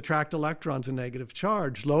wants to attract electrons in negative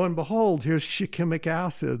charge. Lo and behold, here's shikimic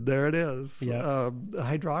acid. There it is. Yeah. A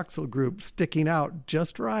hydroxyl group sticking out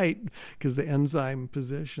just right because the enzyme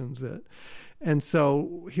positions it. And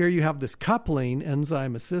so here you have this coupling,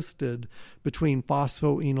 enzyme assisted, between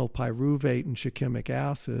phosphoenol pyruvate and shikimic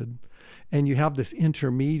acid. And you have this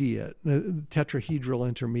intermediate, tetrahedral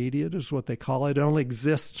intermediate is what they call it. It only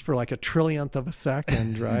exists for like a trillionth of a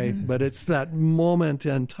second, right? But it's that moment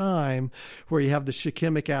in time where you have the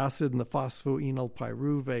shikimic acid and the phosphoenol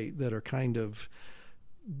pyruvate that are kind of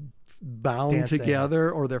bound dancing together,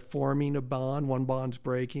 or they're forming a bond. One bond's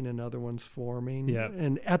breaking, another one's forming. Yeah.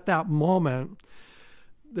 And at that moment,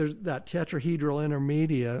 there's that tetrahedral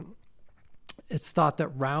intermediate. It's thought that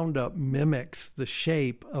Roundup mimics the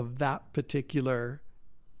shape of that particular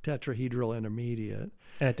tetrahedral intermediate.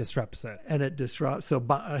 And it disrupts it. So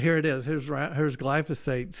here it is. Here's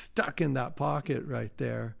glyphosate stuck in that pocket right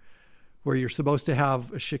there, where you're supposed to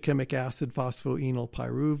have a shikimic acid phosphoenol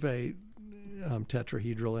pyruvate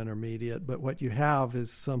tetrahedral intermediate, but what you have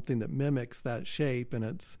is something that mimics that shape, and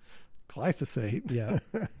it's glyphosate. Yeah.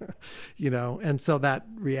 And so that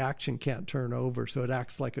reaction can't turn over, so it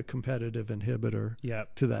acts like a competitive inhibitor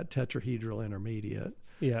to that tetrahedral intermediate.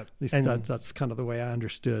 Yeah. At least that's kind of the way I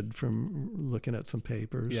understood from looking at some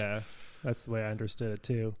papers. Yeah, that's the way I understood it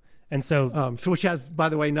too. And so, which has, by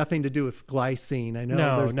the way, nothing to do with glycine. I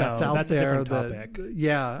know that's out there. A different topic.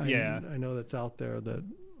 I know that's out there.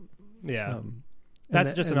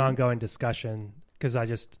 That's just an ongoing discussion because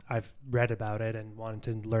I've read about it and wanted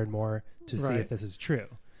to learn more to see if this is true.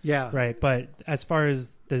 Yeah. Right. But as far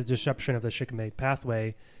as the disruption of the shikimate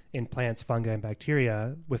pathway in plants, fungi, and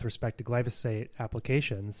bacteria with respect to glyphosate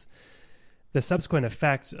applications, the subsequent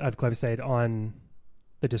effect of glyphosate on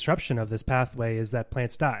the disruption of this pathway is that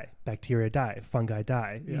plants die, bacteria die, fungi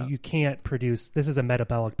die. Yeah. You can't produce, this is a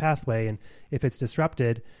metabolic pathway, and if it's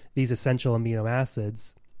disrupted, these essential amino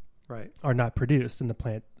acids are not produced, and the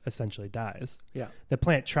plant essentially dies. Yeah. The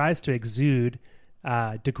plant tries to degrade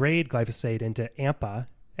glyphosate into AMPA,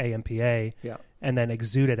 AMPA, and then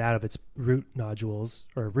exude it out of its root nodules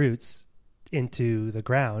or roots into the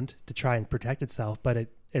ground to try and protect itself, but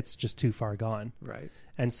it's just too far gone. Right.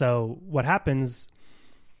 And so what happens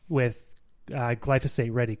with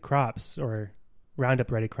glyphosate-ready crops or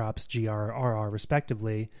Roundup-ready crops, GR or RR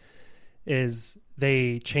respectively, is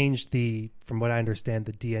they change from what I understand,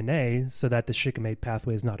 the DNA so that the shikimate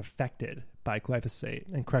pathway is not affected by glyphosate.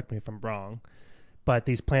 And correct me if I'm wrong, but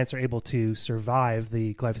these plants are able to survive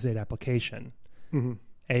the glyphosate application. Mm-hmm.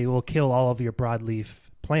 It will kill all of your broadleaf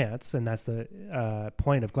plants, and that's the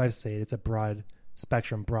point of glyphosate. It's a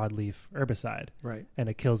broad-spectrum broadleaf herbicide, right? And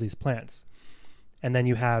it kills these plants. And then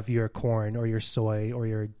you have your corn or your soy or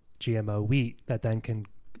your GMO wheat that then can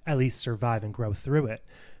at least survive and grow through it.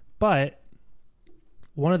 But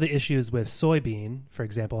one of the issues with soybean, for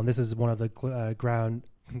example, and this is one of the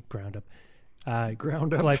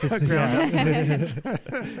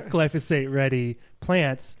glyphosate-ready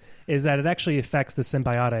plants, is that it actually affects the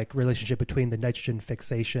symbiotic relationship between the nitrogen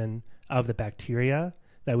fixation of the bacteria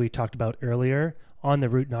that we talked about earlier on the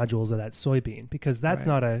root nodules of that soybean, because that's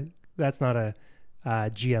not a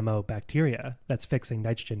GMO bacteria that's fixing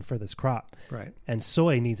nitrogen for this crop. Right. And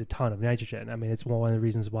soy needs a ton of nitrogen. I mean, it's one of the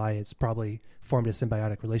reasons why it's probably formed a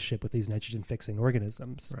symbiotic relationship with these nitrogen fixing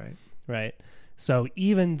organisms. Right. Right. So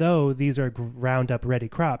even though these are Roundup ready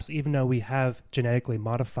crops, even though we have genetically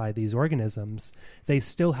modified these organisms, they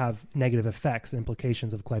still have negative effects and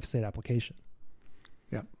implications of glyphosate application.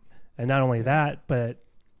 Yeah. And not only that, but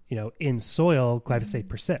in soil, glyphosate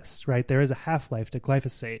persists, right? There is a half-life to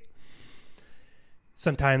glyphosate.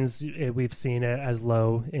 Sometimes we've seen it as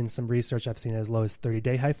low in some research. I've seen it as low as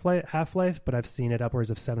 30-day half-life, but I've seen it upwards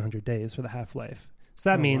of 700 days for the half-life. So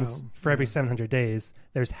that means for every 700 days,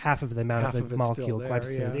 there's half of the amount of the molecule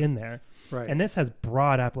glyphosate in there. Right. And this has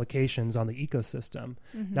broad applications on the ecosystem,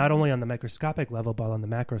 not only on the microscopic level, but on the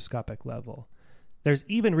macroscopic level. There's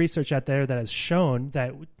even research out there that has shown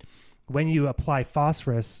that when you apply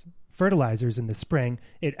phosphorus fertilizers in the spring,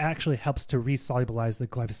 it actually helps to resolubilize the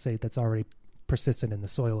glyphosate that's already persistent in the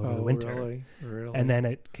soil over the winter. Really? And then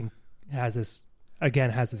it has this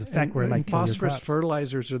effect where it might kill your phosphorus crops.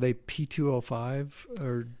 Fertilizers, are they P2O5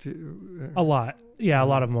 or A lot. Yeah, a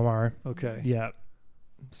lot of them are. Okay. Yeah.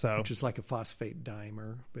 So which is like a phosphate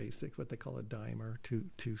dimer, basic, what they call a dimer,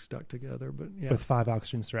 two stuck together, but yeah. With 5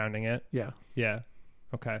 oxygens surrounding it. Yeah. Yeah.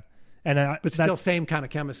 Okay. And but still same kind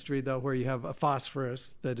of chemistry though, where you have a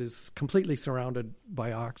phosphorus that is completely surrounded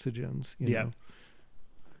by oxygens. You know?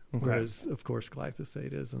 Okay. Whereas, of course,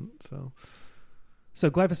 glyphosate isn't. So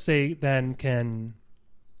glyphosate then can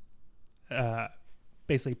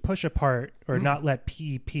basically push apart or not let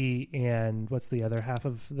PEP and what's the other half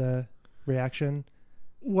of the reaction?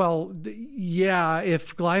 Well,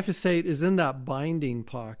 if glyphosate is in that binding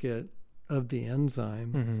pocket of the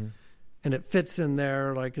enzyme and it fits in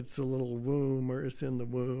there like it's a little womb or it's in the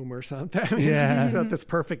womb or something, I mean, it's got this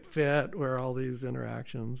perfect fit where all these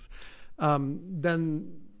interactions,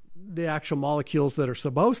 then the actual molecules that are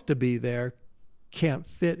supposed to be there can't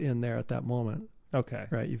fit in there at that moment. Okay.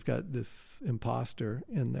 Right. You've got this imposter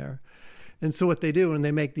in there. And so what they do when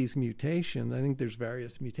they make these mutations, I think there's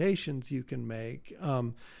various mutations you can make. I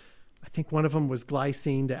think one of them was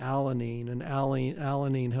glycine to alanine, and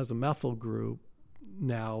alanine has a methyl group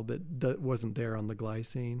now that wasn't there on the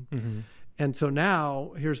glycine. And so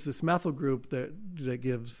now here's this methyl group that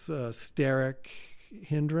gives steric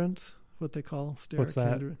hindrance, what they call steric What's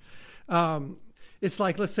that? Hindrance. It's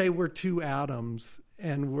like, let's say we're two atoms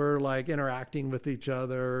and we're like interacting with each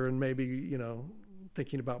other and maybe,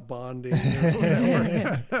 thinking about bonding or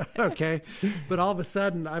whatever. Okay. But all of a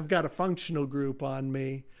sudden I've got a functional group on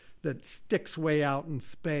me that sticks way out in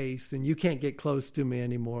space and you can't get close to me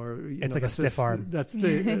anymore. It's like a stiff arm. That's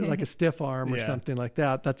like a stiff arm or something like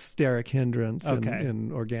that. That's steric hindrance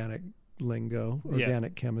in organic lingo,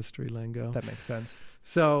 organic chemistry lingo. That makes sense.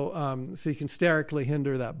 So you can sterically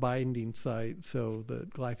hinder that binding site so the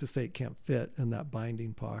glyphosate can't fit in that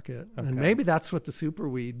binding pocket. Okay. And maybe that's what the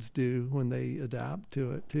superweeds do when they adapt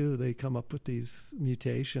to it too. They come up with these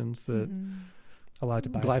mutations that allow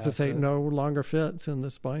glyphosate no longer fits in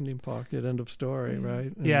this binding pocket. End of story,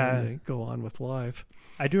 right? And then they go on with life.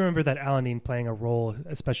 I do remember that alanine playing a role,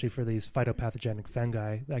 especially for these phytopathogenic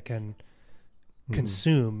fungi that can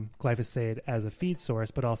consume glyphosate as a feed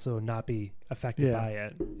source, but also not be affected by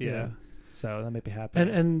it. Yeah. So that might be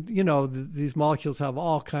happening. And these molecules have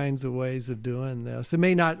all kinds of ways of doing this. It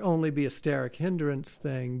may not only be a steric hindrance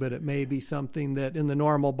thing, but it may be something that in the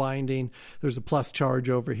normal binding, there's a plus charge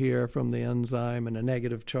over here from the enzyme and a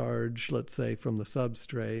negative charge, let's say, from the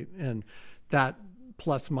substrate. And that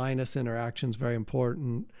plus minus interaction is very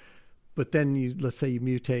important. But then let's say you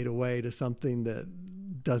mutate away to something that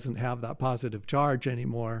doesn't have that positive charge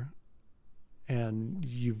anymore, and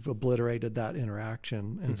you've obliterated that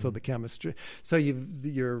interaction. And so the chemistry, so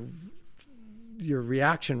your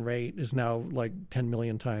reaction rate is now like 10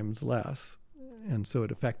 million times less. And so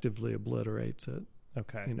it effectively obliterates it.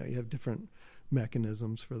 Okay. You have different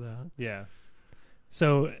mechanisms for that. Yeah.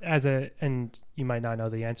 So and you might not know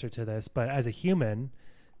the answer to this, but as a human,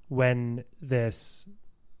 when this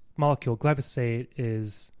molecule glyphosate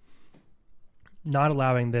is not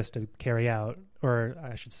allowing this to carry out, or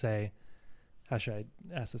I should say, how should I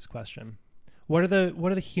ask this question? What are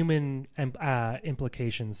the human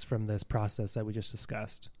implications from this process that we just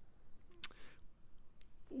discussed?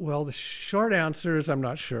 Well, the short answer is I'm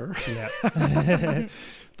not sure. Yeah.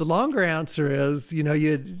 The longer answer is, you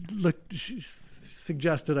had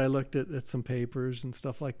suggested I looked at some papers and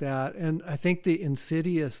stuff like that, and I think the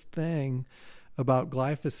insidious thing about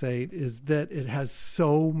glyphosate is that it has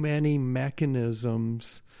so many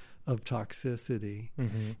mechanisms of toxicity.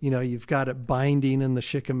 You've got it binding in the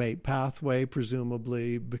shikimate pathway,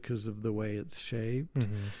 presumably because of the way it's shaped.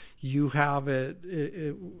 You have it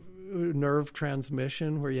nerve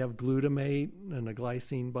transmission where you have glutamate and a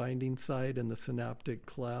glycine binding site in the synaptic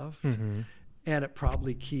cleft. And it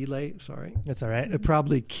probably chelates, That's all right. It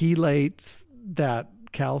probably chelates that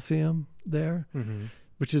calcium there.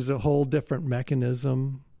 Which is a whole different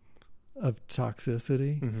mechanism of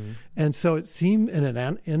toxicity. Mm-hmm. And so it seemed,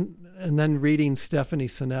 and then reading Stephanie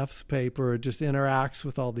Seneff's paper, it just interacts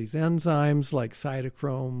with all these enzymes like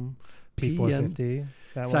cytochrome P450.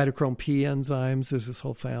 Cytochrome P enzymes. There's this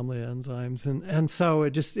whole family of enzymes. And so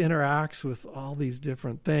it just interacts with all these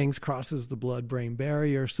different things, crosses the blood-brain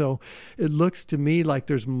barrier. So it looks to me like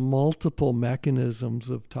there's multiple mechanisms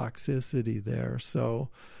of toxicity there. So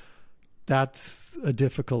that's a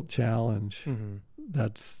difficult challenge. Mm-hmm.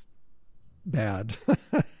 That's bad,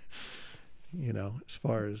 as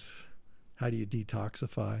far as how do you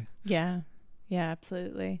detoxify? Yeah,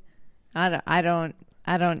 absolutely. I don't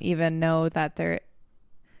even know that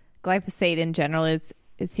glyphosate in general it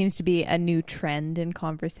seems to be a new trend in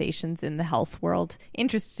conversations in the health world.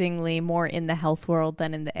 Interestingly, more in the health world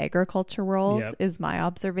than in the agriculture world is my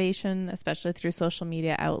observation, especially through social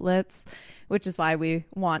media outlets, which is why we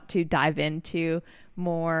want to dive into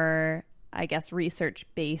more, I guess,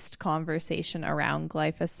 research-based conversation around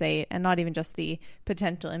glyphosate, and not even just the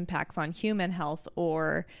potential impacts on human health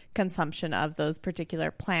or consumption of those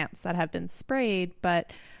particular plants that have been sprayed,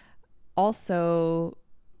 but also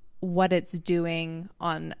what it's doing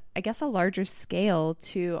on, I guess, a larger scale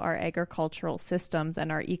to our agricultural systems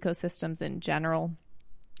and our ecosystems in general,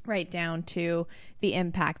 right down to the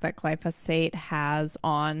impact that glyphosate has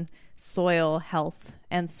on soil health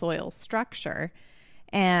and soil structure.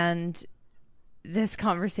 And this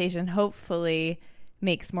conversation hopefully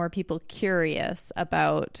makes more people curious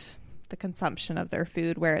about the consumption of their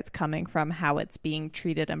food, where it's coming from, how it's being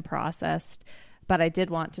treated and processed. But I did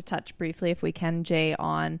want to touch briefly, if we can, Jay,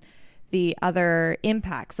 on the other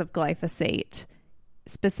impacts of glyphosate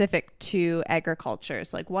specific to agriculture.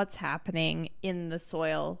 So like what's happening in the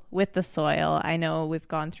soil, with the soil. I know we've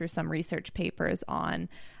gone through some research papers on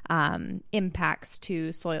impacts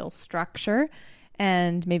to soil structure,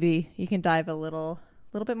 and maybe you can dive a little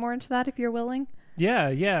bit more into that if you're willing.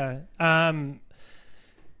 Yeah.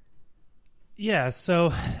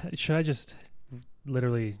 So should I just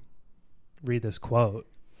literally read this quote?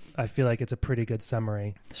 I feel like it's a pretty good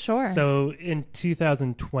summary. Sure. So in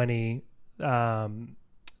 2020,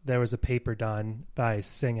 there was a paper done by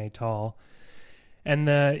Singh et al. And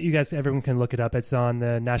everyone can look it up. It's on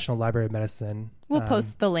the National Library of Medicine. We'll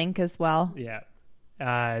post the link as well. Yeah.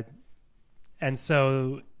 And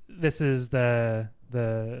so this is the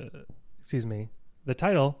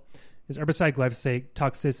title is Herbicide Glyphosate,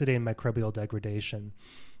 Toxicity and Microbial Degradation.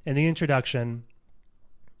 In the introduction,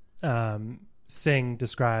 Singh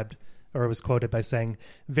described, or was quoted by saying,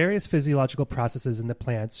 various physiological processes in the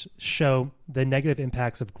plants show the negative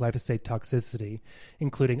impacts of glyphosate toxicity,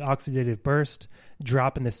 including oxidative burst,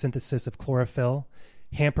 drop in the synthesis of chlorophyll,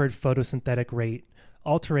 hampered photosynthetic rate,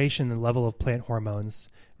 alteration in the level of plant hormones,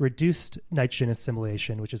 reduced nitrogen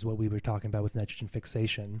assimilation, which is what we were talking about with nitrogen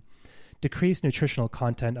fixation, decreased nutritional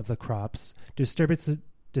content of the crops, disturbances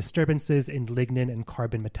in lignin and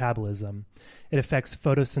carbon metabolism. It affects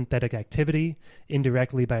photosynthetic activity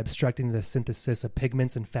indirectly by obstructing the synthesis of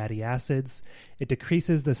pigments and fatty acids. It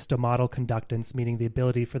decreases the stomatal conductance, meaning the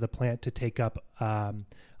ability for the plant to take up carbon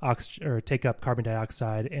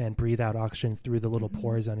dioxide and breathe out oxygen through the little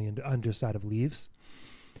pores on the underside of leaves.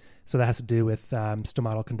 So that has to do with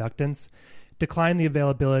stomatal conductance. Decline the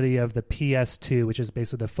availability of the PS2, which is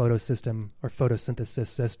basically the photosystem or photosynthesis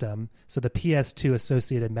system. So the PS2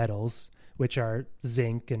 associated metals, which are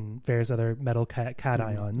zinc and various other metal cations.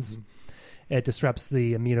 Mm-hmm. It disrupts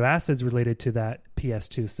the amino acids related to that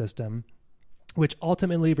PS2 system, which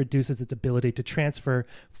ultimately reduces its ability to transfer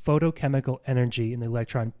photochemical energy in the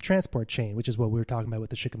electron transport chain, which is what we were talking about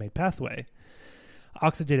with the shikimate pathway.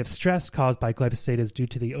 Oxidative stress caused by glyphosate is due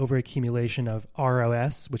to the overaccumulation of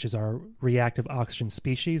ROS, which is our reactive oxygen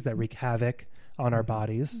species that wreak havoc on our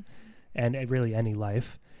bodies and really any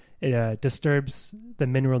life. It disturbs the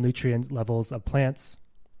mineral nutrient levels of plants.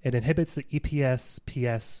 It inhibits the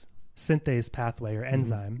EPS-PS synthase pathway or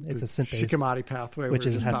enzyme. It's a synthase Shikimate pathway, which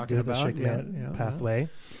has to do with the shikimate pathway,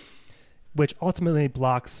 which ultimately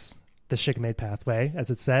blocks the shikimate pathway, as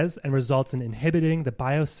it says, and results in inhibiting the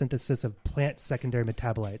biosynthesis of plant secondary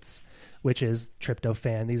metabolites, which is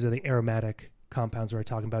tryptophan. These are the aromatic compounds we're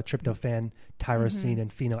talking about, tryptophan, tyrosine,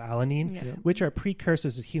 and phenylalanine, which are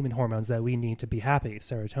precursors of human hormones that we need to be happy,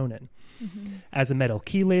 serotonin. As a metal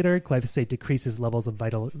chelator, glyphosate decreases levels of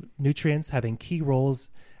vital nutrients, having key roles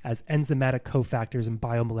as enzymatic cofactors and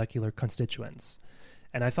biomolecular constituents.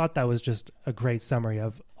 And I thought that was just a great summary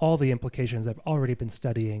of all the implications I've already been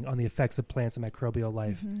studying on the effects of plants and microbial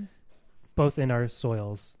life, both in our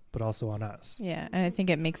soils but also on us. Yeah, and I think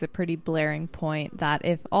it makes a pretty blaring point that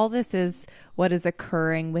if all this is what is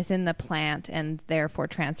occurring within the plant and therefore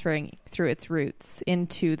transferring through its roots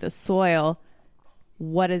into the soil,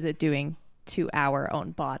 what is it doing to our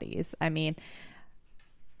own bodies? I mean,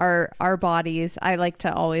 our bodies, I like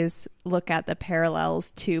to always look at the parallels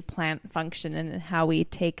to plant function and how we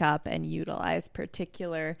take up and utilize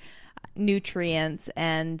particular nutrients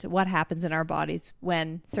and what happens in our bodies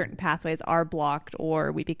when certain pathways are blocked,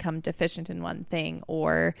 or we become deficient in one thing,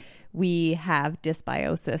 or we have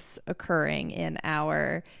dysbiosis occurring in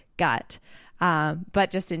our gut. But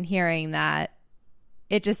just in hearing that,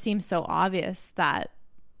 it just seems so obvious that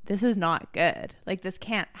this is not good. Like, this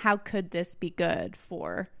can't, how could this be good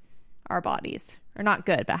for our bodies? Or not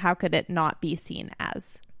good, but how could it not be seen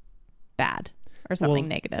as bad or something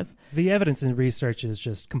negative? The evidence and research is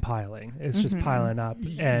just compiling. It's just piling up.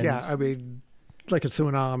 And yeah, I mean, like a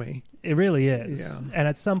tsunami. It really is. Yeah. And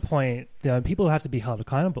at some point, people have to be held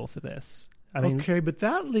accountable for this. I mean, okay, but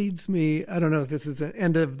that leads me, I don't know if this is the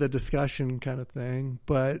end of the discussion kind of thing,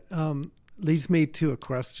 but leads me to a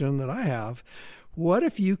question that I have. What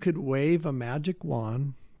if you could wave a magic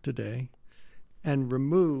wand today and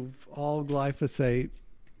remove all glyphosate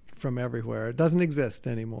from everywhere? It doesn't exist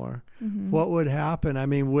anymore. What would happen? I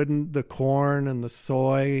mean, wouldn't the corn and the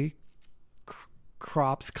soy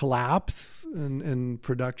crops collapse in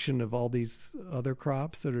production of all these other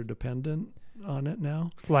crops that are dependent on it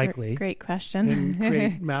now? likely. Great question. And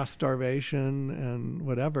create mass starvation and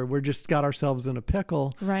whatever. We're just got ourselves in a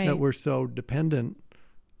pickle Right. that we're so dependent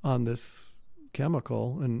on this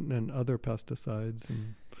chemical and other pesticides.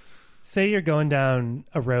 And Say you're going down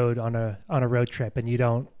a road on a road trip and you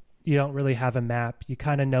don't really have a map. You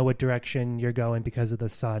kind of know what direction you're going because of the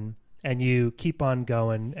sun, and you keep on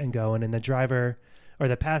going and going, and the driver or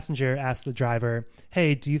the passenger asks the driver,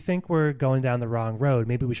 "Hey, do you think we're going down the wrong road?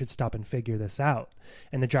 Maybe we should stop and figure this out."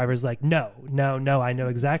 And the driver's like, no, I know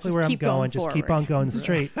exactly Just where I'm keep going going. Just keep forward." on going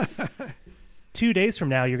straight. 2 days from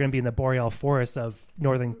now, you're going to be in the boreal forests of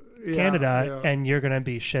northern Canada, and you're going to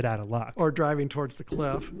be shit out of luck. or driving towards the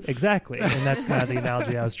cliff. Exactly. And that's kind of the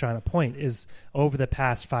analogy I was trying to point, is over the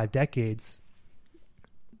past 5 decades,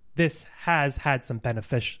 this has had some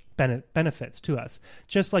benefits to us.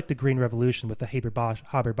 Just like the Green Revolution with the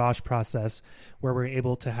Haber-Bosch process, where we're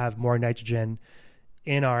able to have more nitrogen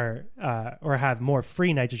in our, or have more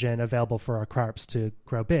free nitrogen available for our crops to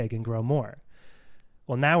grow big and grow more.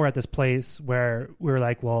 Well, now we're at this place where we're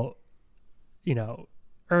like, well,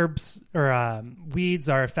 herbs or weeds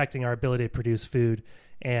are affecting our ability to produce food,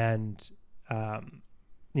 and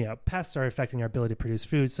pests are affecting our ability to produce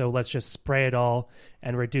food. So let's just spray it all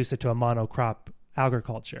and reduce it to a monocrop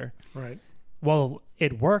agriculture. Right. Well,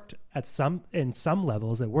 it worked in some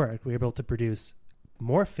levels. It worked. We were able to produce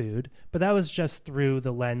more food, but that was just through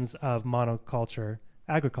the lens of monoculture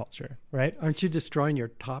agriculture, right? Aren't you destroying your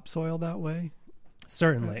topsoil that way?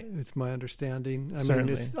 Certainly. It's my understanding. I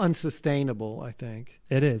Certainly. mean, it's unsustainable, I think.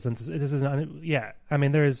 It is. And this is I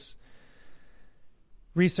mean, there's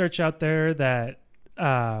research out there that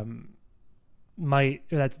how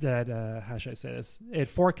should I say this? It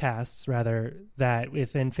forecasts rather that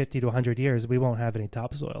within 50 to 100 years we won't have any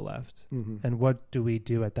topsoil left. And what do we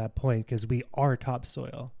do at that point? Because we are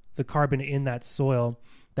topsoil. The carbon in that soil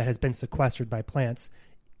that has been sequestered by plants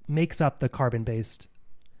makes up the carbon-based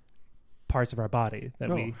parts of our body that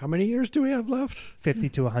how many years do we have left? 50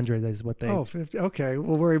 to 100 is what they 50. Okay,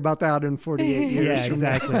 we'll worry about that in 48 years. Yeah, from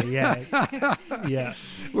exactly. now. Yeah.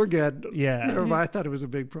 We're good. Yeah. Never mind, I thought it was a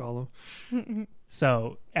big problem.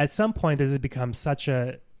 So at some point, does it become such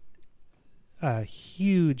a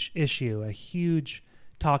huge issue, a huge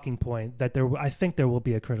talking point, that I think there will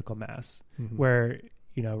be a critical mass where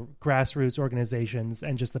grassroots organizations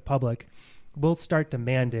and just the public will start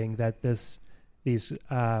demanding that this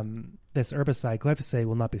herbicide, glyphosate,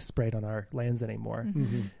 will not be sprayed on our lands anymore.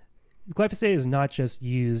 Glyphosate is not just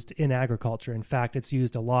used in agriculture. In fact, it's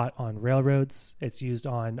used a lot on railroads. It's used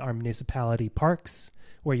on our municipality parks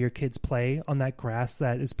where your kids play on that grass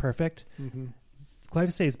that is perfect.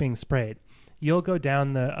 Glyphosate is being sprayed. You'll go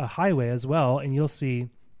down a highway as well, and you'll see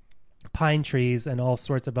pine trees and all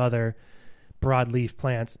sorts of other broadleaf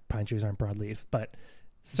plants. Pine trees aren't broadleaf, but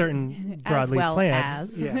certain broadleaf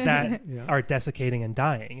plants that are desiccating and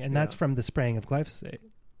dying, and that's from the spraying of glyphosate.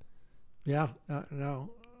 No.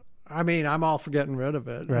 I mean, I'm all for getting rid of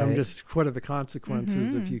it. Right. I'm just, what are the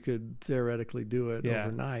consequences if you could theoretically do it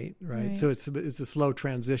overnight, right? So it's a slow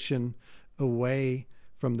transition away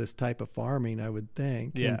from this type of farming, I would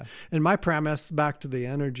think. Yeah. And my premise, back to the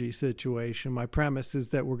energy situation, my premise is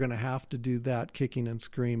that we're going to have to do that kicking and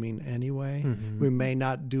screaming anyway. We may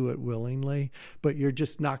not do it willingly, but you're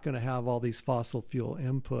just not going to have all these fossil fuel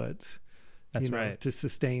inputs. That's right. To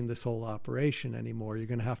sustain this whole operation anymore. You're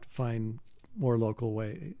going to have to find more local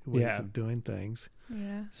ways of doing things.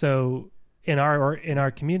 Yeah. So in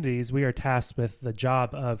our communities, we are tasked with the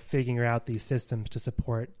job of figuring out these systems to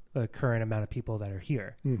support the current amount of people that are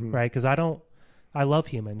here, right? Because I love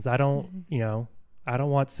humans. I don't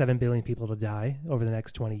want 7 billion people to die over the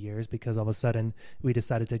next 20 years because all of a sudden we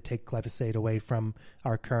decided to take glyphosate away from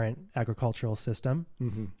our current agricultural system,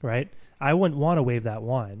 right? I wouldn't want to wave that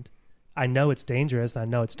wand. I know it's dangerous. I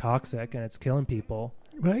know it's toxic and it's killing people.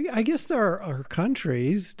 But I guess there are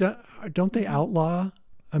countries, don't they outlaw?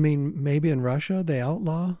 I mean, maybe in Russia they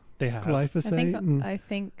outlaw glyphosate. I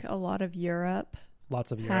think a lot of Europe.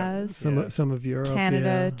 Lots of Europe. Has. Some of Europe.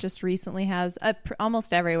 Canada just recently has.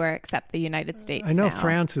 Almost everywhere except the United States. I know now.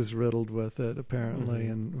 France is riddled with it apparently,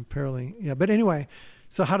 and apparently, yeah. But anyway,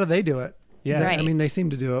 so how do they do it? Yeah, right. I mean, they seem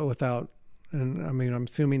to do it without, and I mean, I'm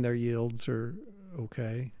assuming their yields are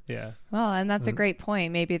okay. Yeah. Well, and that's a great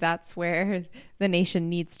point. Maybe that's where the nation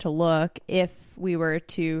needs to look if we were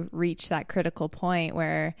to reach that critical point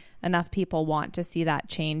where enough people want to see that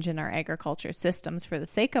change in our agriculture systems for the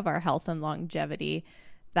sake of our health and longevity,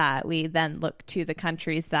 that we then look to the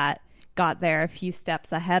countries that got there a few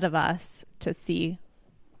steps ahead of us to see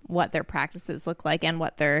what their practices look like and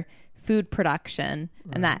what their food production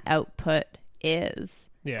and that output is.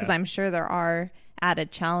 Yeah. Because I'm sure there are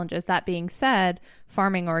added challenges. That being said,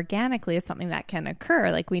 farming organically is something that can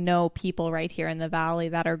occur. Like we know people right here in the valley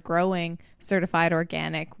that are growing certified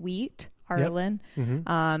organic wheat, Harlan,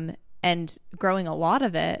 and growing a lot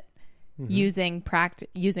of it using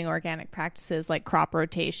organic practices like crop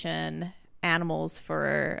rotation, animals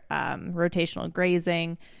for rotational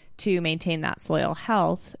grazing to maintain that soil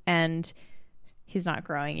health. And he's not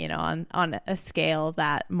growing, on a scale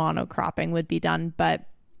that monocropping would be done, but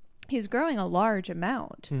he's growing a large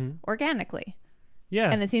amount organically. Yeah.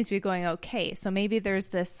 And it seems to be going okay. So maybe there's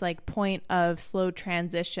this like point of slow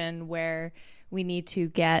transition where we need to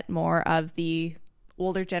get more of the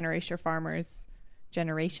older generation farmers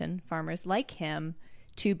like him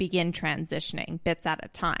to begin transitioning bits at a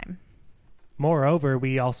time. Moreover,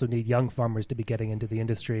 we also need young farmers to be getting into the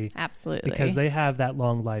industry. Absolutely. Because they have that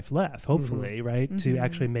long life left, hopefully, right? To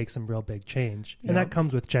actually make some real big change. And that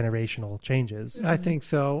comes with generational changes. I think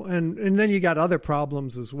so. And then you got other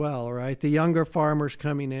problems as well, right? The younger farmers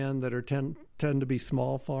coming in that are tend to be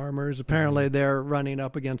small farmers. Apparently they're running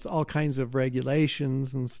up against all kinds of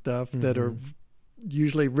regulations and stuff that are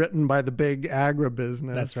usually written by the big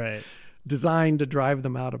agribusiness. That's right. Designed to drive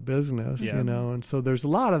them out of business, and so there's a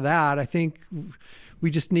lot of that. I think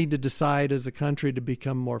we just need to decide as a country to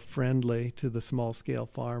become more friendly to the small scale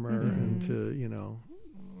farmer and to,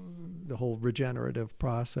 the whole regenerative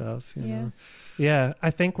process, you know. Yeah,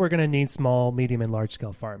 I think we're going to need small, medium, and large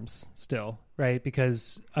scale farms still, right?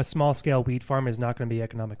 Because a small scale wheat farm is not going to be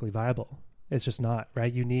economically viable. It's just not,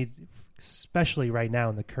 right? You need, especially right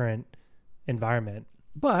now in the current environment.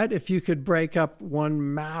 But if you could break up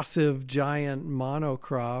one massive giant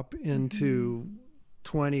monocrop into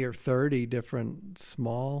 20 or 30 different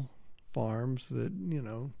small farms that,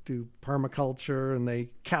 do permaculture and they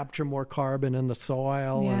capture more carbon in the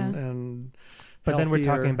soil and but then we're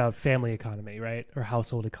healthier. talking about family economy, right? Or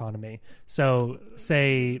household economy. So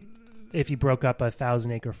say if you broke up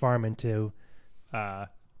 1,000-acre farm into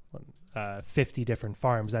 50 different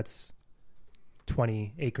farms, that's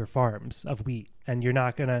 20-acre farms of wheat, and you're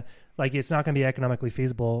not gonna it's not gonna be economically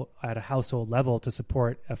feasible at a household level to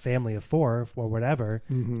support a family of 4 or whatever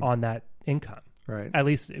on that income, right? At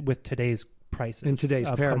least with today's prices in today's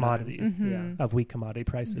of paradigm. Commodities, of wheat commodity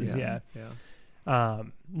prices.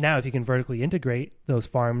 Now, if you can vertically integrate those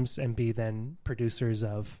farms and be then producers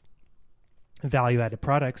of value-added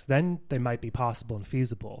products, then they might be possible and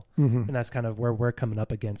feasible. And that's kind of where we're coming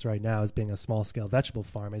up against right now as being a small-scale vegetable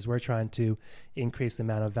farm, is we're trying to increase the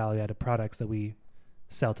amount of value-added products that we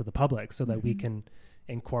sell to the public so that we can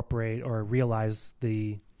incorporate or realize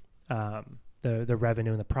the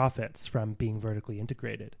revenue and the profits from being vertically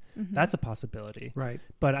integrated. That's a possibility. Right.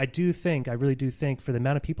 But I really do think for the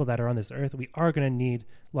amount of people that are on this earth, we are going to need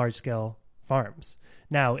large-scale farms.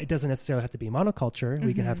 Now, it doesn't necessarily have to be monoculture.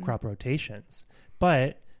 We can have crop rotations.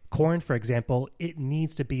 But corn, for example, it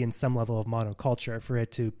needs to be in some level of monoculture for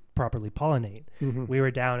it to properly pollinate. We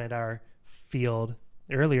were down at our field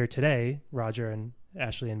earlier today, Roger and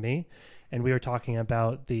Ashley and me, and we were talking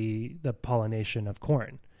about the pollination of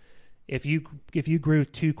corn. If you grew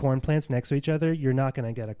 2 corn plants next to each other, you're not going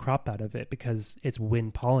to get a crop out of it because it's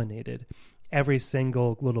wind pollinated. Every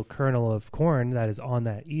single little kernel of corn that is on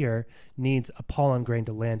that ear needs a pollen grain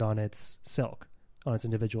to land on its silk, on its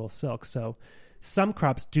individual silk. So some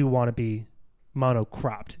crops do want to be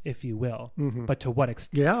monocropped, if you will, but to what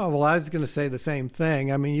extent? Yeah, well, I was going to say the same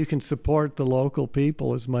thing. I mean, you can support the local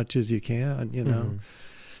people as much as you can, you know.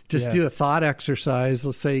 Just do a thought exercise.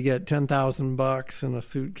 Let's say you get $10,000 in a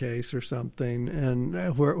suitcase or something,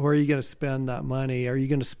 and where are you going to spend that money? Are you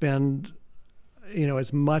going to spend, you know,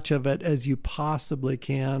 as much of it as you possibly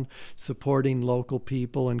can supporting local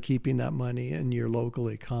people and keeping that money in your local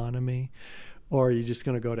economy? Or are you just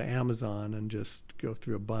going to go to Amazon and just go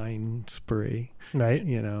through a buying spree? Right.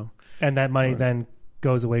 You know, and that money then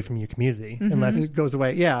goes away from your community unless it goes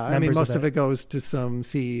away. Yeah. I mean, most of it goes to some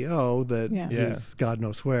CEO that is God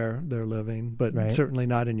knows where they're living, but certainly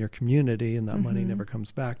not in your community. And that money never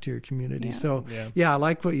comes back to your community. Yeah. So I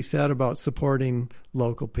like what you said about supporting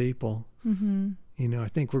local people. You know, I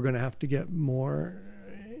think we're going to have to get more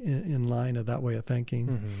in line of that way of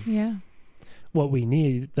thinking. Yeah. What we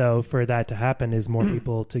need, though, for that to happen is more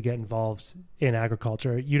people to get involved in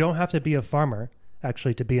agriculture. You don't have to be a farmer,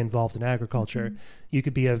 actually, to be involved in agriculture. You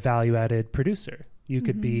could be a value-added producer. You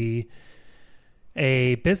could be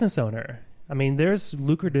a business owner. I mean, there's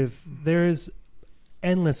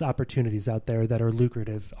endless opportunities out there that are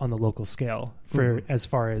lucrative on the local scale for as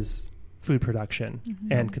far as food production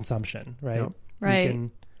and consumption, right? Yep. Right.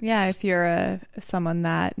 Yeah, if you're someone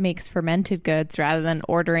that makes fermented goods rather than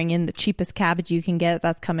ordering in the cheapest cabbage you can get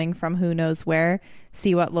that's coming from who knows where,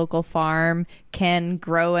 see what local farm can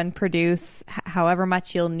grow and produce however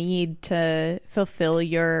much you'll need to fulfill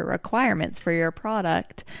your requirements for your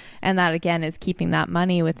product. And that, again, is keeping that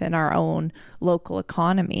money within our own local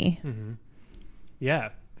economy. Yeah.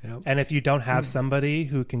 Yep. And if you don't have somebody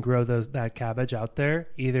who can grow that cabbage out there,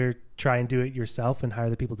 either try and do it yourself and hire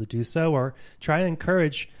the people to do so, or try and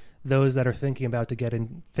encourage those that are thinking about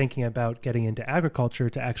getting into agriculture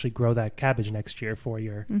to actually grow that cabbage next year for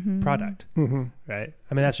your product. Right?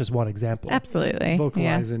 I mean, that's just one example. Absolutely.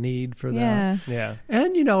 Vocalize a need for that. Yeah.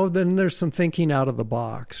 And, you know, then there's some thinking out of the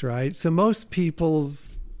box, right? So most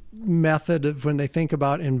people's method of when they think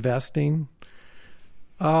about investing,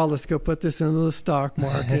 oh, let's go put this into the stock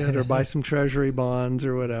market or buy some treasury bonds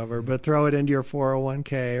or whatever, but throw it into your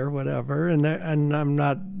 401k or whatever. And I'm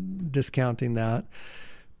not discounting that.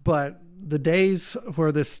 But the days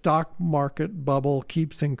where the stock market bubble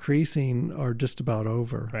keeps increasing are just about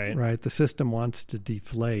over, right? The system wants to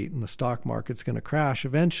deflate and the stock market's going to crash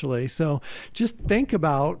eventually. So just think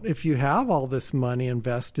about, if you have all this money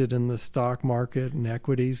invested in the stock market and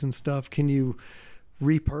equities and stuff, can you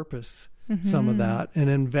repurpose some of that and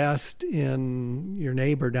invest in your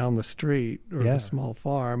neighbor down the street or the small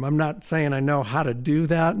farm? I'm not saying I know how to do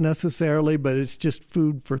that necessarily, but it's just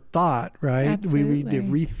food for thought, right? Absolutely. We need to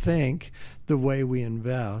rethink the way we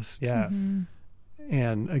invest. Yeah.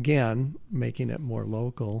 And again, making it more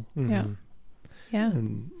local. Yeah.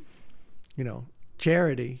 And, you know,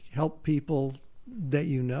 charity, help people that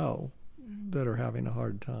you know that are having a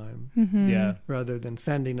hard time. Yeah. Rather than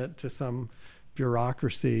sending it to some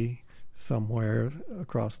bureaucracy somewhere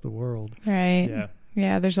across the world. Right.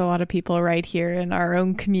 Yeah, there's a lot of people right here in our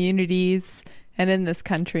own communities and in this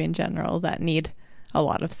country in general that need a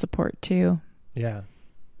lot of support too. Yeah,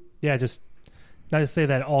 just not to say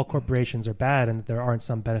that all corporations are bad and that there aren't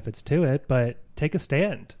some benefits to it, but take a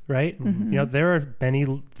stand, right? You know, there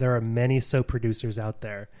are many soap producers out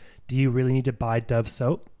there. Do you really need to buy Dove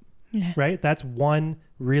soap? Right? That's one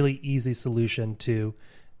really easy solution to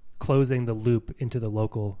closing the loop into the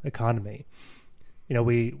local economy. You know,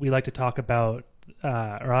 we like to talk about, or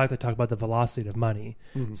I like to talk about the velocity of money.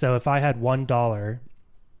 So if I had $1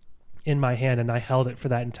 in my hand and I held it for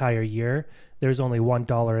that entire year, there's only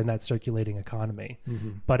 $1 in that circulating economy.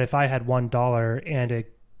 But if I had $1 and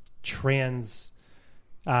it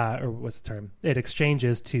it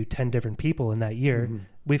exchanges to 10 different people in that year,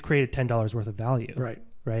 we've created $10 worth of value.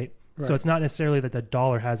 Right. So it's not necessarily that the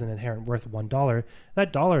dollar has an inherent worth of $1.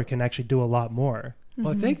 That dollar can actually do a lot more.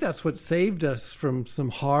 Well, I think that's what saved us from some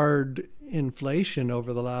hard inflation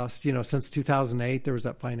over the last, you know, since 2008, there was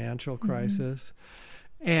that financial crisis.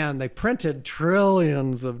 And they printed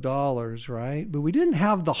trillions of dollars, right? But we didn't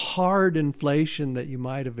have the hard inflation that you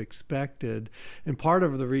might have expected. And part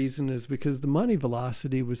of the reason is because the money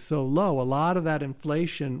velocity was so low. A lot of that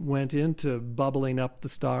inflation went into bubbling up the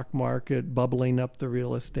stock market, bubbling up the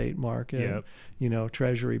real estate market, you know,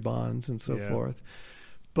 treasury bonds and so forth.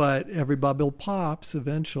 but every bubble pops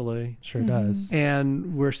eventually. Sure does.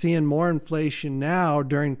 And we're seeing more inflation now.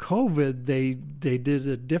 During COVID, they did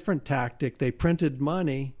a different tactic. They printed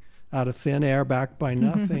money out of thin air, backed by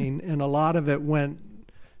nothing, and a lot of it went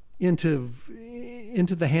into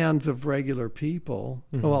the hands of regular people.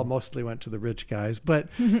 Well, mostly went to the rich guys, but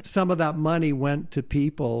some of that money went to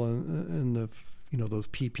people and the those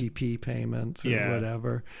PPP payments or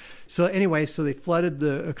whatever. So anyway, so they flooded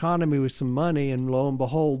the economy with some money, and lo and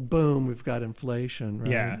behold, boom, we've got inflation.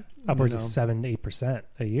 Right? Yeah, upwards of 7-8%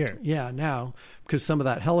 a year. Yeah, now because some of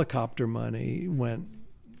that helicopter money went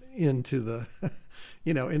into the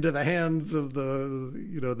into the hands of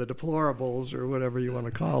the the deplorables or whatever you want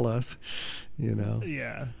to call us.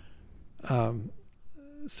 Yeah.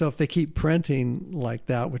 So if they keep printing like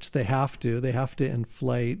that, which they have to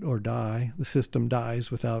inflate or die. The system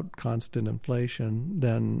dies without constant inflation.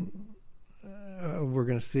 Then we're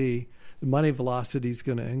going to see the money velocity is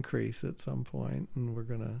going to increase at some point, and we're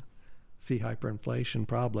going to see hyperinflation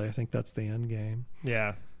probably. I think that's the end game.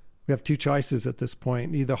 Yeah. We have two choices at this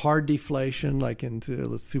point: either hard deflation, like into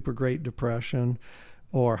the super Great Depression,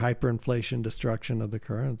 or hyperinflation, destruction of the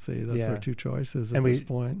currency. Those are two choices at this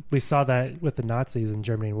point. We saw that with the Nazis in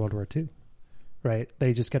Germany in World War II, right?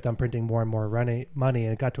 They just kept on printing more and more money,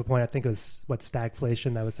 and it got to a point, I think it was,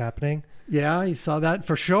 stagflation that was happening? Yeah, you saw that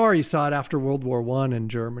for sure. You saw it after World War I in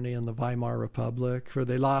Germany and the Weimar Republic, where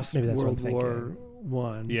they lost World War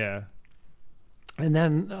I. Yeah. And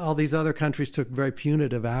then all these other countries took very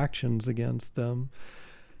punitive actions against them.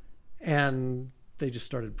 And they just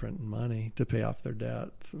started printing money to pay off their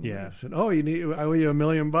debts. And they said, "Oh, I owe you $1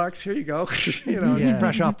 million. Here you go." It's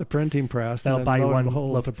fresh off the printing press. That'll buy you one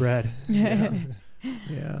loaf of bread.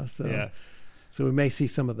 So we may see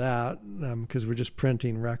some of that because we're just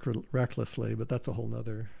printing recklessly. But that's a whole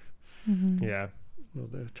nother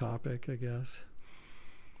topic, I guess.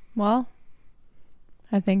 Well,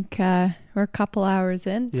 I think we're a couple hours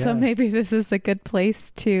in, so maybe this is a good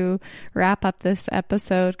place to wrap up this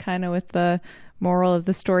episode, kind of with the moral of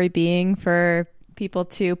the story being for people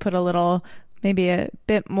to put maybe a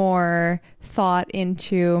bit more thought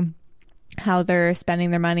into how they're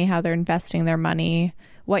spending their money, how they're investing their money,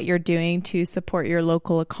 what you're doing to support your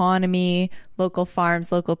local economy, local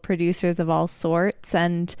farms, local producers of all sorts,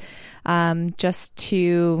 and just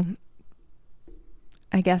to,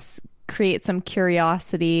 I guess, create some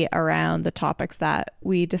curiosity around the topics that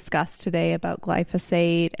we discussed today about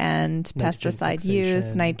glyphosate and pesticide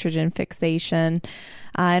use, nitrogen fixation,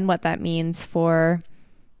 and what that means for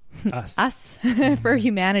us for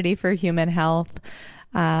humanity, for human health.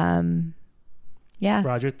 Roger,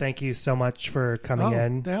 thank you so much for coming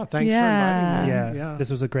in. Yeah, thanks for inviting me. Yeah,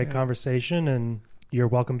 this was a great conversation, and you're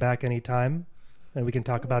welcome back anytime. And we can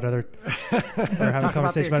talk about or have a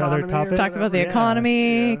conversation about other topics. Talk about the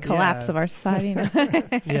economy, collapse of our society.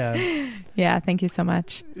 Yeah, thank you so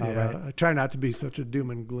much. All right. I try not to be such a doom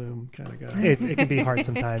and gloom kind of guy. It can be hard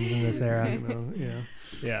sometimes in this era.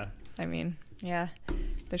 Yeah. I mean,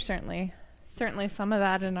 there's certainly some of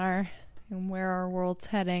that in where our world's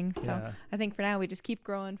heading. So I think for now we just keep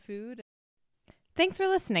growing food. Thanks for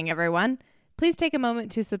listening, everyone. Please take a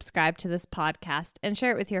moment to subscribe to this podcast and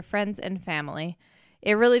share it with your friends and family.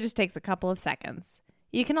 It really just takes a couple of seconds.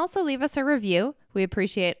 You can also leave us a review. We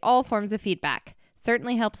appreciate all forms of feedback.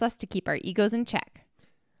 Certainly helps us to keep our egos in check.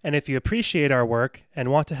 And if you appreciate our work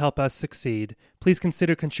and want to help us succeed, please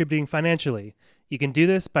consider contributing financially. You can do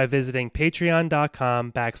this by visiting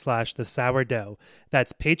patreon.com/thesourdough.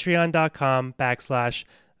 That's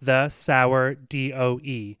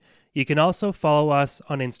patreon.com/thesourdough. You can also follow us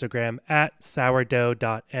on Instagram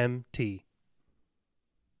 @sourdough.mt.